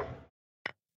difficult.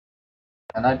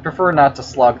 And I'd prefer not to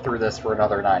slug through this for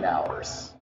another 9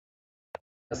 hours.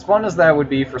 As fun as that would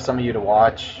be for some of you to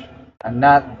watch, I'm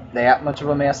not that much of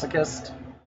a masochist.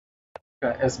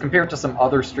 As compared to some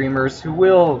other streamers who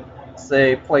will,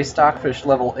 say, play Stockfish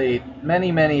level 8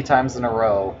 many, many times in a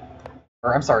row.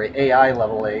 Or, I'm sorry, AI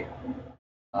level 8.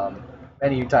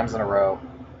 Many times in a row.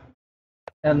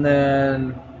 And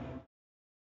then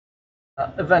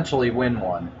eventually win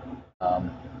one.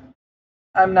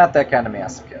 I'm not that kind of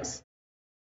masochist.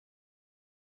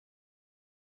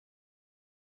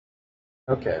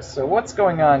 Okay, so what's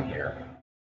going on here?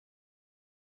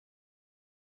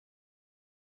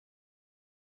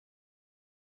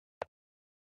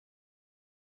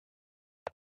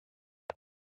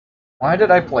 Why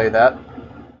did I play that?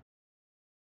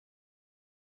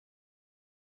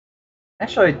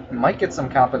 Actually, I might get some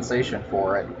compensation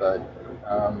for it, but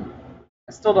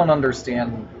I still don't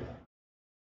understand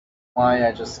why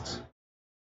I just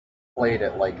played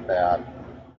it like that.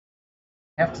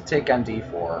 I have to take on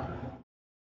d4.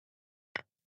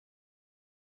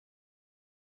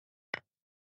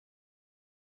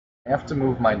 I have to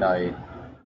move my knight.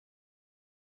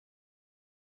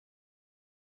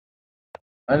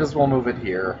 Might as well move it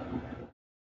here.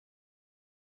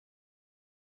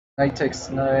 Knight takes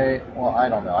knight. Well, I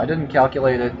don't know. I didn't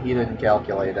calculate it. He didn't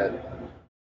calculate it.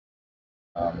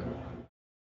 Um,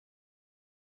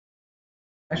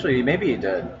 Actually, maybe he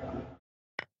did.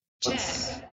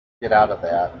 Let's Check. get out of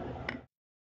that.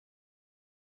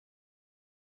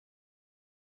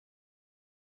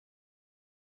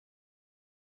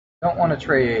 Don't want to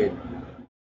trade.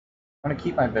 I want to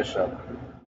keep my bishop.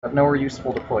 I have nowhere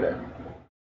useful to put it.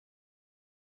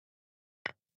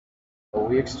 So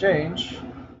we exchange.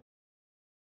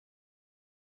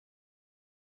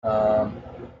 Um,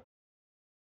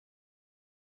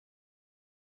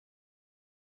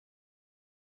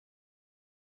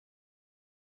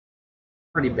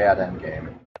 Pretty bad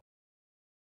endgame.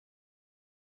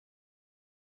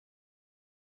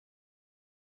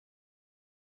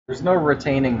 There's no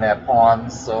retaining that pawn,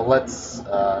 so let's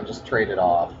just trade it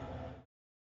off.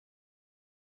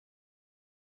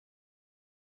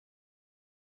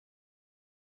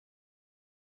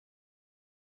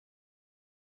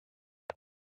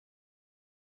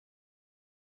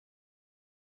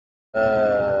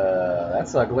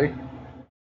 That's ugly.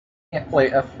 Can't play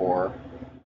f4.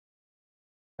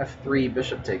 f3,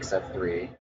 bishop takes f3.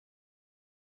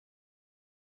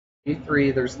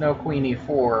 e3, there's no queen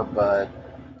e4, but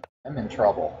I'm in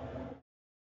trouble.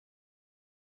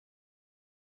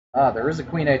 Ah, there is a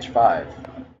queen h5.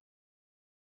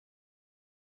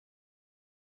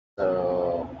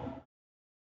 So,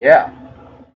 yeah.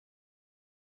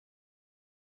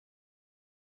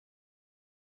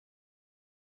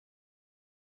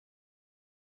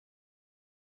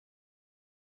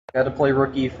 Got to play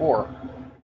rook e4.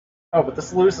 Oh, but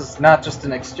this loses not just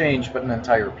an exchange, but an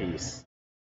entire piece.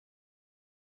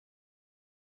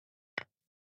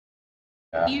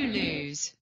 Yeah. You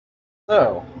lose.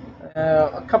 So,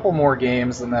 a couple more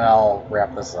games, and then I'll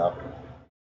wrap this up. And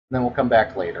then we'll come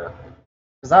back later.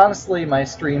 Because honestly, my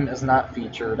stream is not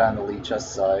featured on the Lichess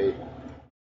site.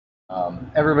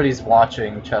 Everybody's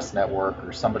watching Chess Network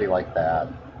or somebody like that.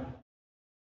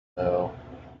 So,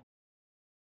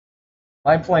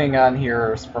 my playing on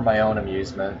here is for my own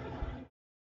amusement.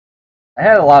 I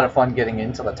had a lot of fun getting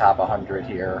into the top 100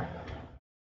 here.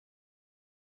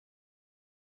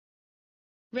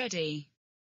 Ready.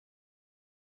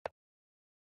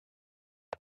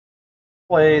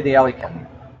 Play the Elikin.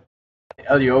 The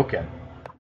Elyokin.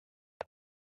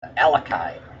 The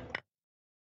Alekai.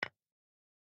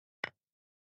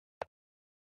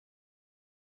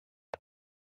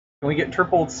 Can we get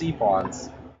tripled c-pawns?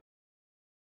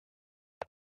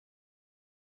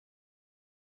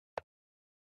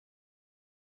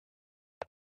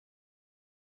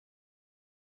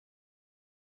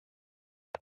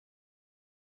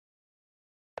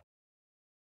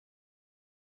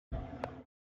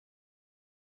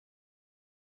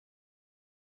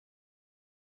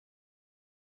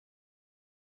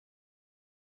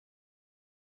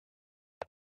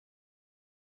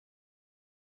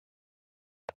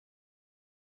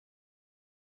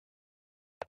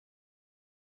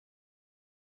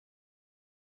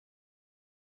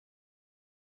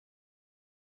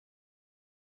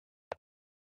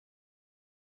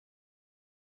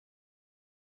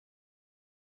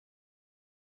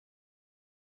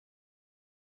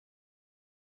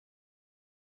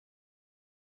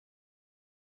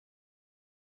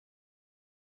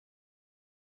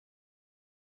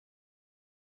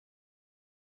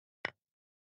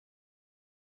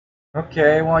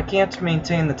 Okay, well I can't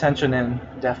maintain the tension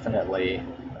indefinitely.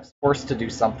 I was forced to do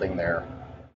something there.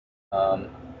 Um,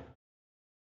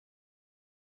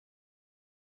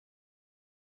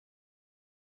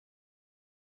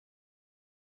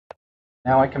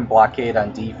 Now I can blockade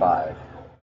on d5.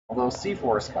 Although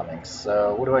c4 is coming,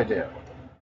 so what do I do?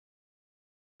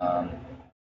 Um,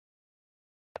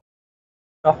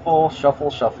 Shuffle, shuffle,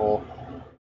 shuffle,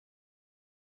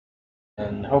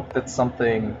 and hope that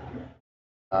something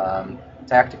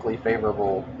tactically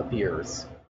favorable appears.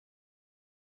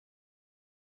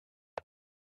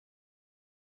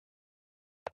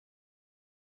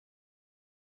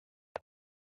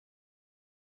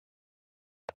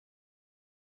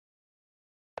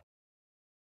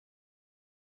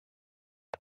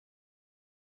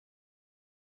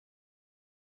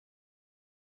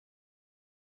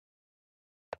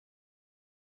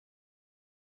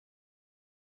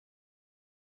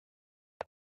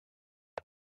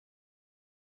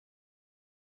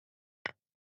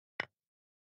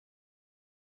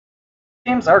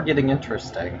 games are getting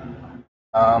interesting.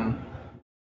 Um,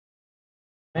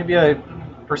 Maybe I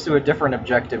pursue a different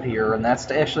objective here, and that's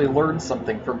to actually learn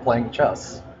something from playing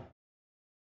chess.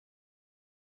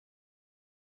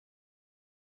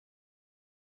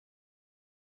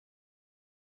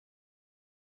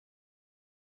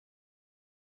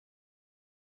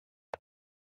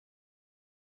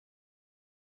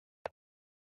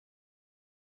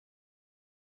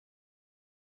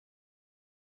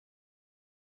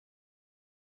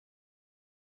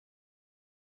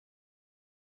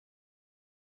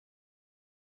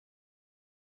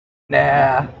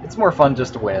 Nah, it's more fun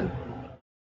just to win.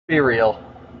 Be real.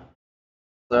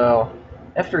 So,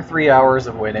 after 3 hours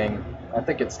of winning, I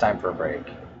think it's time for a break.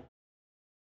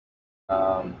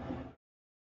 Um,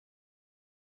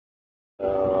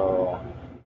 so,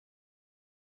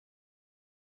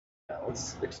 yeah,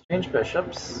 let's exchange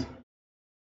bishops.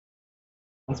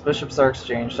 Once bishops are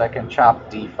exchanged, I can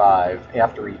chop d5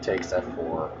 after he takes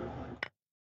f4.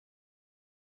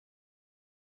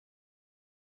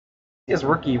 He has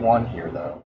rook e1 here,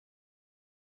 though.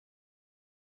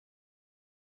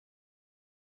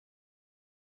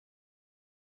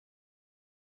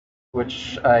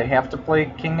 Which I have to play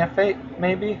king f8,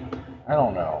 maybe? I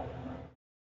don't know.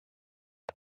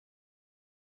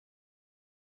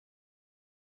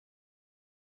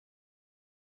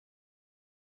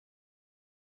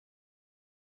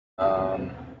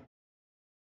 Um,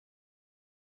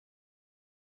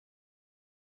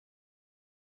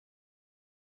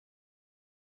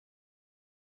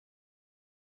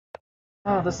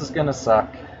 oh, this is gonna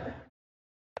suck.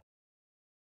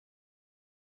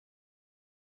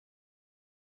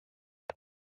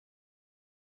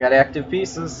 Got active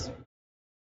pieces.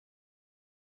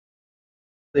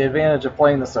 The advantage of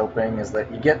playing this opening is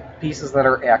that you get pieces that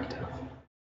are active.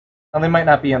 Now, they might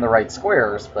not be in the right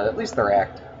squares, but at least they're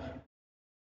active.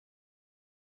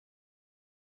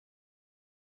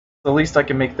 So at least I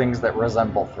can make things that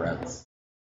resemble threads.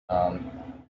 Um,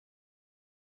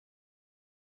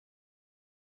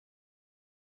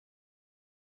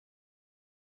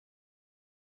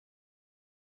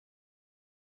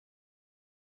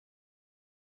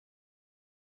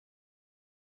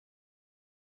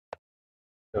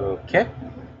 okay.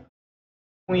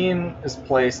 Queen is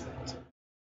placed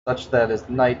such that his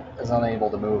knight is unable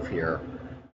to move here.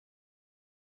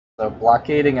 So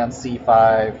blockading on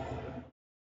c5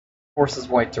 forces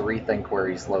white to rethink where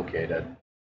he's located.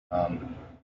 Um,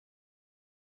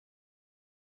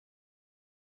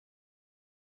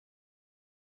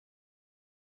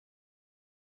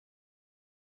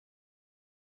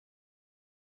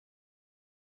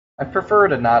 I prefer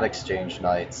to not exchange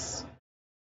knights.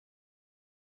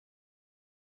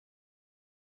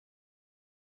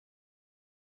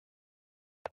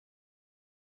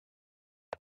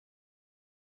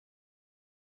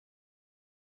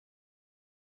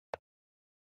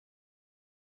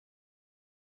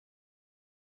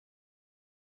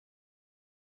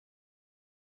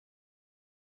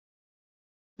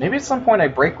 Maybe at some point I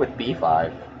break with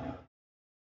b5.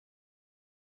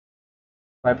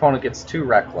 My opponent gets too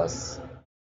reckless,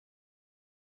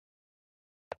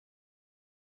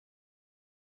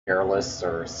 careless,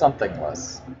 or something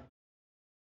less.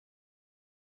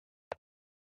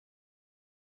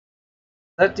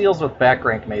 That deals with back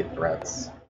rank mate threats.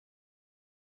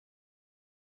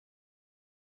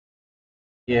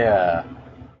 Yeah.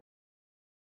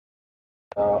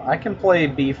 So I can play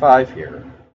b5 here.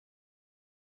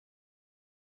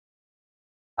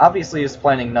 Obviously he's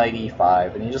planning knight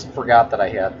e5, and he just forgot that I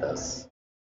had this.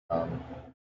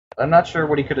 I'm not sure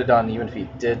what he could have done even if he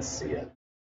did see it.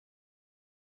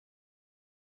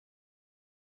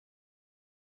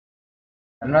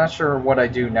 I'm not sure what I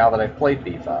do now that I've played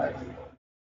b5.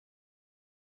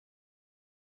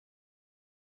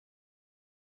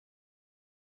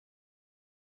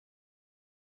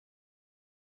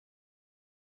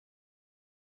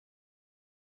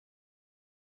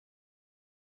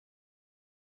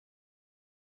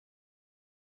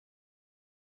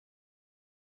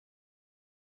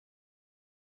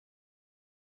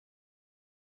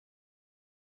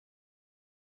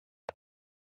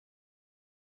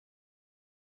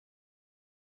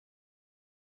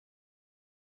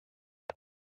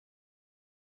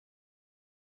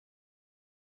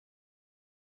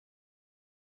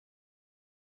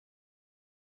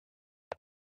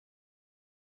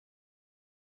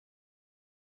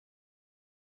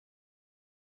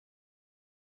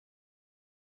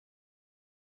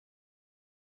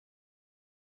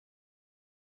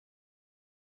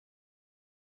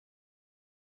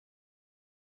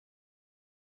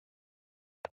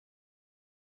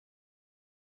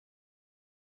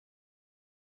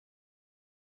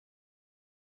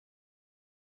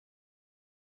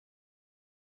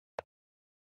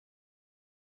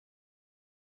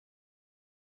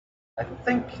 I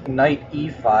think knight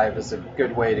e5 is a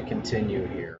good way to continue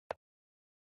here.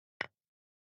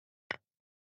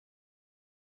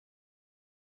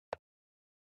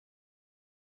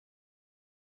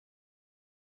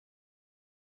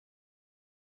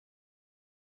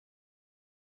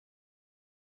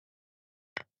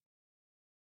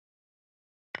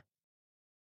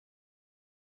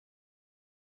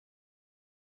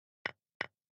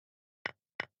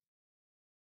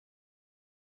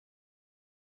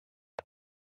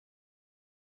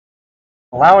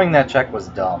 Allowing that check was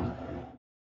dumb.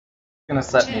 It's gonna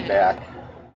set me Check. back.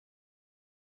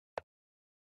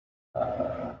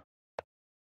 Uh,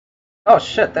 oh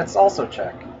shit, that's also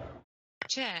check.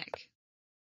 Check.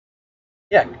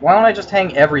 Yeah, why don't I just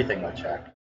hang everything with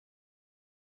check?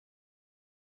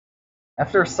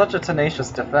 After such a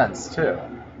tenacious defense, too.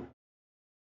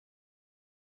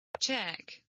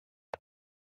 Check.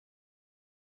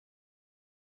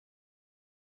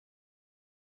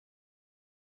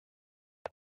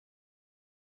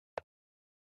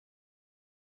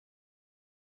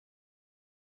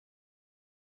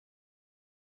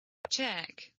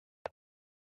 Check.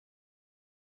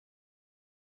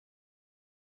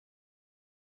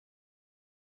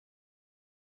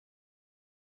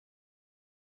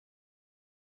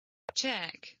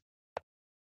 Check.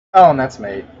 Oh, and that's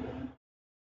mate.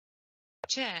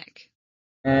 Check.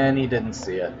 And he didn't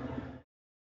see it.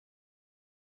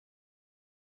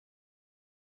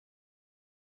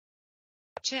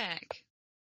 Check.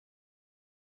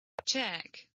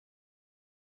 Check.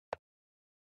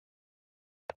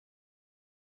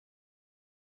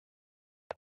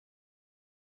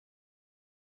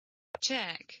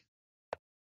 Check.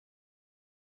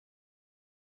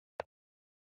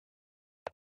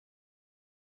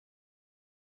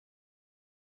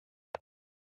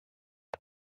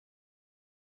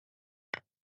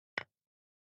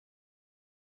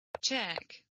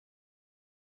 Check.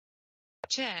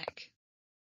 Check.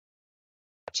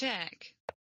 Check.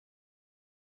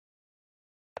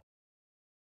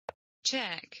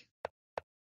 Check.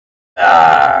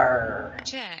 Arr!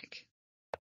 Check.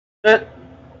 Shit.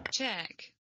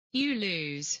 Check. You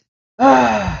lose.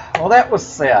 Well, that was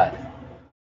sad.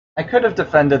 I could have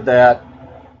defended that,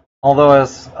 although I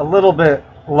was a little bit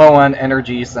low on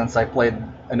energy since I played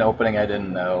an opening I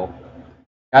didn't know.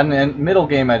 Got an middle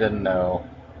game I didn't know.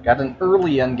 Got an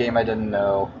early end game I didn't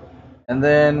know. And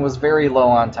then was very low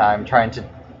on time trying to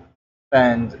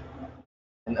defend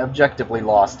an objectively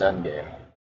lost endgame.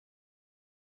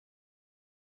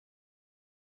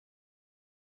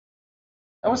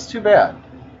 That was too bad.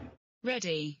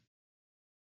 Ready.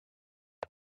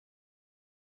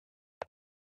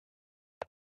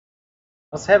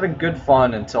 I was having good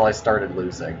fun until I started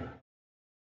losing.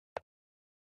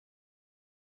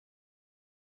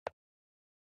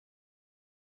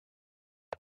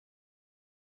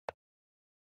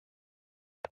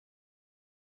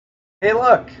 Hey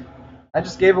look! I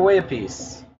just gave away a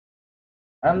piece.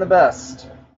 I'm the best.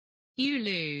 You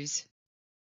lose.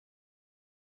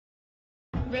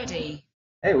 Ready.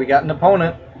 Hey, we got an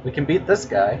opponent. We can beat this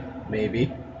guy.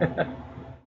 Maybe.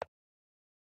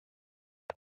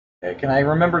 Okay, can I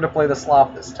remember to play the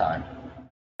Slav this time?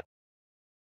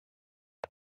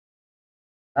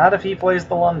 Not if he plays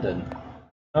the London.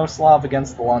 No Slav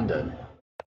against the London.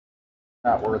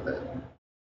 Not worth it.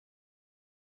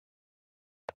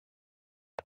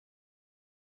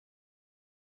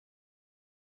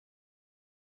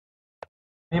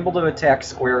 I'm able to attack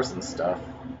squares and stuff.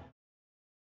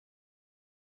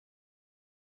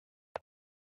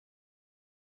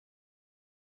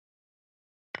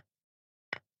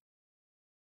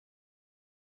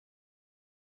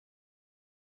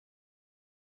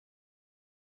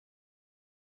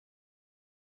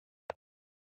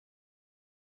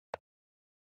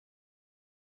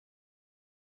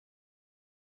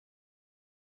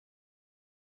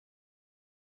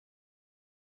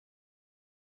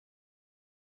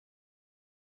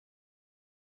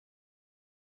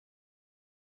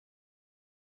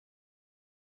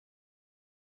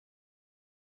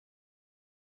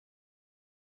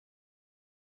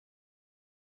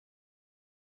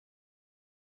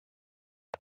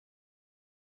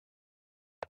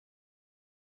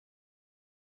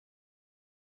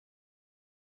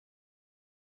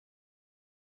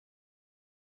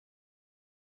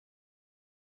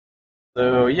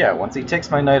 So yeah, once he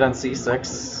takes my knight on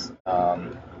c6,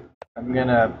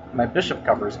 my bishop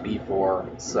covers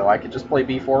b4, so I could just play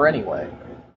b4 anyway.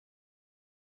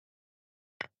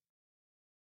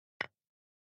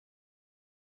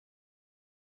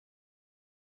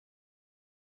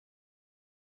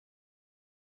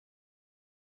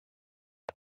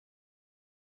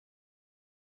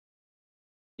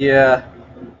 Yeah,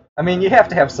 I mean, you have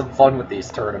to have some fun with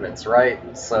these tournaments,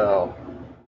 right? So,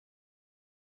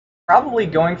 probably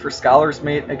going for Scholar's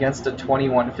Mate against a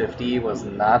 2150 was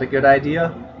not a good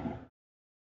idea.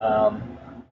 Um,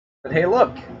 but hey,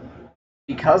 look,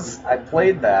 because I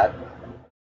played that,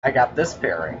 I got this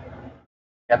pairing.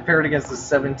 Got paired against the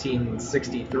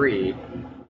 1763,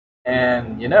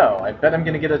 and I bet I'm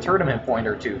going to get a tournament point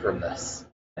or two from this.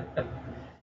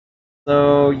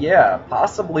 So, yeah,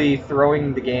 possibly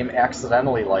throwing the game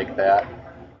accidentally like that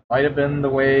might have been the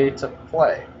way to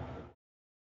play.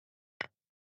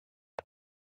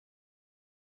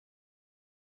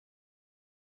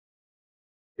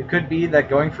 It could be that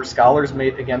going for Scholar's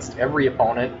Mate against every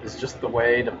opponent is just the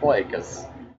way to play, because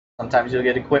sometimes you'll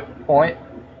get a quick point,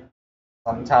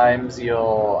 sometimes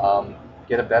you'll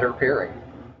get a better pairing.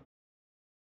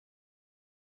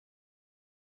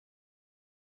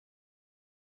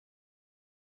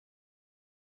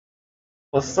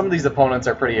 Plus, some of these opponents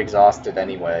are pretty exhausted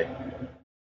anyway,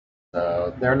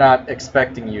 so they're not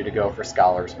expecting you to go for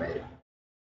Scholar's Mate.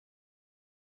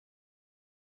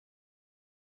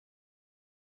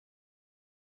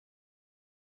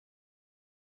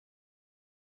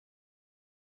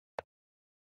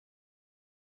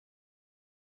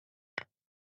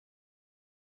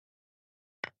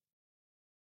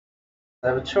 I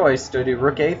have a choice. Do I do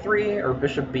Rook A3 or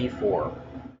Bishop B4?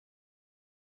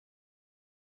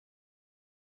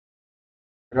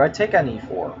 Or do I take on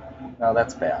E4? No,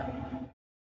 that's bad.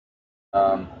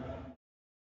 Um,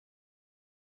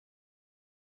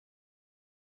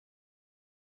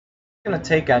 I'm going to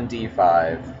take on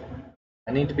D5.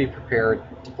 I need to be prepared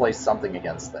to play something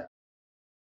against that.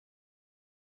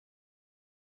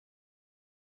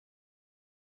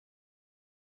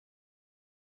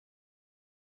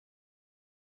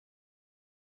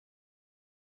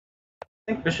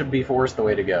 I think Bishop B4 is the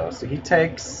way to go. So he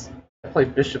takes. I play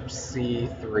Bishop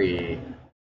C3.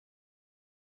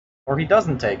 Or he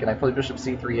doesn't take, and I play Bishop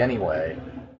C3 anyway.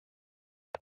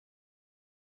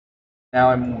 Now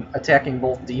I'm attacking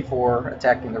both D4,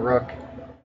 attacking the rook,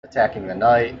 attacking the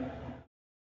knight.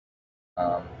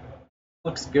 Um,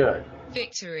 looks good.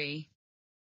 Victory.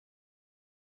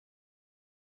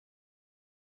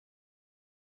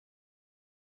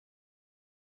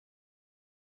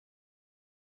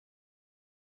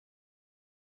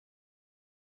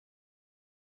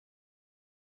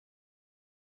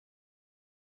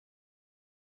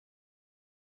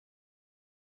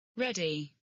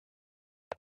 Ready.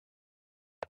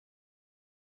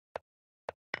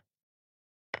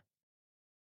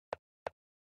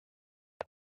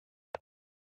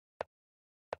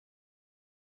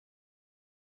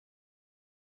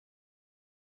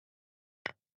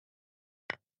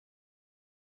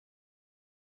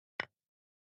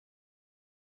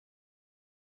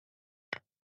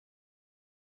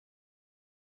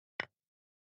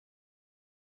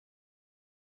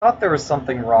 I thought there was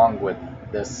something wrong with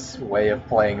this way of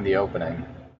playing the opening.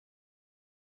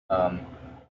 Um,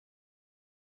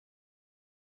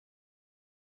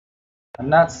 I'm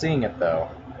not seeing it though.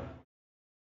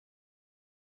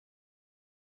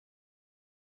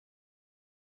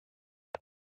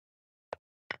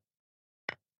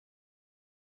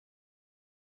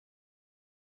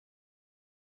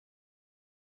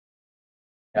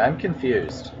 Yeah, I'm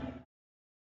confused.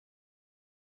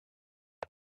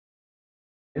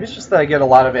 Maybe it's just that I get a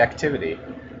lot of activity.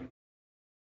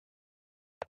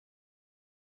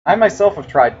 I myself have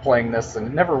tried playing this and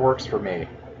it never works for me.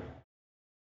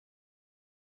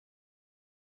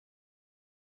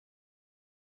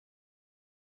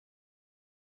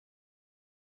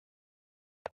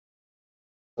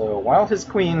 So while his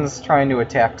queen's trying to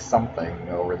attack something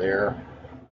over there,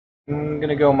 I'm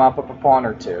gonna go mop up a pawn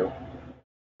or two.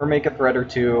 Or make a threat or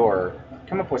two, or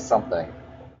come up with something.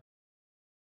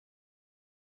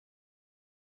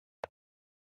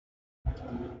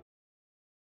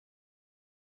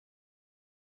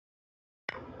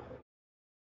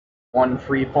 One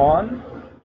free pawn.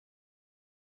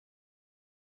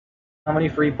 How many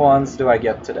free pawns do I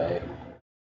get today?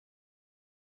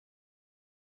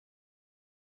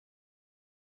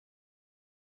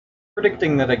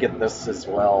 Predicting that I get this as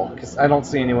well, because I don't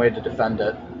see any way to defend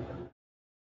it.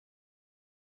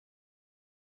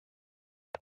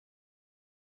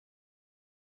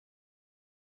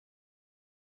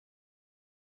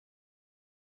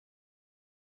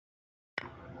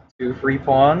 Two free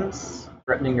pawns,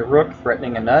 threatening a rook,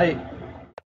 threatening a knight.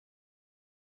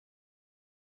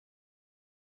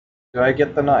 Do I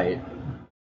get the knight?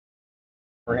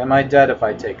 Or am I dead if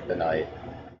I take the knight?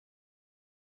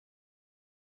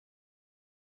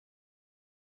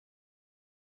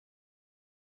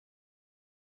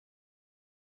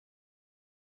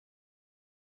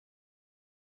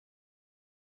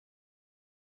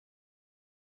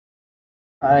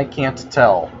 I can't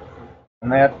tell,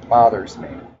 and that bothers me.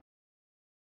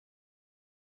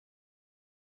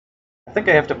 I think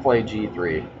I have to play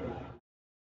g3.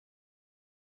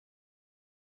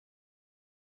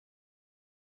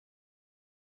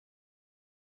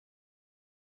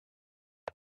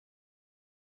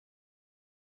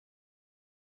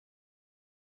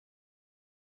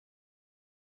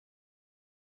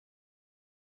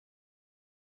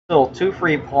 Still, 2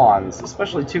 free pawns,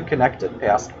 especially 2 connected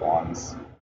passed pawns.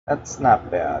 That's not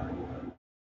bad.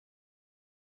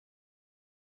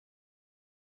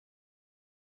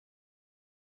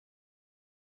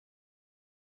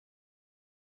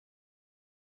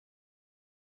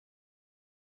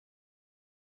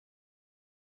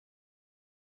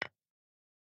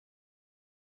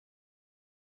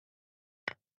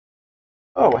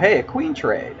 Oh, hey, a queen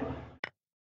trade.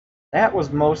 That was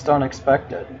most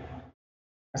unexpected.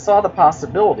 I saw the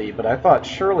possibility, but I thought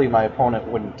surely my opponent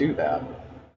wouldn't do that.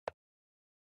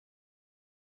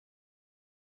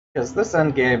 Because this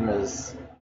endgame is...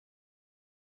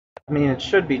 I mean, it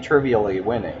should be trivially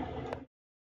winning.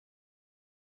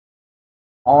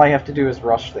 All I have to do is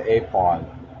rush the A pawn.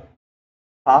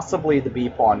 Possibly the B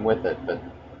pawn with it, but...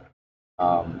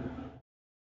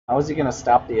 how is he going to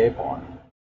stop the A pawn?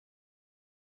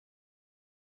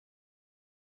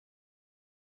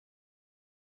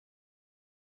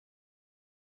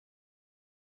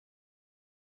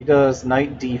 He does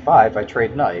knight d5, I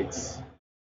trade knights.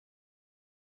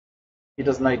 He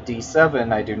does knight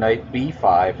d7, I do knight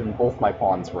b5, and both my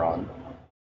pawns run.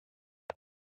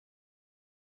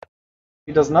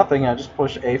 He does nothing, I just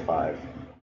push a5.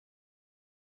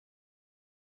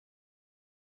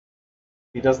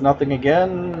 He does nothing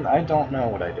again, I don't know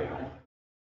what I do.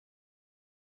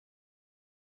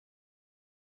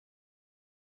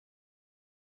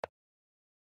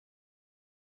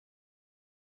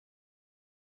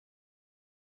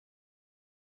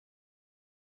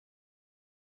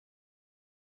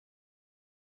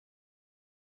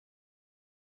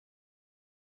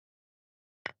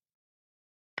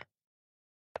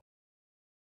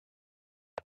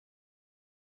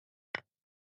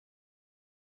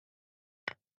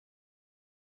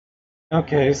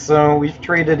 Okay, so we've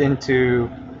traded into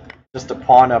just a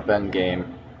pawn-up endgame,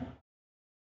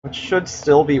 which should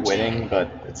still be winning,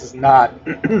 but it's not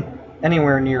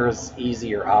anywhere near as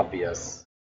easy or obvious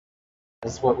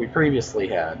as what we previously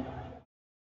had.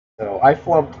 So I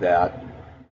flubbed that,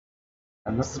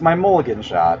 and this is my mulligan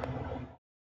shot.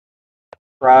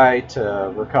 Try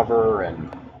to recover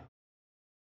and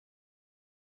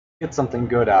get something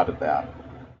good out of that.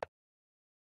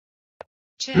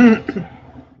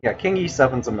 Yeah, king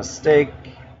e7's a mistake.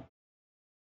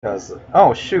 Because,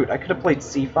 oh shoot, I could have played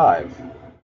c5. I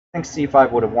think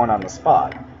c5 would have won on the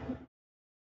spot.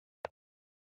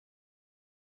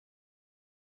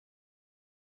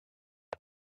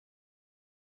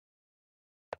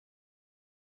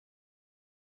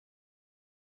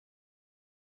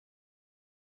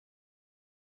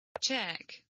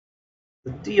 Check.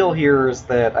 The deal here is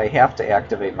that I have to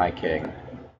activate my king.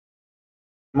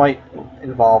 Might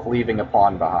involve leaving a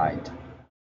pawn behind.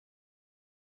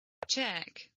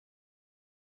 Check.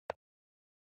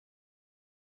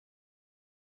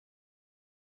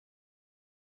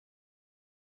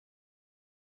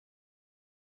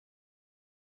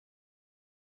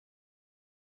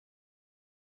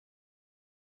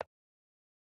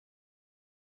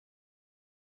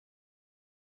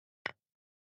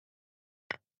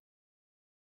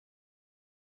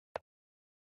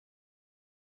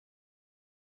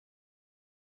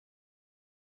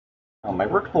 My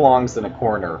rook belongs in a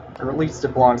corner, or at least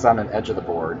it belongs on an edge of the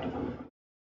board.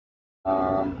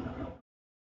 I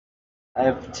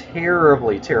have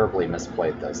terribly, terribly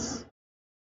misplayed this.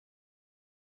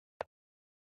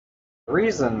 The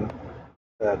reason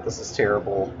that this is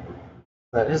terrible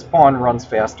is that his pawn runs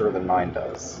faster than mine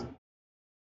does.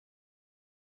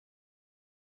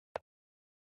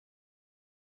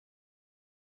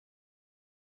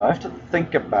 I have to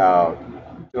think about,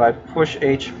 do I push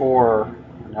h4?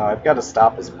 No, I've got to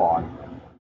stop his pawn.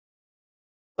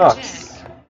 Sucks.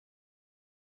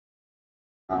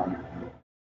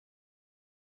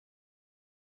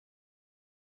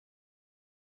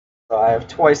 So I have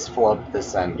twice flubbed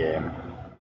this endgame.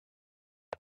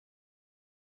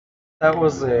 That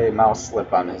was a mouse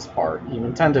slip on his part. He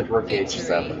intended rook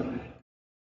h7.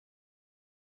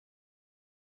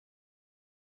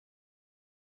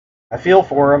 I feel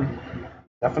for him.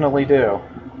 Definitely do.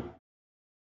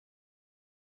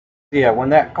 Yeah, when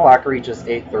that clock reaches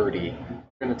 8:30, I'm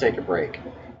going to take a break.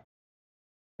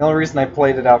 The only reason I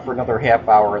played it out for another half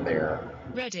hour there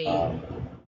Ready.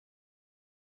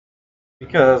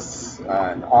 because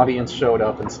an audience showed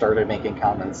up and started making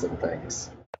comments and things.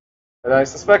 But I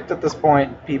suspect at this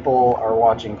point people are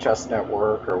watching Chess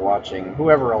Network or watching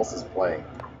whoever else is playing.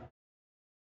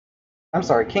 I'm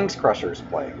sorry, King's Crusher's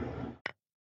playing.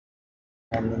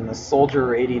 And then the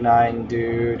Soldier 89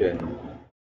 dude and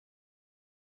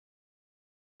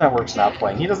Network's not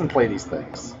playing. He doesn't play these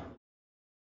things.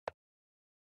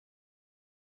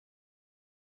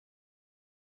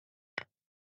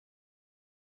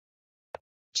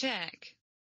 Check.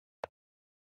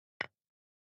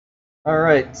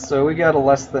 Alright, so we got a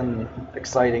less than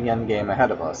exciting endgame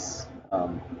ahead of us.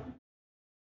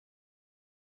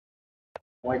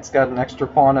 White's got an extra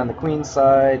pawn on the queen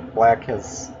side. Black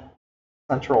has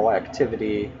central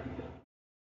activity.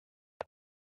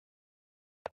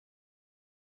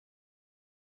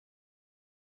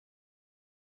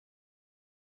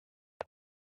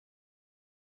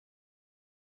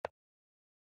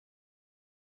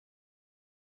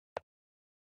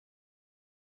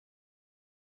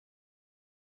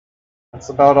 That's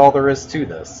about all there is to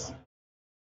this.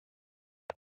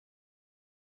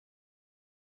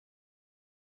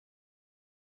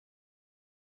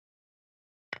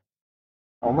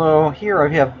 Although here I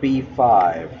have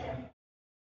b5.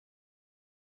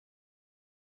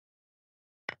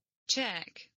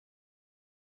 Check.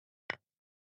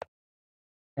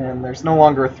 And there's no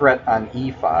longer a threat on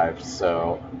e5,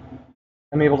 so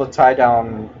I'm able to tie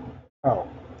down... Oh,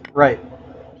 right.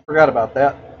 Forgot about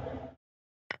that.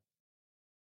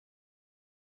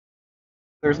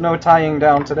 There's no tying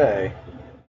down today.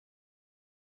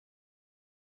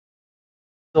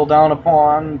 Still down a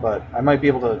pawn, but I might be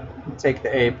able to take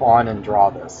the a pawn and draw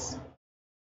this.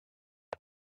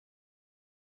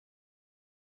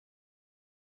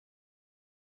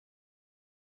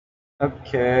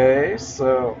 Okay,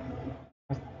 so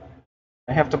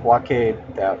I have to blockade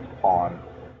that pawn.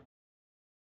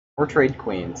 Or trade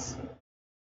queens.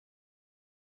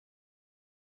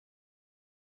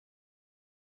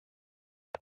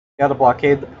 Gotta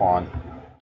blockade the pawn.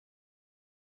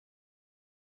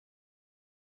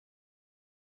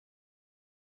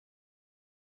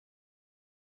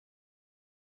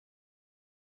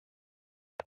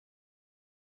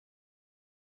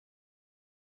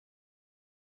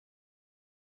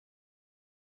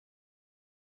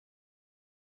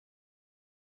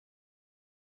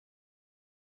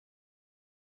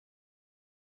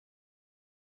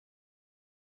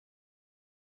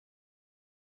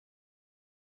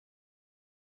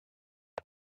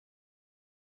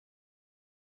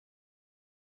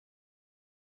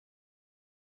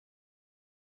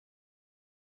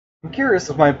 I'm curious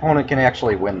if my opponent can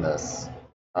actually win this,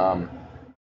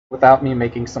 without me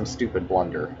making some stupid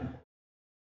blunder.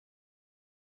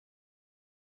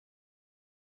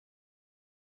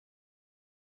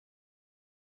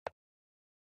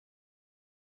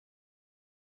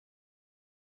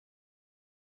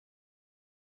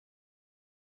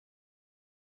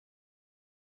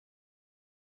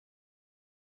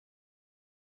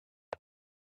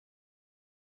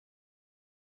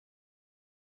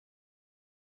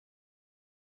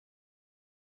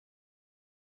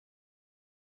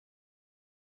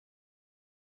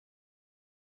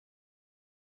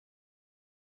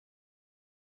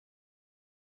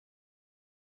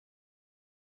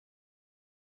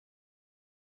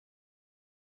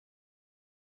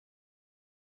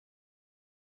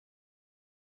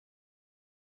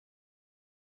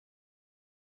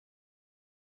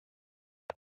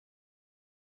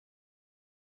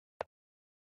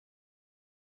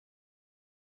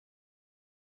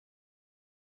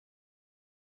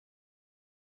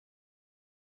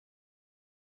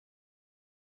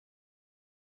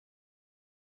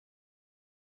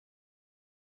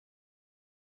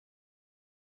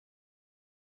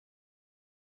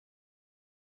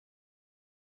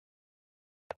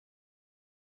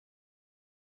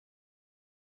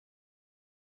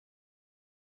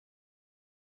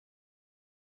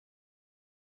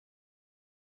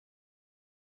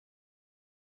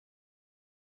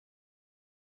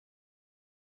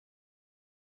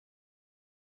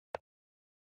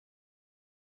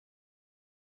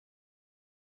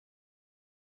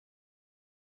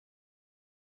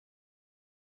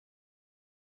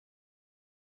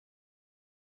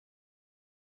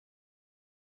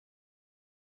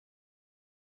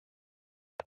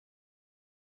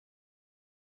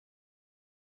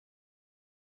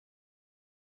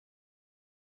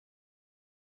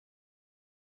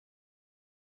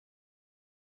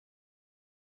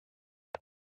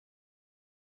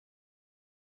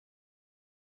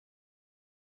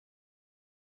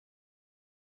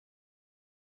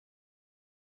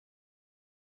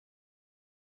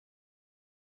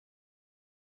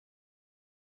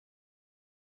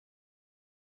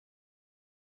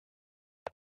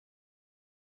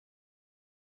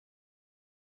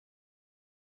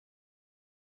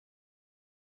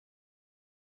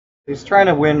 He's trying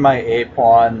to win my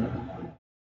a-pawn,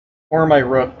 or my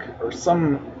rook, or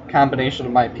some combination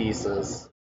of my pieces.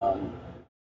 Um,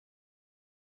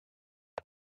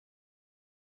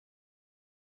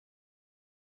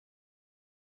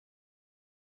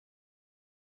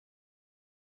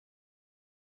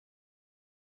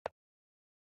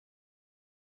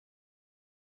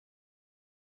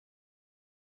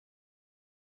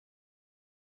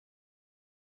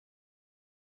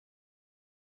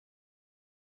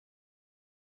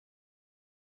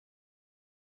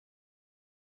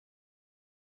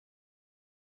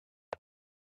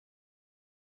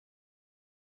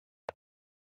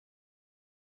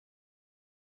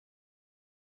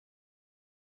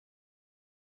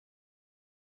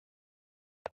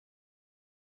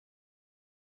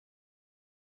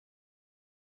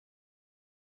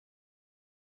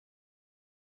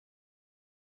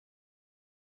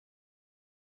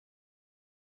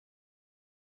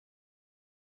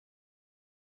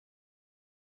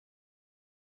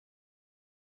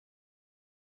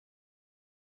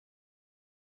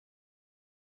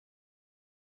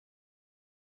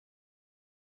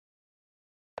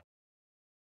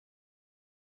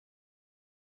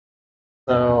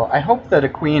 so I hope that a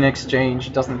queen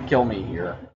exchange doesn't kill me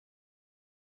here.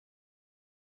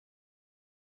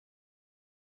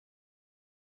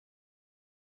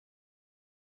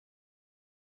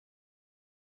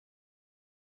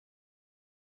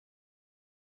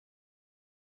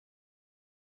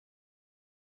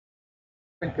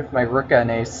 I think with my rook on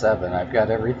a7, I've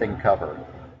got everything covered.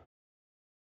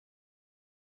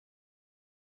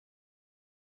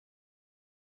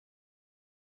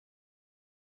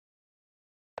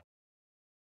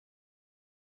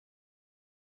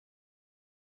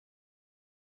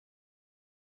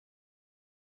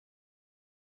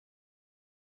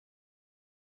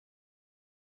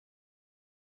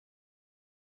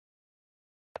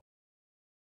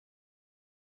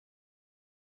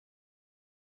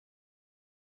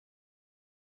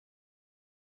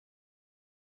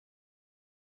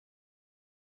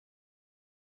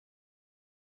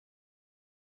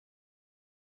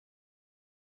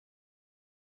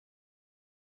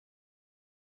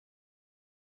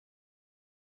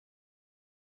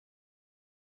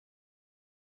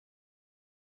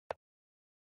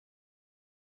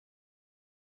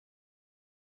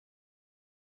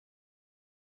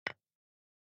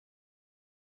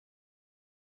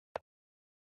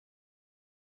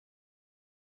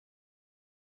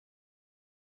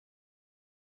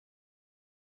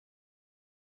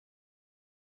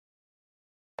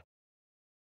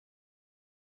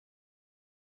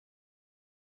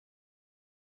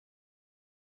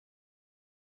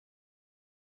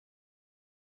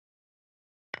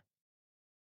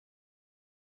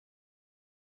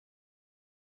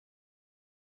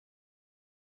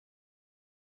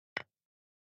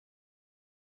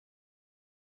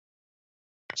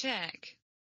 Check.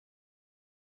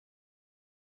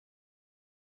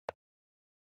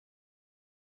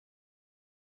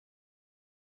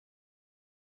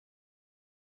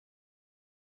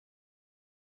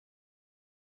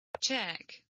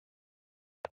 Check.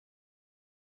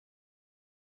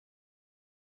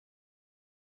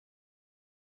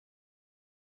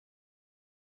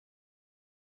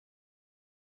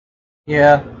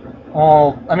 Yeah,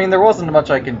 well, I mean, there wasn't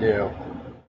much I can do.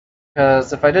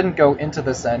 Because if I didn't go into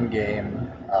this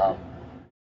endgame,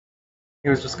 he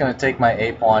was just going to take my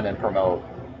a-pawn and promote.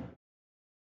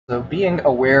 So being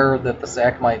aware that the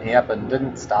sack might happen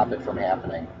didn't stop it from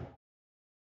happening.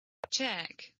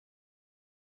 Check.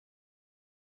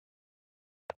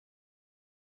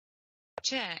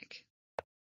 Check.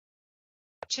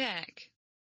 Check.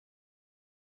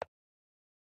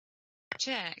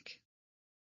 Check.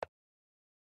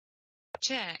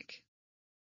 Check.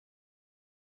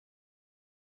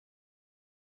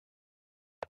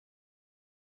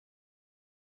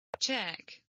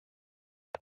 Check.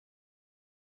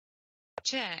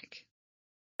 Check.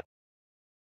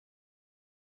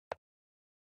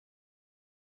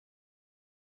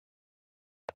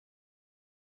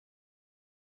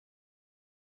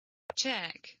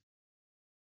 Check.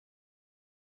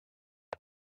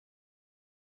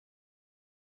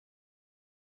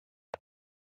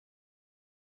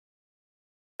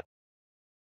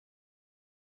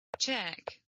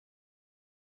 Check.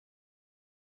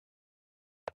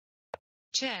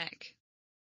 Check.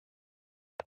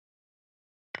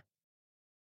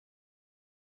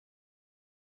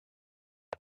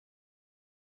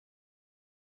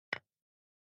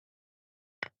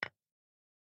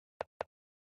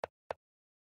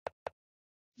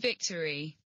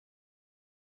 Victory.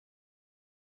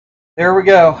 There we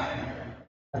go.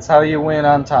 That's how you win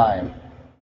on time.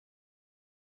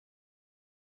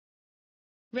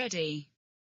 Ready.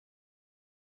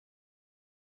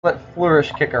 Let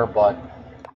Flourish kick our butt,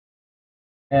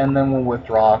 and then we'll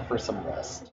withdraw for some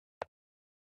rest.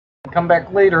 And come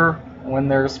back later when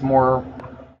there's more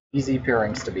easy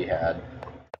pairings to be had.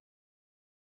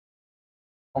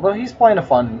 Although he's playing a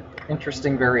fun,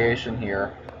 interesting variation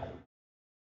here.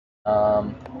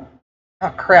 Oh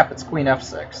crap, it's Queen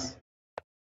F6.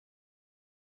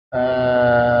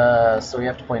 So we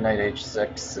have to play Knight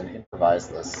H6 and improvise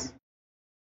this.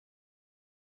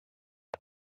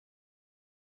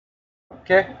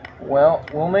 Okay, well,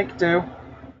 we'll make do,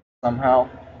 somehow.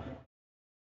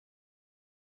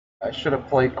 I should have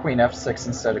played Queen F6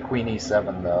 instead of Queen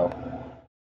E7, though.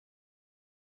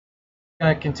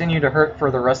 Gonna continue to hurt for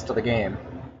the rest of the game.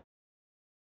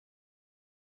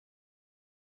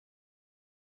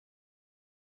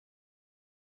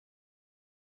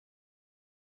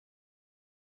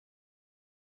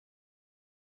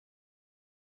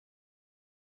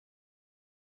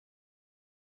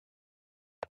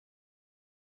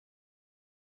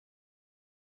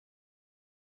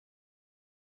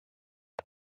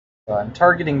 So I'm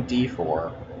targeting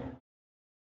D4.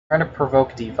 Trying to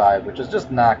provoke D5, which is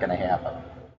just not going to happen.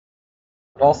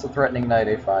 But also threatening Knight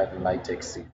A5 and Knight takes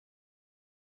C.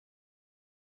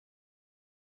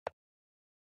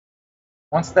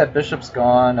 Once that bishop's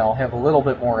gone, I'll have a little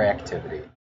bit more activity.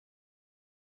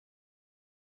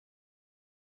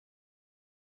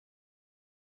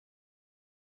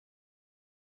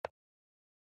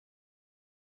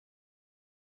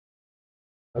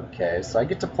 Okay, so I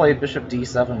get to play bishop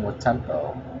D7 with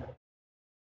tempo.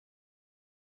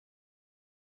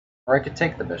 Or I could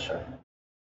take the bishop.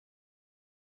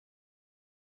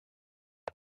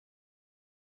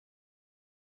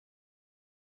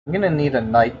 I'm going to need a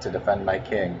knight to defend my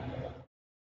king.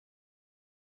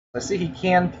 I see he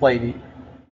can play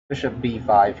bishop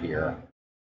B5 here.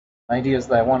 My idea is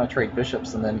that I want to trade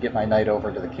bishops and then get my knight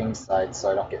over to the king's side so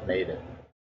I don't get mated.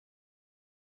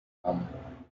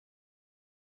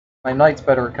 My knight's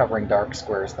better at covering dark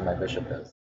squares than my bishop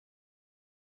is.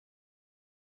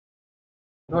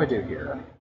 What do I do here?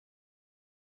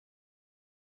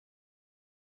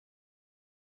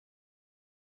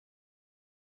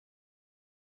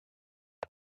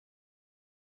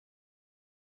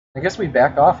 I guess we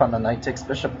back off on the knight takes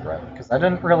bishop threat, because I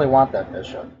didn't really want that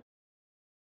bishop.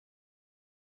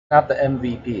 Not the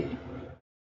MVP.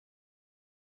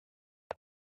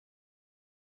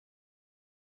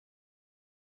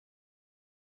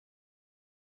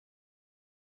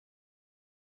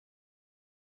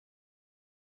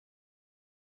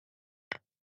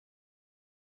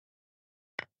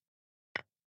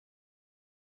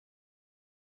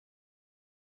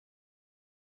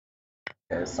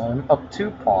 Okay, so I'm up 2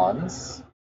 pawns.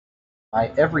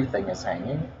 My everything is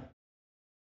hanging.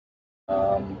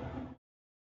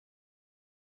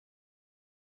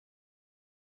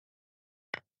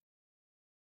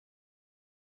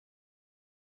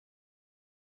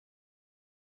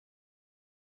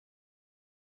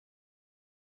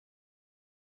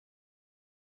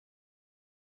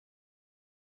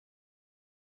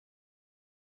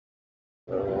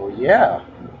 So yeah,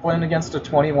 playing against a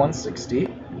 2160.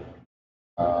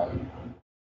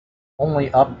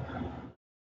 Only up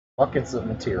buckets of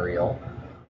material.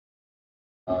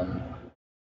 Trying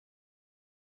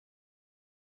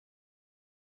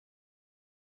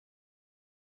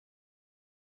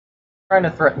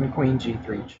to threaten queen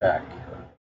g3 check.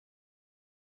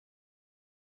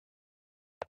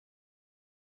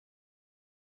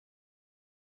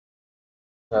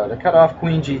 So to cut off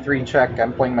queen g3 check,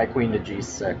 I'm playing my queen to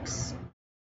g6.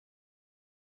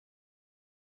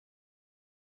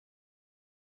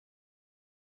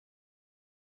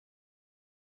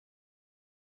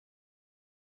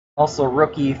 Also,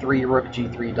 rook e3, rook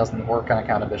g3 doesn't work on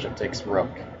account of bishop takes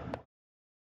rook.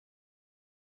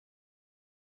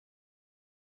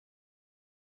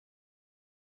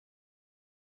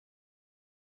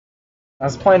 I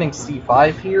was planning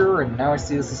c5 here, and now I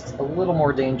see this is a little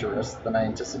more dangerous than I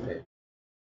anticipated.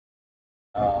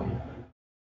 Gotta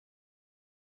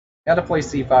play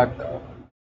c5 though.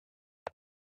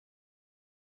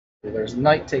 There's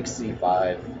knight takes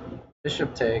c5,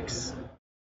 bishop takes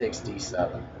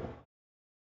d7.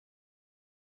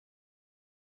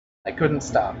 I couldn't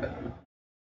stop it.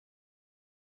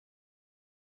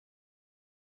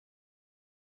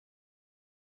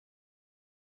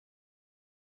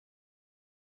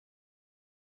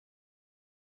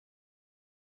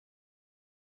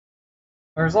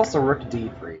 There's also rook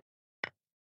d3.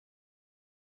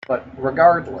 But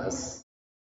regardless,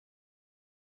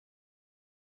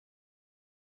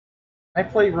 I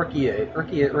play rook e8,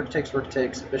 rook takes,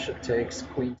 bishop takes,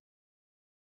 queen.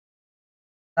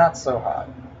 Not so hot.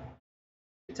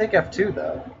 You take f2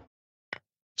 though.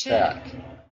 check,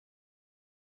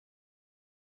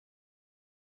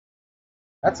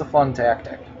 That's a fun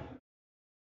tactic.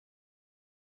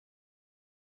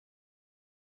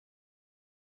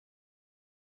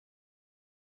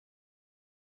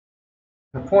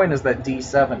 The point is that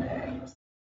d7 hangs.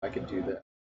 I could do this.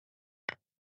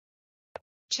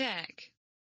 check,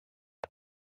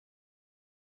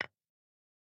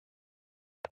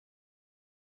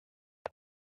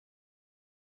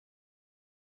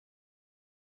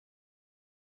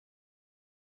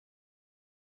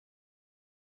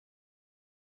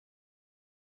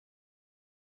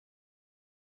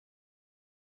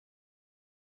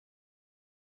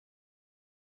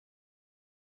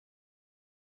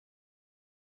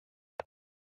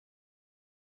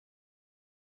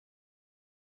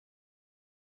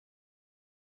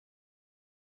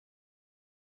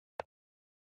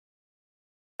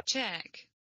 check,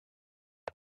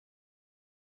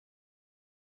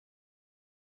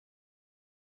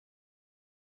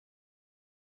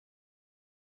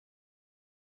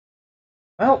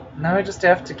 Well, now I just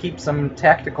have to keep some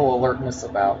tactical alertness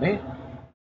about me.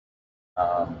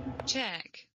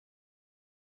 check,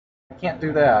 I can't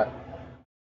do that.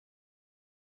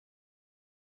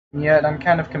 And yet I'm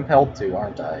kind of compelled to,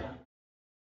 aren't I?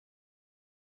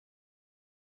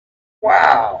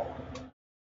 Wow!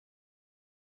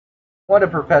 What a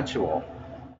perpetual.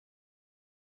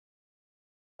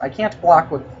 I can't block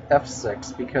with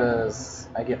f6 because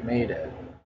I get mated.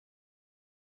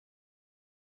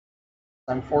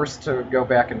 I'm forced to go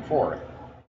back and forth.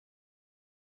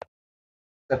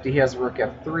 Except he has rook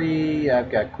f3, I've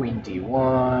got queen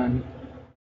d1.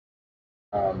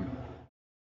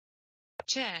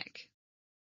 check,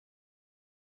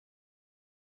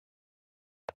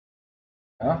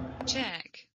 No,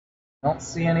 check, don't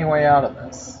see any way out of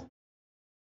this.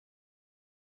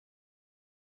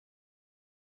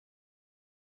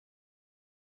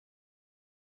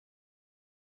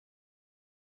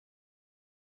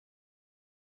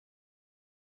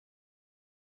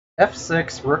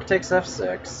 f6, rook takes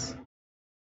f6.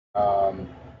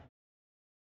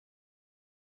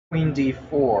 Queen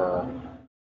d4.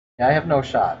 Yeah, I have no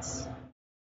shots.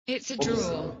 it's a We'll just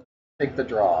draw, take the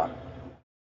draw.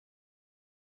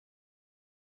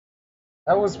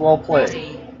 That was well played.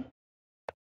 ready,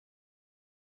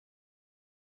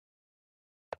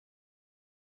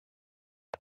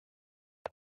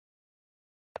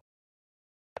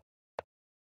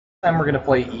 This time we're going to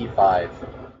play e5.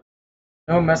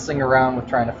 No messing around with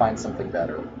trying to find something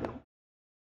better.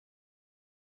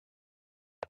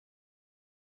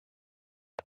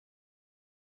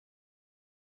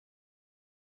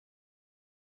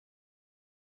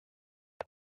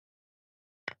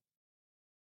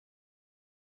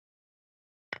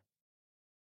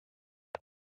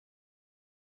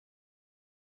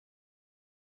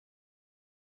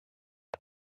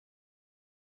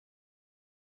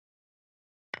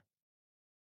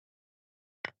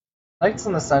 Knights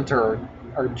in the center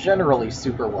are generally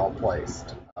super well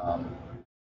placed.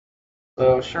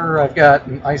 So sure, I've got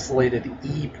an isolated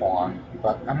e pawn,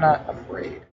 but I'm not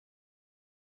afraid.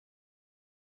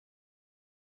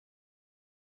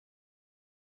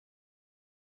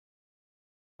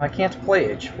 I can't play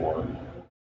h4.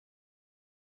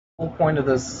 Whole point of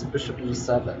this is bishop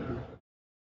e7.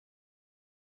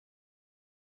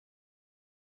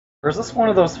 Or is this one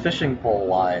of those fishing pole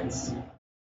lines?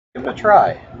 Give it a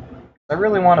try. I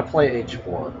really want to play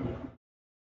h4.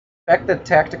 The fact that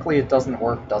tactically it doesn't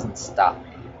work doesn't stop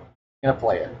me. I'm gonna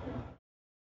play it.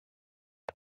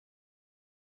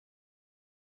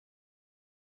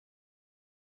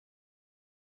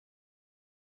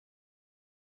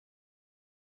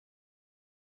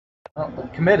 Well, I'm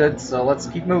committed, so let's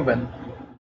keep moving.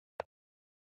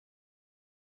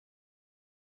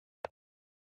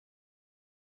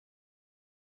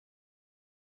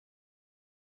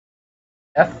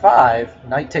 f5,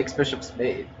 knight takes bishop's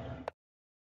mate.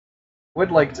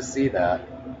 Would like to see that.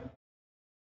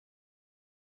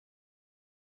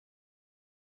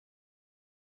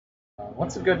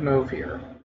 What's a good move here?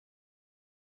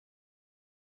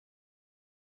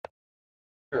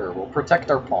 Sure, we'll protect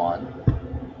our pawn.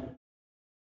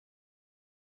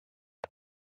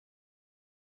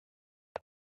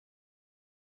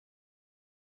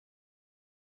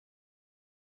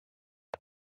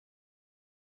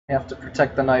 Have to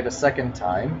protect the knight a second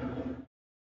time.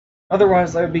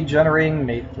 Otherwise, I would be generating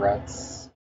mate threats.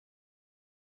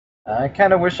 I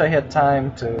kind of wish I had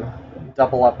time to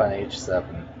double up on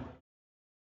h7.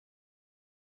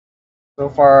 So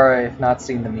far, I've not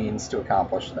seen the means to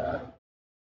accomplish that.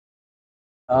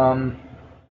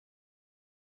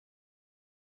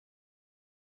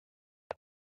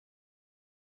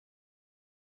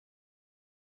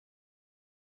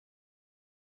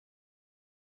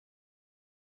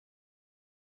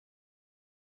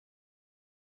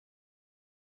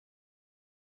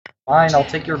 Fine, I'll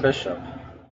check, take your bishop.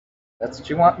 That's what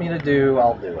you want me to do,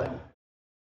 I'll do it.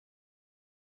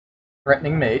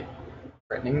 Threatening mate.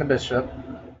 Threatening the bishop.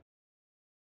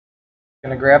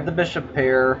 Gonna grab the bishop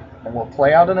pair, and we'll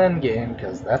play out an endgame,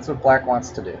 because that's what black wants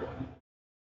to do.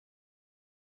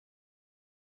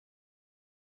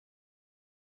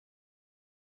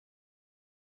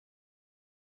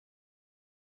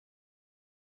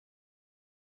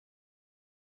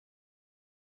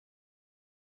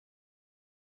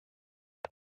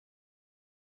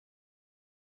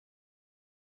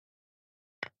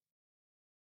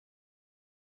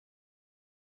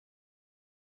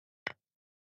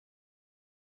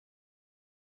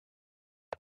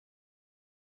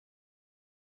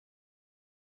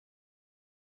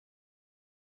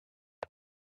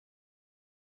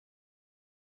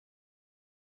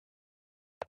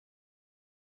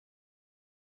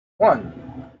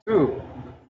 One, two,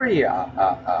 three,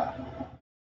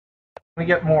 We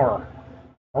get more.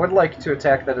 I would like to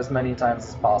attack that as many times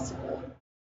as possible.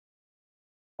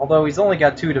 Although he's only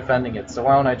got 2 defending it, so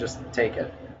why don't I just take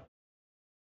it?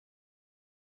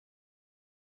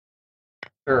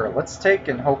 Sure, let's take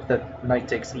and hope that knight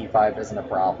takes e5 isn't a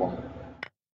problem.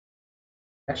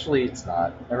 Actually, it's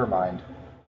not. Never mind.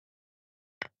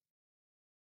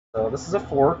 So this is a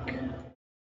fork.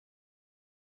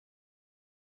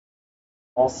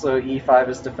 Also, e5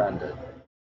 is defended.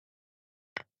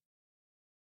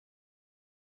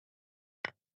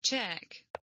 check,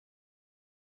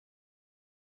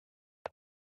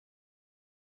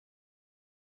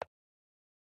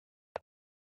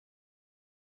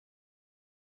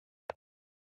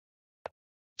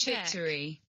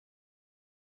 victory,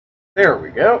 There we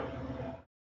go.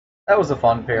 That was a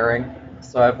fun pairing.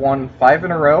 So I've won 5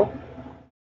 in a row,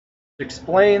 which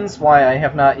explains why I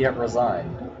have not yet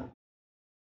resigned.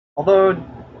 Although,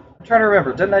 I'm trying to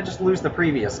remember, didn't I just lose the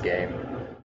previous game?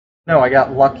 No, I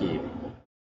got lucky.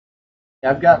 Yeah,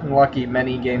 I've gotten lucky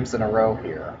many games in a row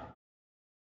here.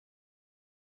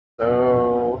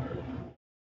 So,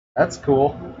 that's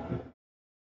cool.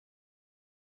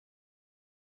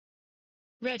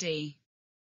 ready,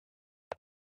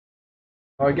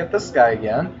 Oh, I get this guy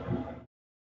again.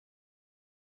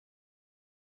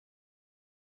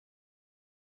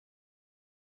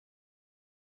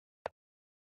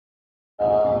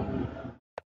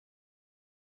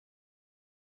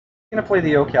 I'm gonna play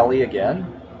the O'Kelly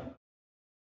again.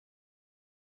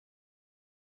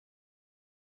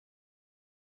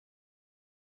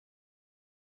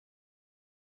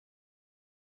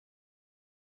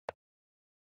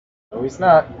 No, he's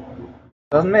not.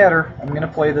 Doesn't matter. I'm gonna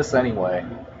play this anyway.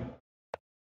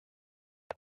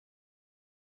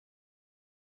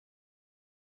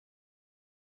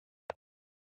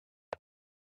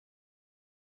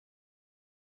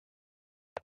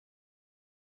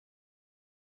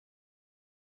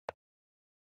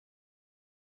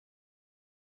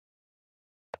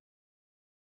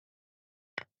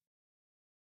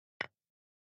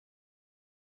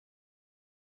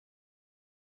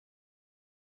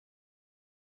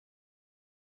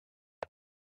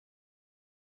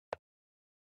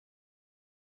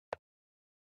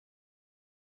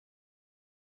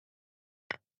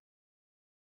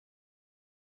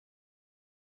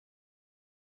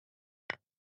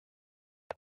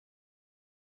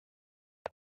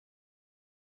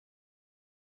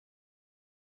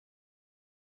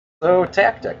 So,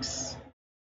 tactics.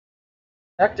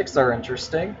 Tactics are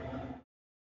interesting,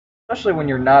 especially when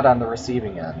you're not on the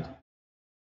receiving end.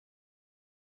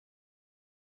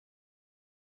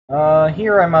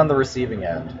 Here I'm on the receiving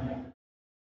end.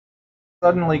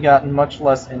 Suddenly gotten much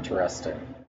less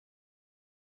interesting.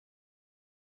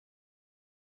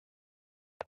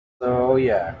 So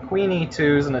yeah, Queen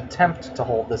e2 is an attempt to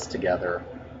hold this together.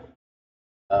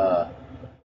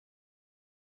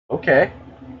 Okay.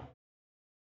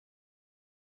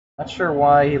 Not sure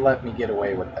why he let me get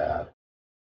away with that.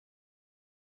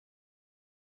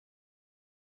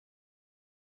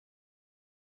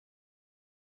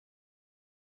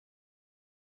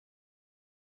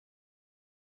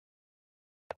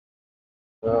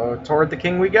 So toward the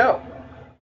king we go.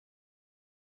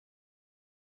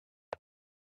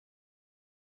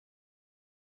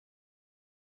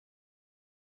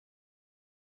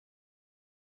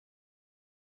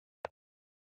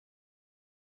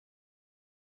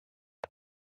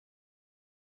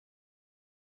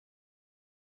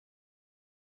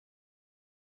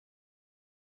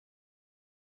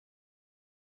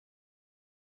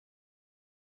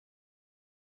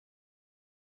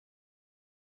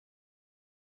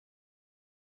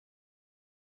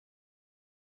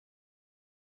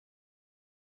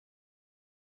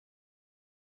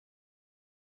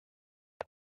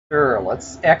 Sure,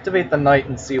 let's activate the knight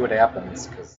and see what happens,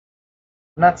 because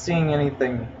I'm not seeing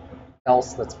anything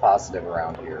else that's positive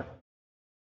around here.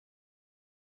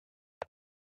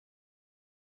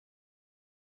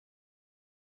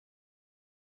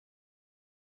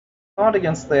 Fought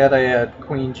against that, I had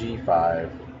queen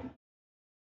g5.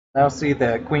 Now see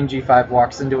that queen g5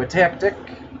 walks into a tactic.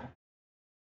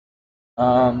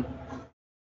 Um,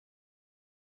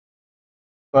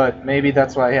 but maybe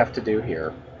that's what I have to do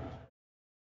here.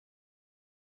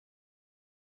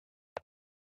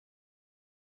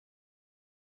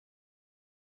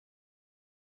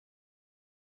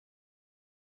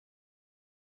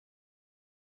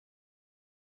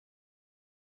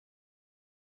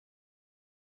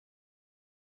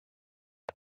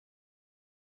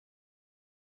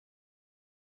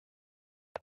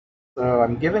 So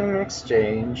I'm giving an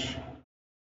exchange.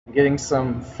 I'm getting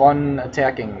some fun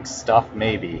attacking stuff,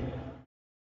 maybe.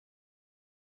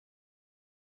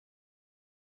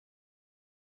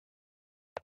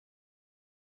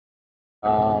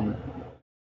 Um,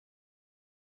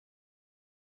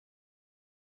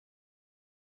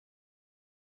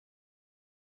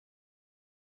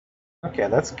 okay,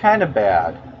 that's kind of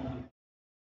bad.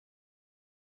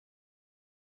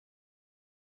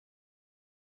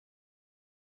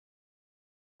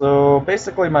 So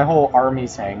basically my whole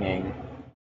army's hanging.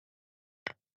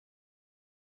 I'm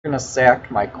gonna sack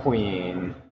my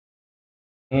queen.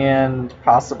 And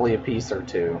possibly a piece or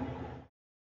two.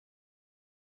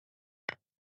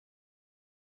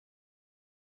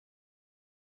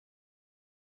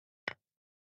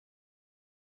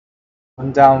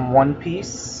 I'm down one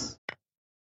piece.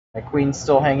 My queen's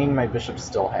still hanging, my bishop's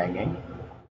still hanging.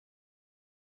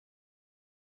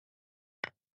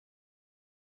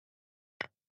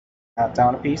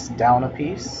 Down a piece, down a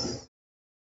piece.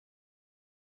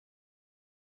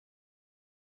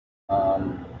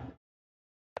 Um,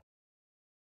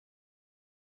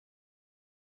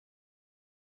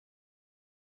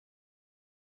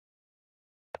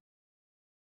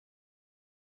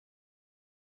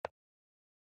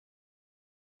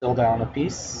 Still down a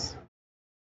piece.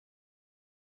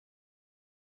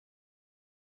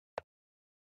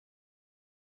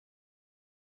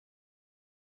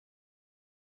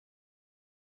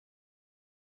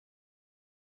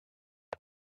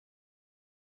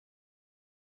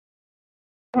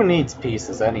 Who needs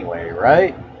pieces anyway,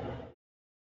 right?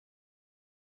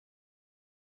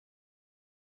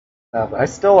 But I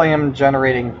still am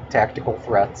generating tactical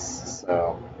threats,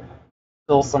 so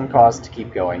still some cause to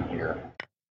keep going here.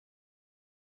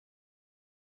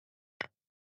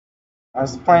 I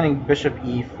was planning bishop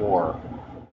e4.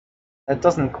 That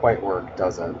doesn't quite work,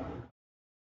 does it?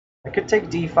 I could take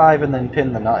d5 and then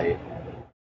pin the knight.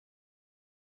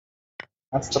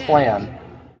 That's the check,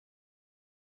 plan.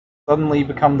 Suddenly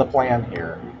become the plan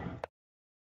here.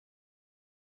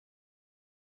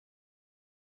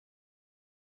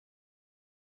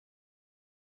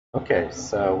 Okay,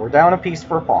 so we're down a piece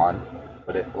for a pawn,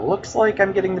 but it looks like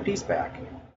I'm getting the piece back.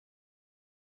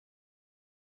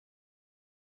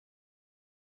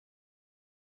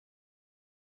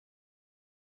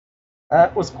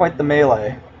 That was quite the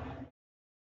melee.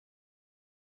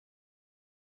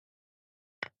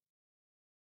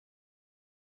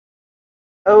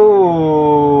 Oh,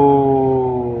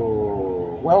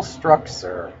 well struck,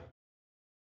 sir.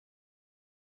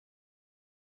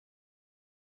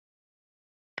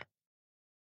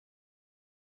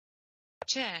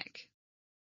 check,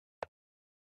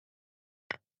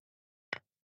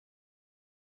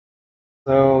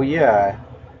 So yeah,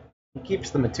 he keeps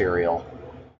the material.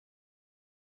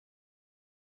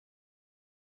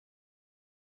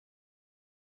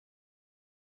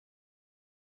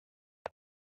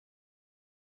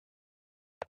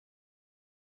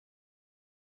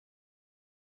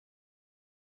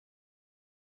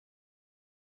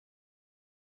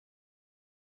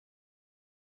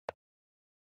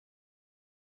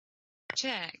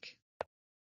 check.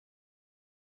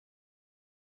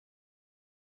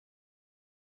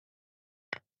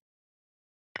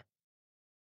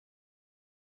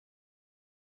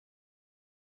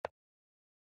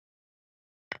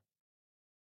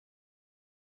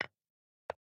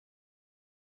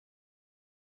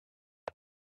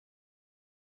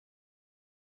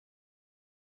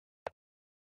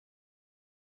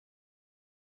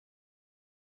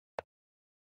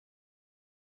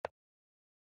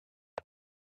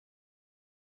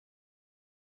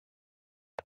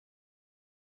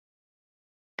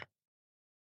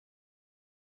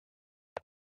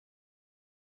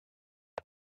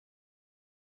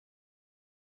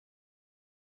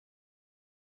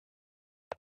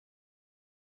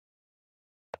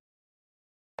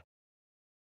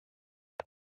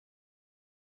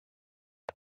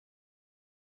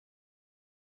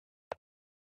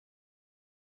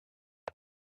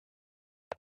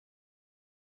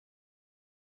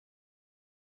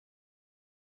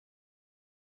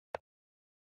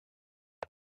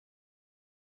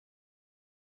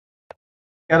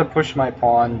 Gotta push my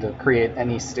pawn to create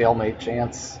any stalemate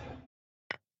chance.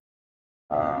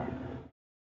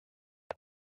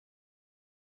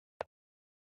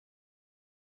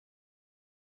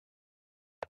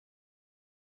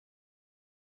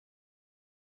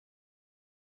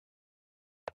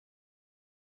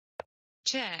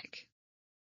 Check.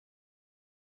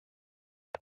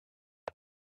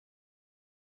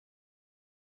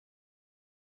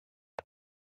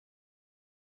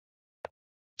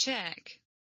 Check.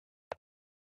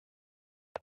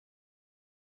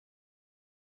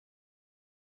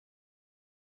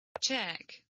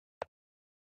 Check.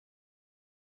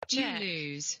 You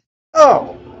lose.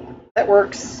 Oh, that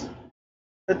works.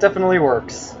 That definitely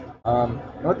works.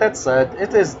 With that said,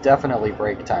 it is definitely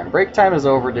break time. Break time is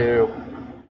overdue.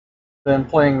 Been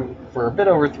playing for a bit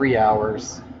over 3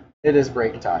 hours. It is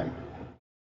break time.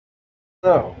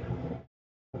 So,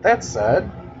 with that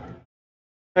said,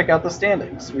 check out the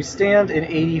standings. We stand in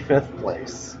 85th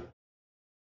place.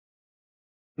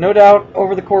 No doubt,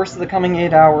 over the course of the coming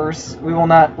 8 hours, we will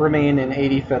not remain in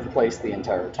 85th place the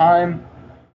entire time.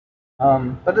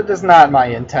 But it is not my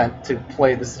intent to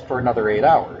play this for another 8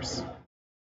 hours. So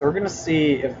we're going to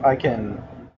see if I can,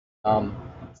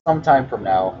 sometime from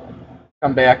now,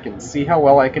 come back and see how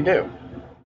well I can do.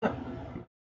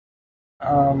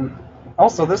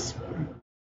 Also, this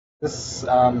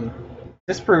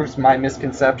disproves my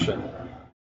misconception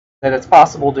that it's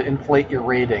possible to inflate your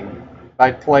rating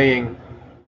by playing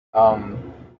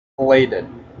belated.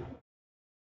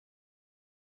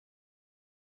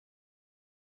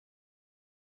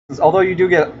 Although you do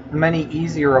get many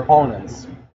easier opponents,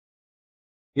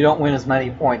 you don't win as many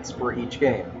points for each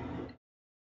game.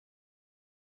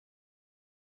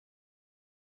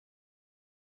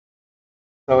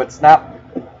 So it's not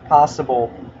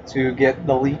possible to get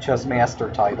the Lichess Master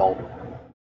title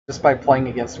just by playing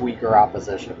against weaker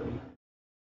opposition.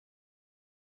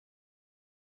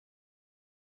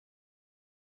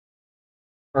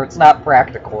 Or it's not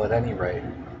practical at any rate.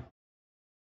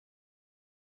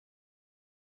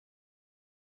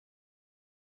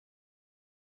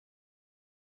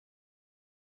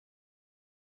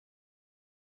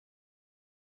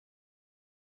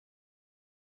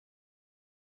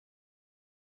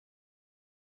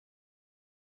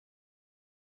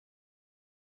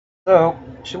 So,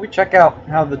 should we check out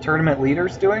how the tournament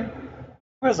leader's doing?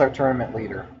 Who is our tournament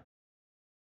leader?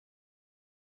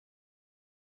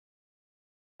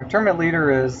 Our tournament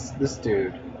leader is this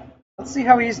dude. Let's see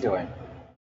how he's doing.